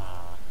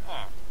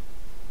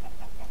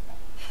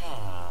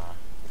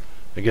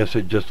 I guess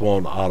it just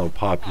won't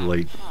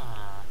auto-populate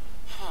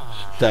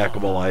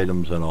stackable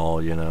items and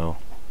all, you know.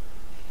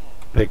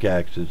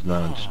 Pickaxe is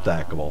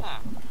non-stackable.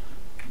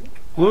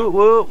 Woot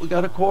woot, we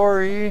got a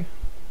quarry.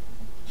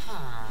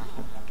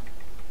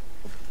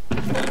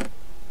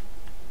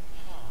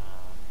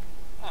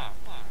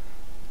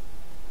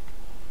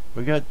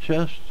 We got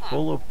chests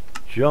full of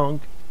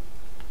junk.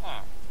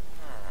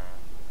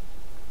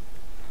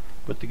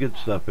 Put the good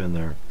stuff in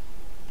there.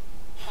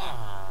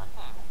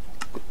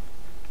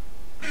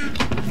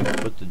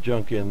 Put the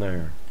junk in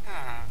there.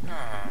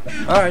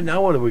 Alright,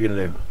 now what are we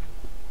gonna do?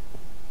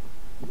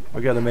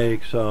 We gotta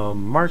make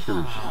some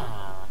markers.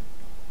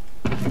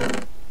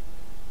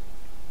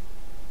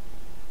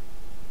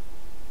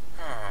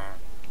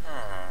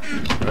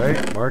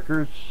 Right,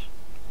 markers.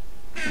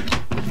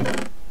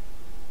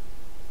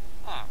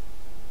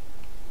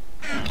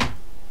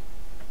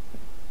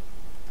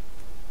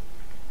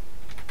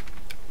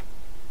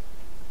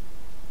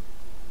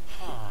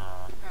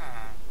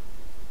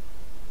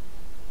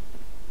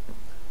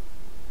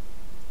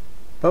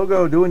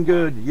 Pogo doing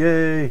good,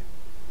 yay!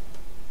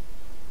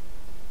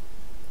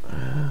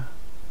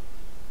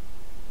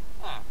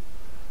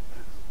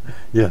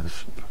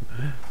 Yes,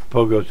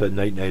 Pogo said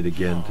night night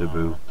again to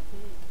Boo.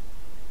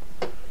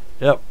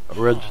 Yep, a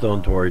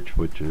redstone torch,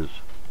 which is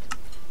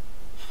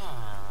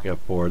got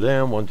 4 of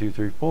them. 1, 2,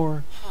 3,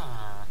 4.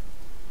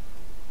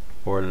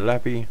 4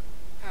 Lappy,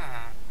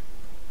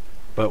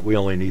 but we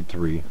only need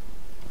 3.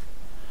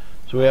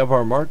 So we have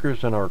our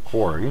markers and our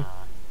quarry.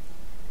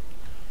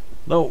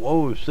 No,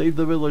 whoa, save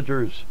the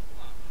villagers.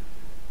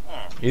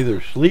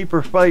 Either sleep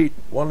or fight,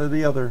 one or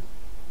the other.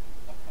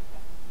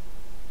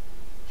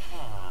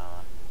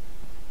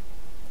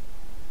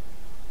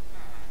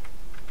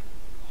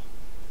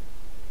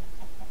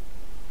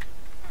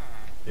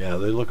 Yeah,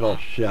 they look all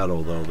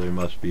shadow though. They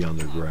must be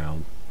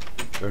underground.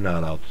 They're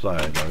not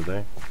outside, are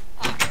they?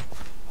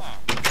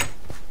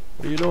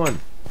 What are you doing?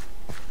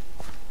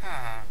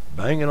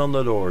 Banging on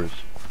the doors.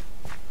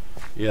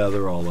 Yeah,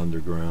 they're all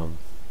underground.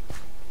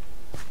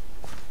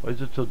 Why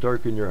is it so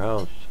dark in your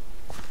house?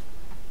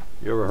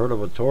 You ever heard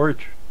of a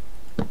torch?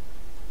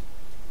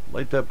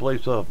 Light that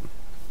place up.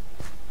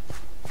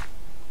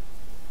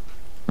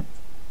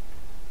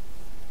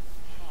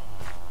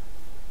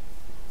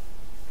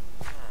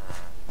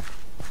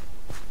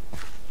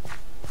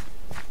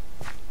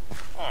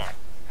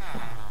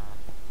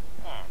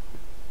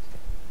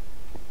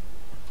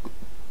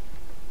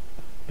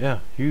 Yeah,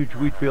 huge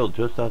wheat field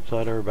just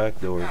outside our back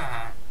door.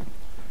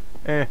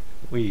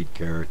 We eat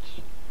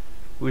carrots.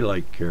 We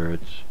like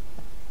carrots.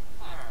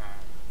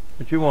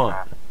 What you want?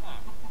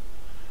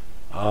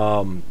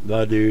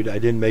 No, dude, I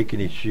didn't make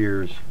any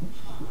shears.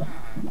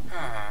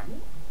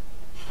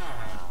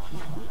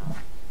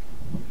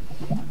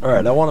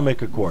 Alright, I want to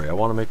make a quarry. I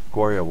want to make a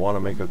quarry. I want to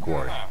make a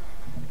quarry.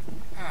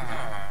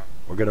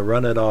 We're going to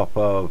run it off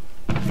of...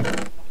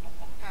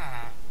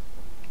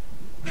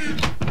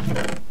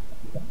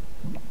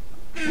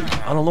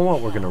 I don't know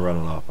what we're going to run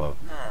it off of.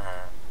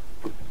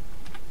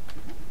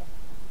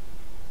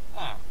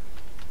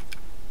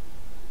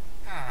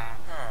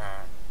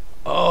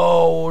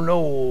 Oh,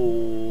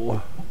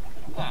 no.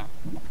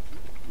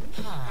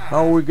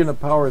 How are we going to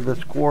power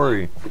this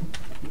quarry?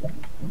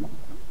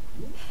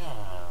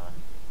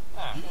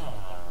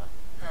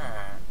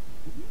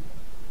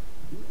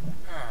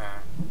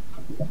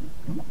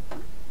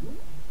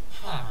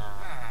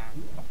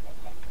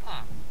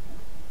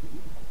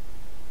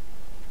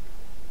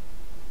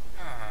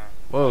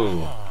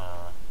 Whoa.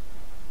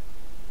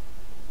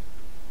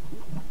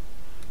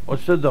 Well,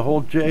 it said to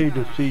hold J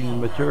to see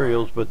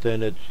materials, but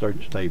then it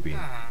starts typing.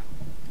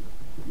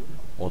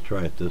 We'll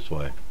try it this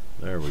way.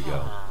 There we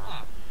go.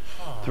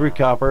 3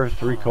 copper,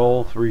 3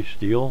 coal, 3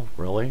 steel.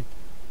 Really?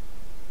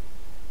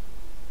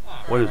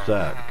 What is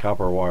that?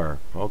 Copper wire.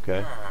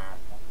 Okay.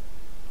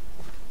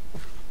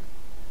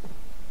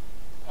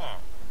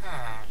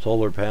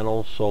 Solar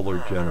panel,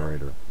 solar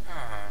generator.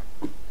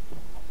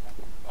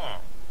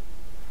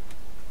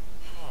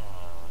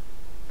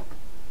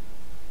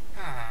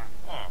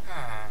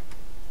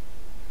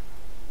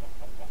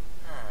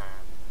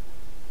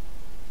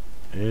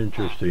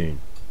 Interesting.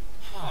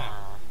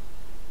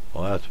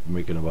 Well, that's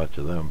making a bunch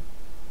of them.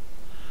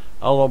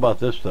 I don't know about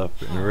this stuff.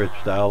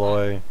 Enriched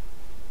alloy.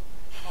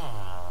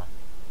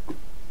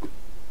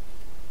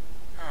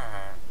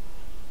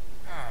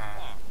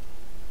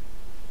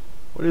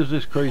 What is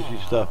this crazy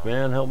stuff,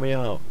 man? Help me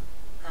out.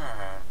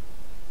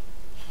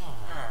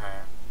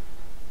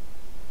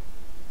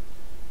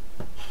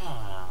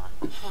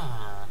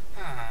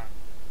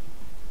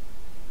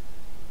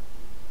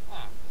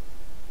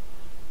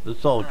 This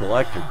is all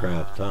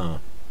Galacticraft, huh?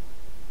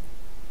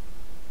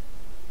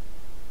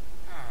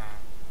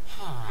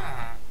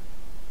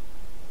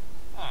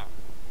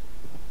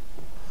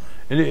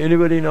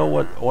 Anybody know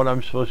what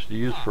I'm supposed to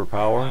use for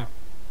power?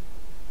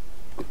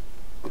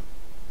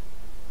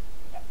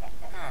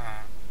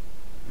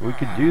 We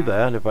could do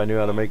that if I knew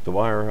how to make the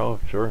wire. Oh,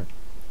 sure.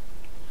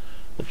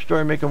 Let's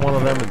try making one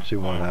of them and see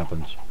what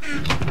happens.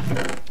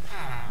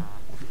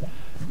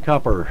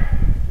 Copper.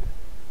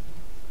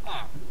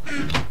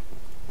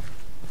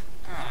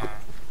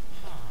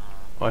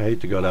 I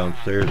hate to go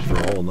downstairs for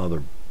a whole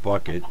nother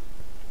bucket.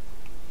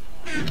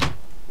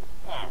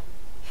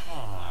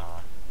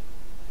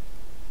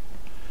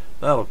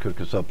 That'll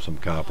cook us up some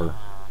copper.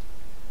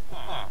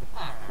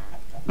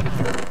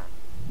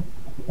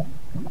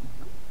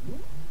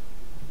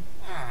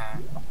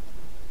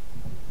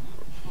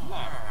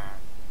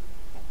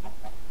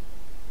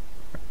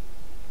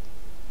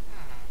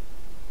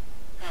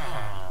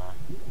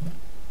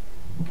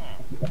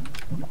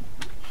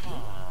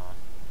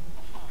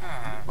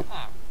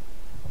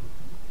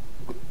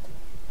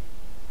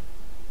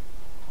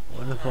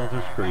 What is all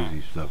this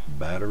crazy stuff?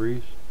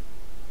 Batteries?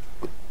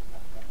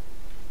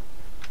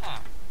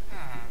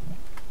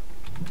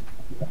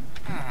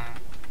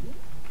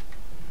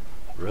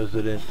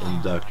 Resident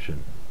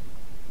induction.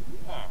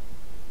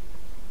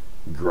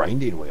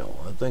 Grinding wheel.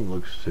 That thing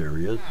looks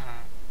serious.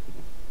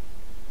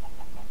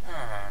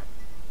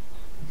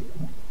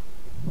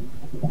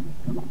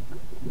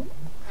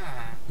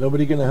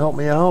 Nobody gonna help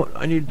me out?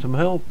 I need some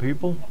help,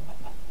 people.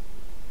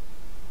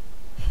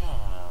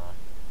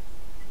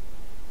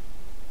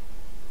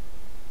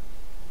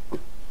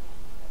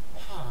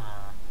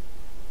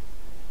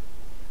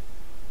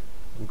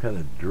 Some kind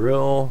of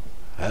drill,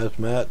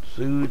 hazmat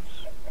suits.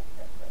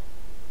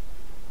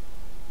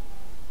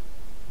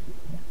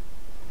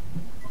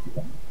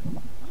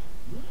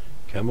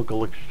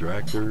 Chemical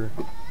extractor.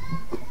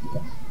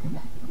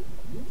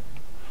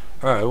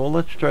 Alright, well,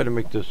 let's try to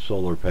make this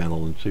solar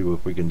panel and see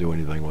if we can do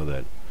anything with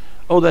it.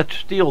 Oh, that's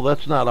steel.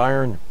 That's not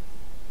iron.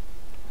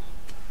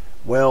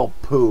 Well,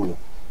 poo.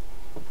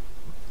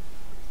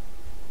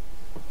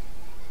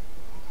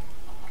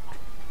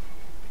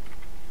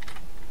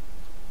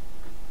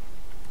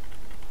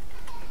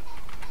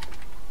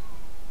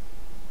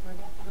 I got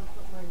to go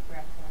put my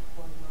grass back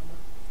for you, Mama.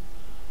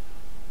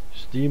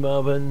 Steam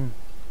oven,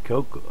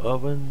 coke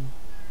oven.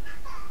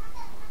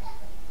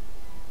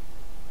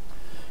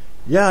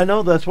 Yeah, I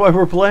know, that's why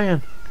we're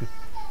playing.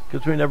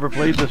 Because we never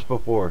played this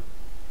before.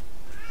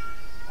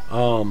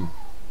 I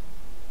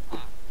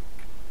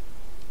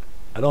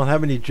don't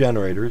have any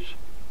generators.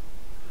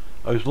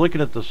 I was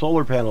looking at the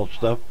solar panel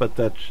stuff, but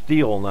that's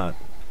steel, not...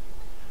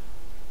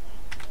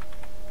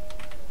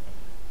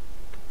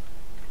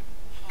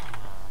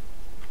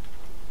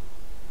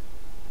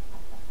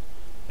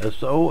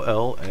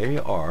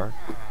 S-O-L-A-R.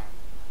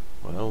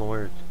 Well, I don't know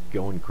where it's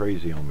going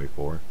crazy on me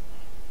for.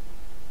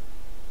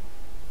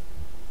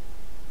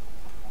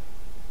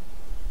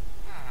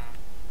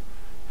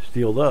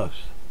 Steel dust.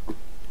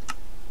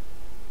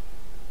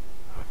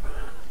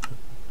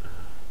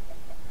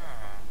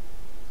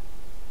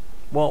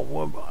 Well,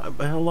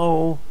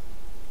 hello.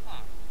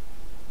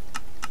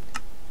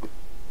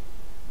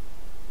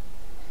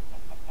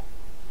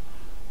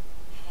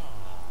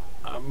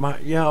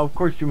 Yeah, of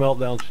course you melt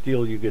down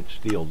steel, you get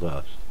steel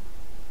dust.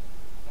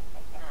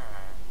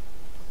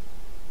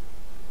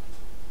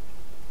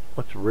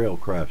 What's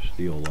railcraft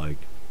steel like?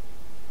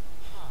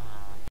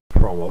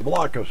 From a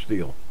block of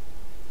steel.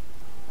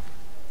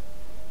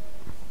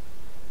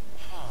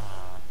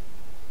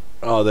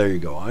 Oh, there you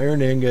go.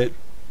 Iron ingot,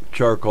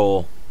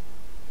 charcoal,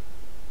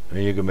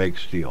 and you can make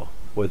steel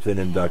with an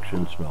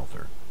induction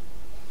smelter.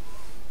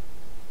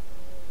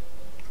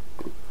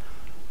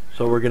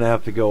 So we're going to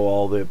have to go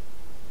all the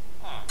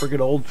freaking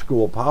old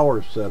school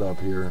power setup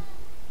here.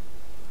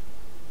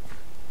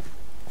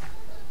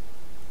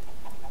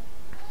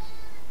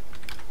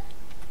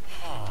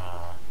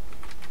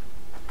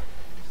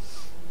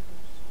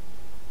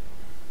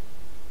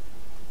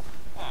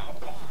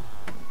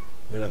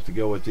 We're going to have to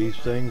go with these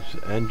things,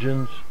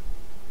 engines.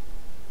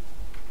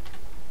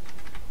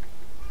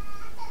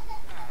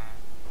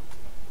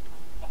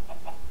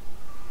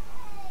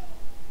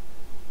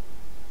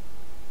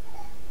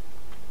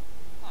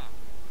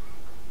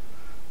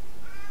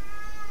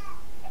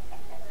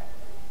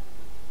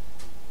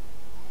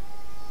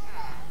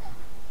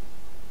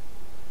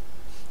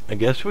 I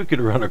guess we could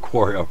run a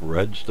quarry off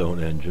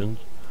redstone engines.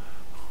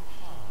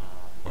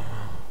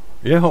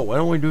 Yeah, why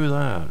don't we do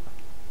that?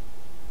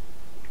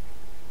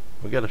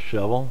 We got a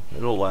shovel.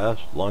 It'll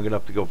last long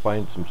enough to go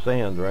find some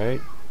sand, right?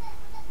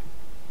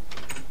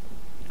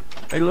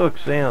 Hey, look,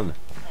 sand.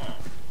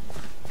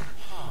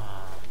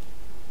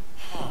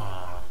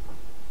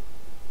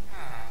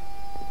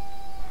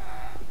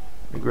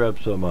 We grab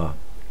some of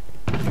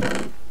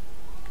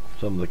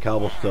the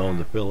cobblestone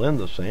to fill in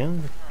the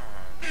sand,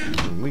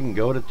 and we can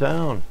go to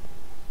town.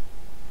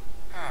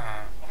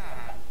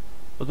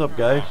 What's up,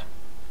 guys?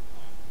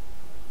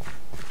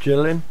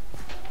 Chilling?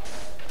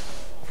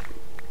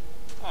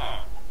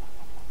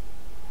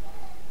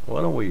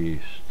 Why don't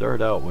we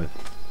start out with...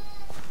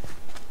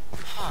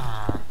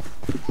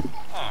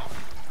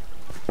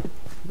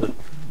 Let's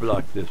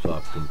block this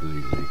off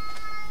completely.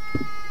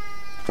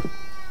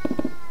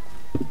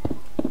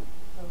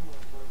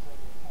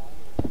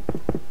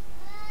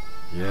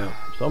 Yeah,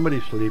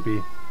 somebody's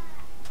sleepy.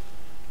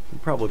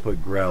 We'd probably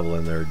put gravel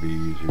in there, it'd be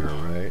easier,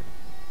 right?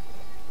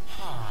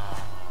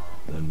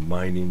 Than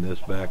mining this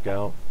back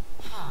out.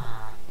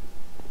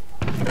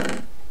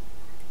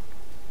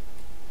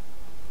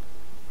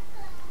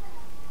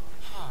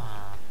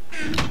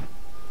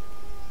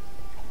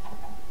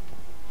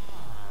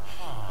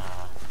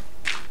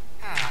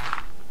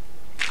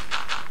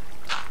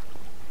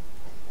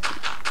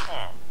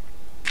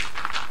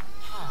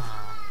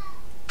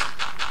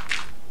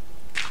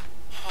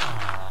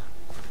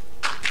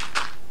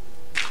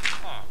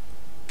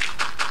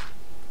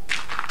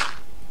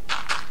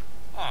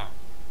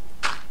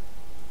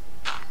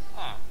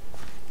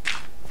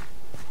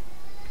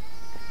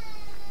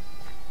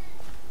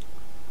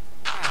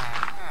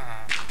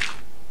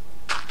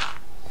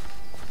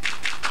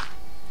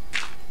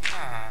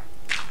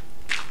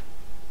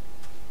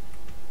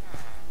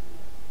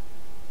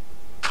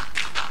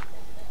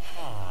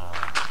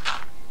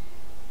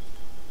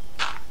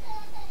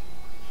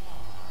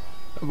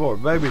 Poor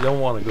baby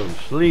don't want to go to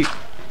sleep.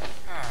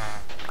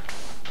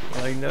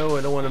 I know,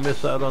 I don't want to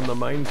miss out on the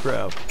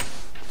Minecraft.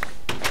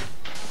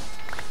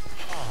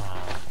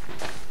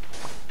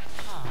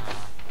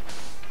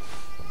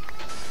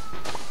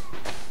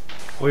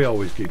 We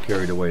always get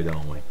carried away,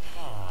 don't we?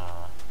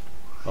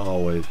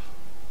 Always.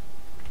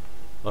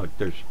 Look,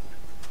 there's...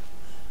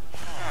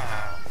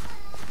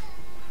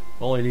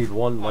 Only need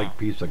one, like,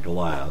 piece of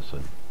glass,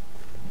 and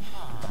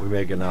we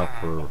make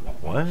enough for...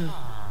 What?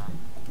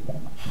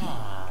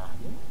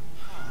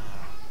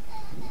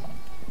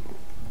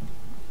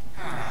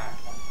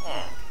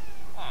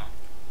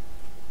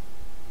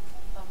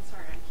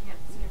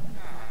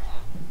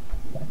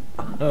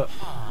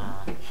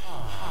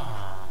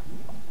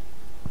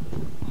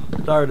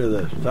 Tired of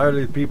this. Tired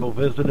of people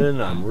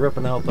visiting. I'm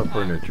ripping out the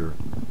furniture.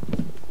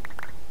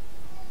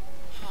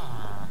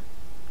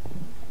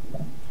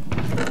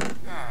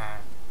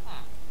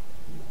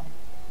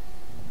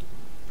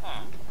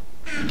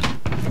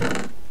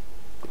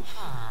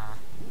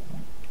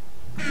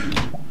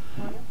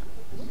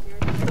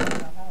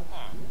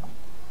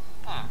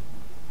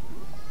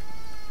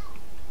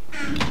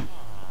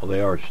 Well,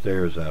 they are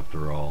stairs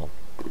after all.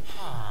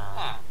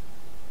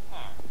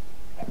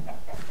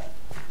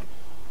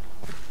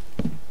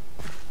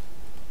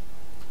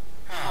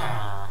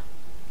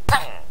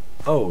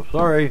 Oh,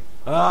 sorry.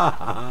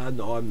 Ah,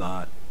 no, I'm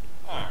not.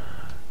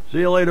 See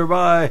you later,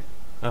 bye.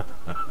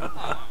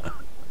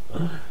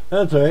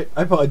 That's right.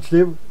 I punched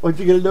him. What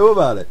you gonna do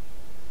about it?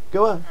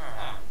 Go on.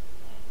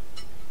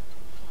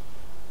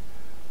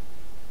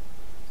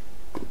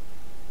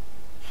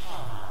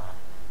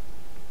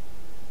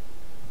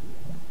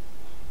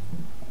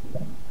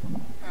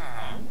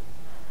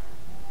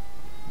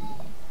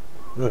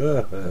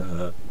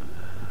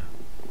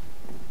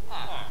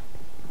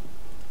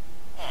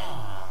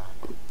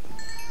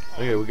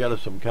 Okay, we got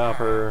us some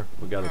copper.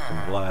 We got us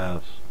some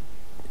glass.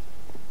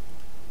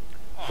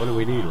 What do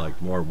we need?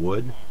 Like more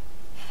wood?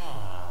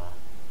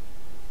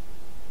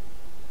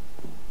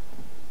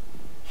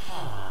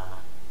 I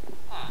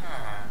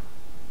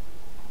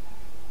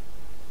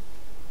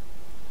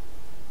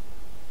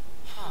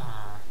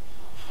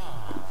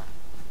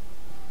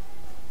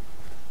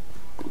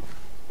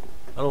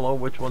don't know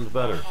which one's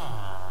better.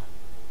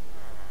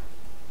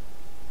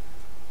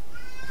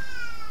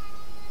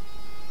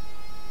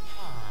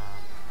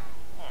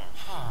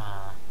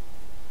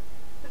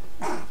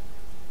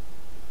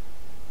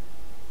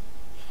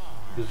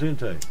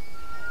 Gesundheit.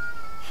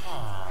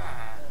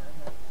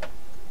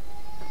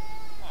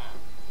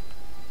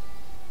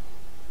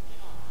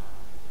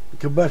 The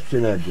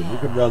combustion engine. We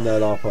could run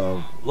that off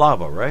of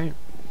lava, right?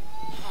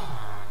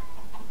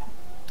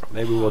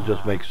 Maybe we'll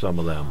just make some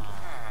of them.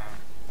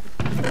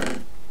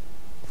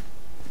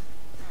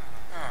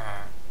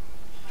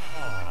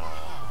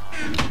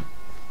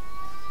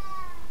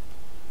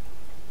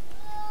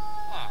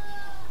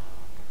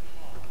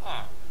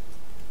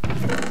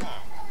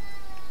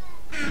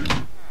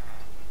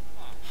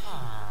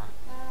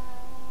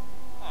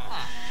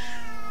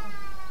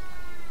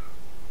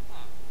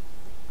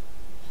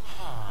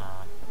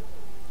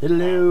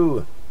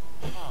 Hello.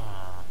 Yeah,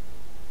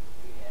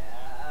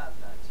 I'm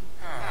not too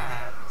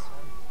bad at this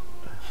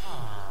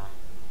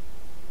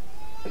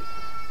one.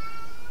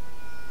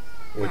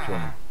 Which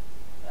one?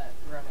 That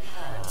running.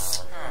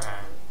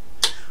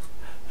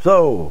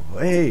 So,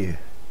 hey.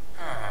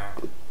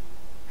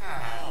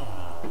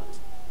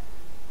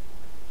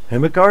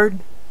 Him a card?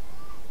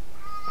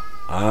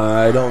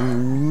 I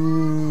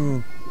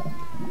don't...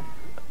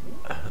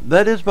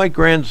 That is my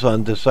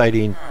grandson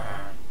deciding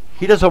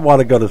he doesn't want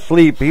to go to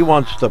sleep. He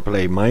wants to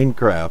play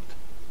Minecraft.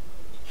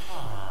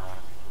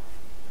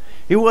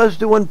 He was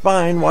doing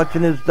fine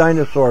watching his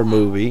dinosaur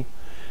movie.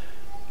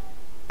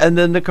 And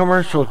then the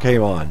commercial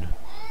came on.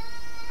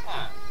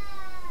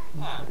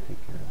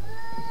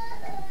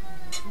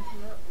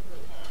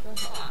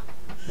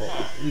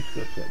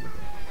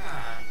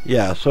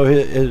 Yeah, so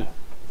his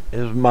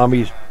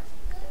mommy's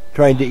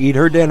trying to eat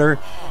her dinner,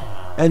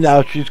 and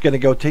now she's going to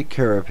go take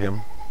care of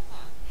him.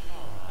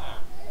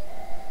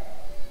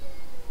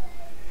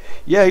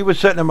 Yeah, he was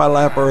sitting in my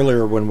lap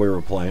earlier when we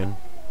were playing.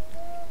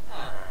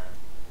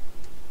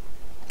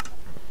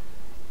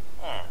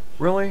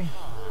 Really?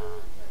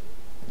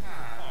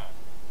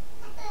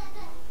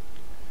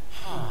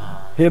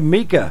 Him,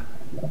 Mika.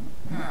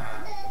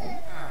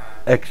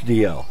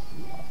 XDL.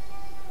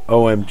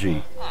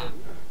 OMG.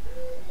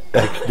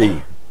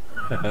 XD.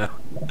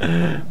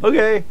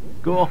 Okay,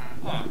 cool.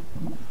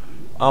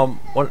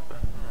 What?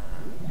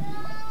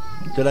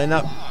 Did I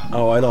not?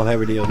 Oh, I don't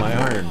have any of my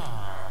iron.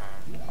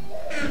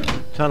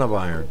 Ton of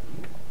iron.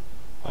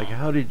 Like,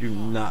 how did you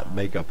not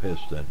make a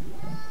piston?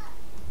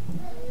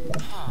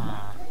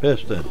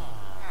 Piston.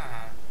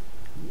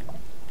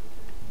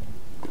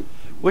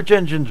 Which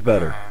engine's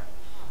better?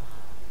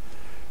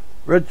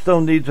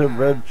 Redstone needs a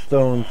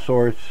redstone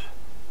source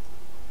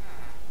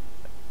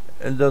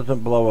and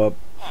doesn't blow up.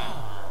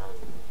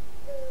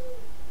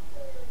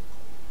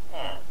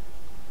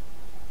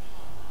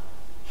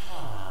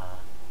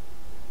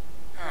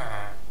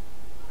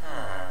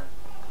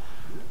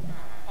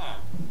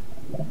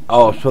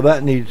 Oh, so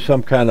that needs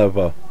some kind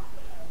of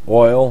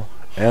oil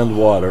and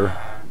water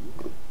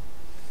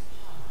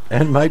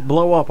and might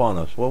blow up on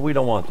us. Well, we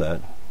don't want that.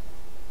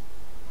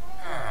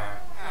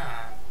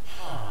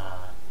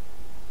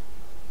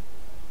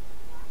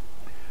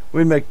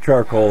 We make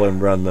charcoal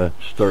and run the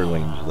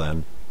Sterlings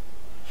then.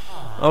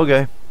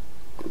 Okay.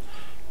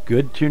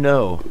 Good to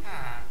know.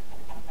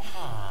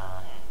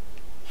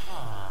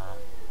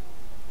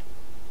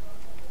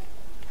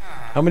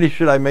 How many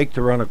should I make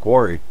to run a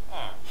quarry?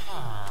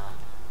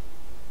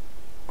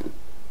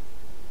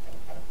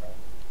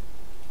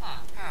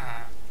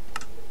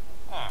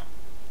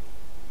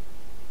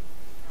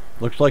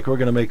 Looks like we're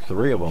going to make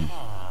 3 of them.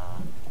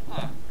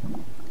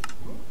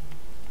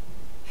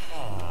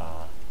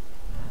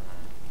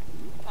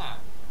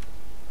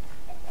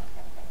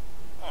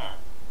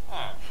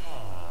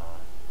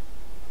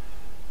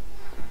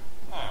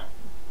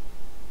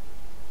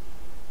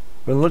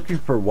 Been looking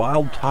for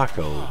wild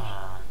tacos.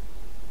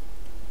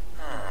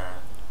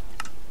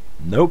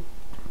 Nope.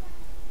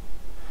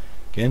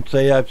 Can't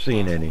say I've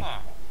seen any.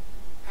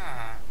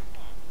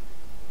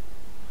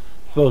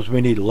 Suppose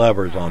we need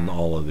levers on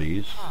all of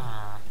these.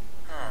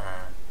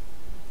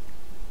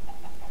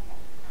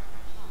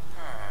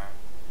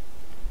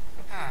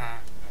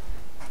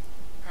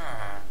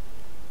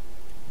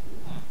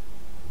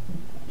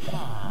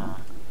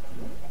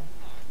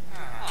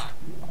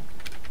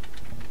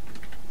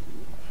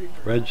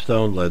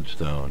 Redstone,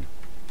 leadstone.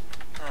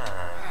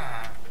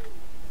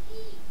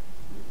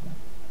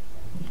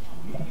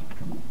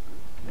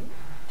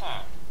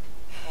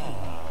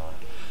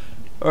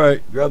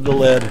 Alright, grab the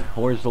lead.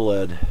 Where's the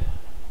lead?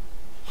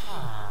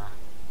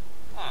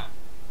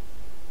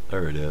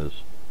 There it is.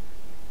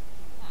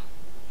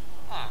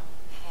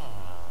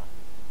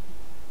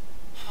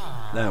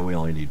 Now we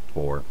only need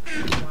 4.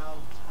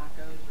 Wild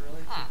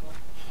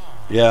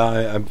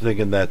Yeah, I'm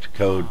thinking that's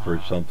code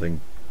for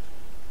something.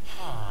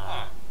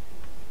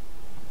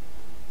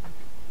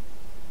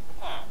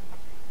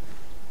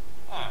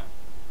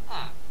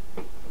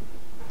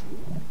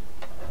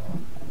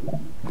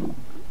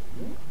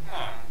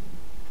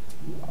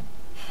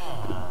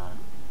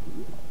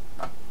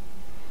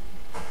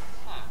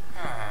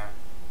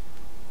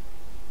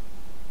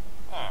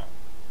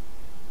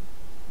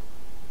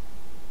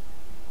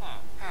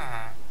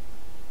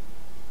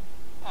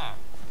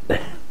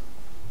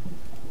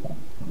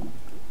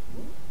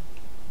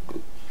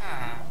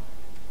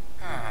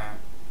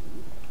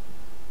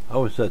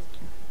 How is that?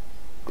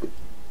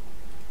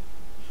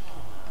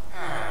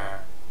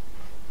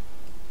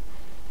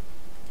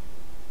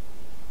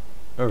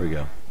 There we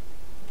go.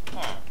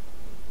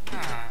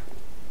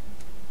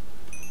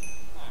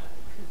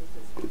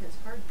 Because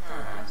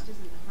hardcore quest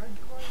isn't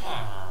hardcore.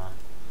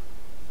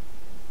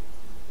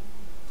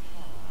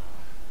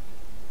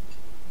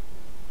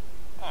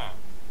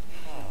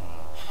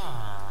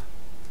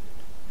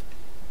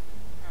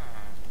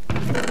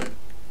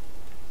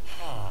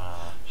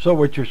 So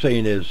what you're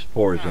saying is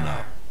 4 is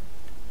enough.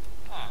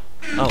 I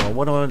don't know.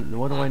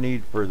 What do I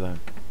need for the?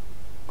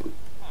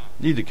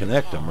 Need to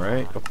connect them,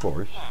 right? Of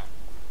course.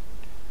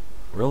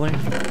 Really?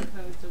 Codes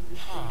of these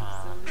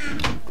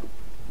things,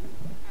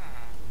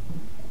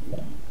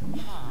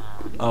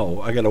 so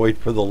Oh, I gotta wait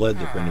for the lead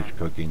to finish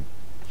cooking.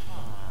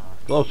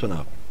 Close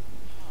enough.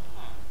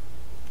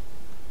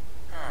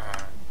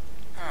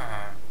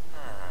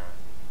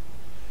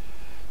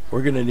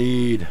 We're gonna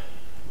need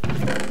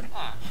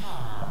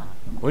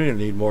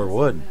more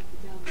wood.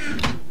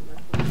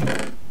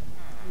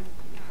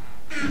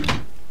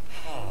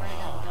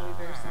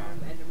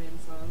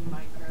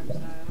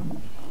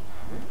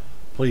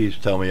 Please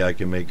tell me I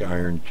can make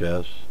iron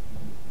chests.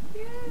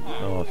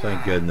 Oh,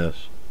 thank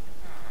goodness.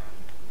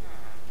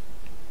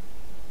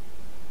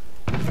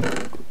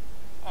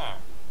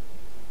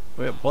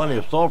 We have plenty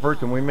of sulfur.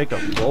 Can we make a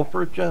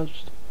sulfur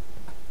chest?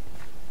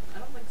 I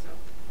don't think so.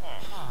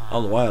 I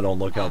don't know why I don't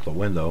look out the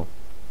window.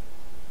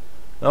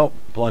 Nope,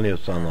 plenty of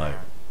sunlight.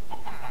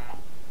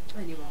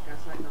 And you walk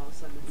outside and all of a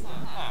sudden it's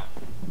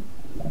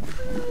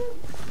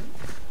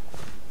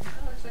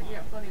It looks like you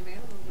got plenty of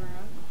animals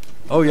around.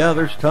 Oh yeah,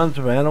 there's tons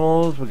of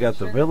animals. We got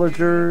the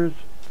villagers.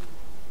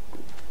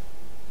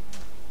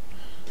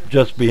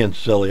 Just being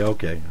silly,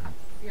 okay.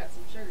 You got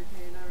some sugar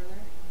cane over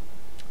there.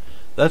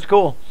 That's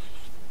cool.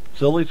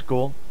 Silly's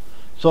cool.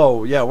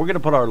 So yeah, we're gonna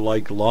put our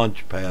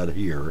launch pad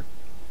here.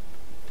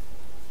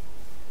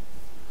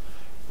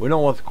 We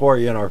don't want the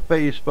quarry in our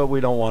face, but we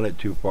don't want it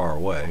too far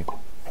away.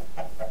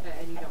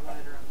 And you don't want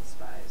it around the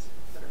spies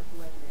that are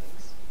laying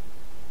eggs.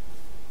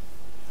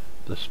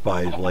 The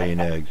spies laying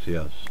eggs,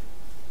 yes.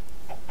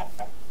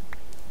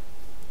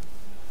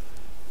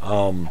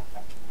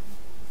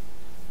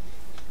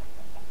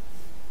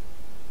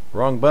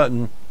 Wrong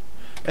button.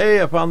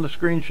 Hey, I found the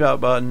screenshot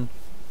button.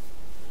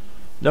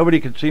 Nobody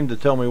could seem to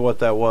tell me what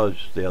that was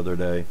the other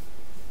day.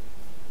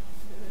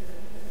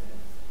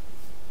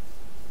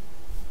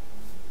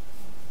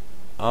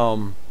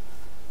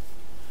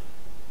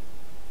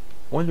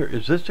 Wonder,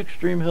 is this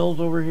Extreme Hills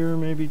over here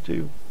maybe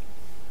too?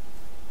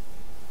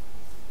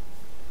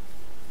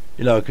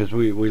 You know, because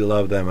we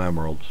love them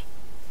emeralds.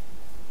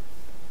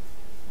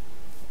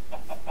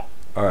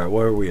 Alright,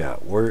 where are we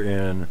at? We're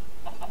in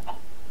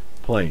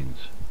Plains.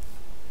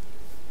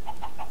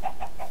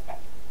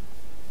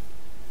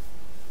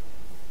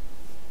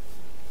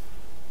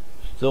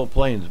 Still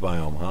Plains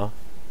biome, huh?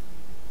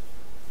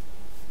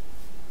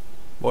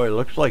 Boy, it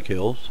looks like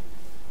hills.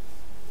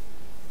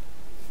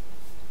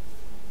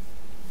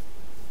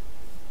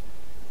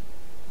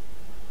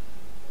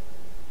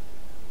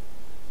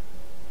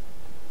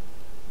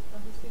 Oh,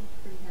 he seems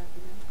pretty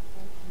happy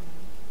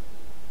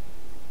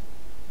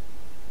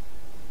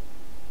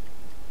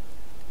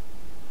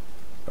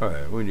now.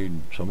 Alright, we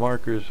need some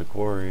markers, a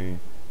quarry.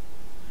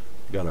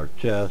 Got our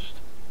chest.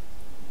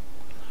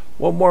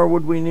 What more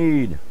would we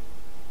need?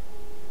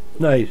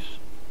 Nice.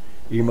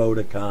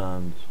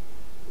 Emoticons.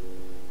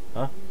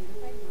 Huh?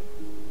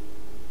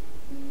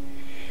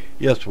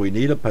 Yes, we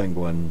need a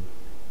penguin.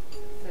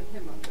 Send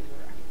him up in the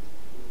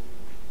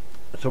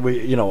rocket. So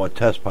we, you know, a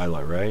test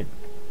pilot, right?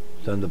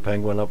 Send the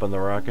penguin up in the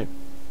rocket.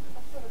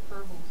 That's what a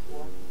Kerbal's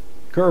for.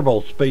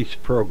 Kerbal Space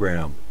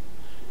Program.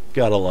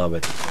 Gotta love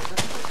it. So that's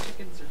what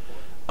chickens are for.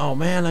 Oh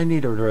man, I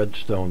need a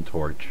redstone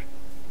torch.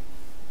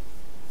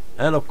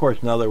 And of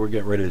course, now that we're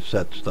getting ready to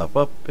set stuff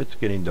up, it's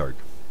getting dark.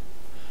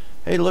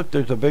 Hey, look,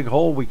 there's a big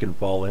hole we can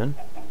fall in.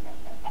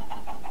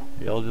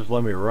 Y'all just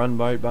let me run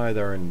right by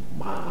there and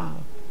wow.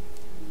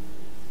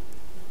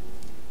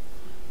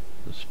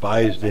 The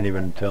spies didn't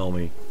even tell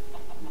me.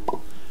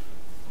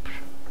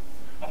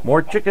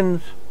 More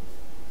chickens.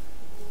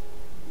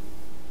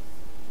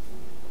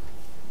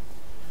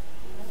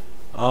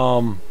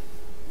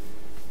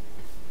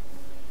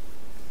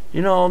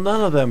 You know,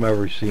 none of them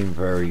ever seem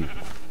very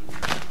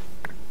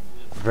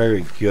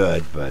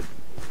good, but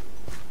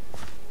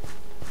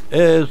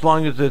as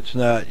long as it's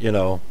not, you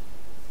know,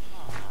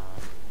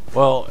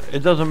 well, it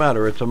doesn't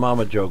matter. It's a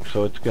mama joke,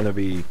 so it's going to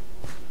be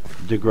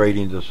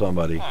degrading to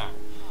somebody.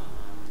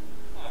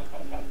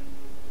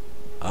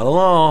 I don't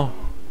know.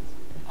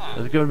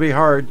 It's going to be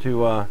hard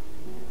to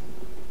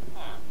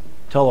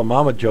tell a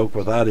mama joke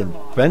without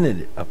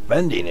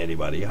offending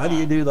anybody. How do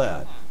you do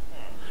that?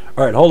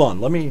 All right, hold on.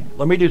 Let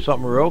me do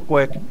something real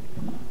quick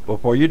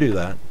before you do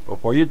that.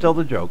 Before you tell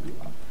the joke.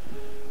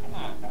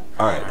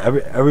 All right,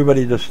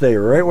 everybody just stay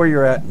right where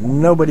you're at.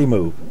 Nobody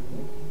move.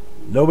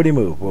 Nobody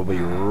move. We'll be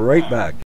right back.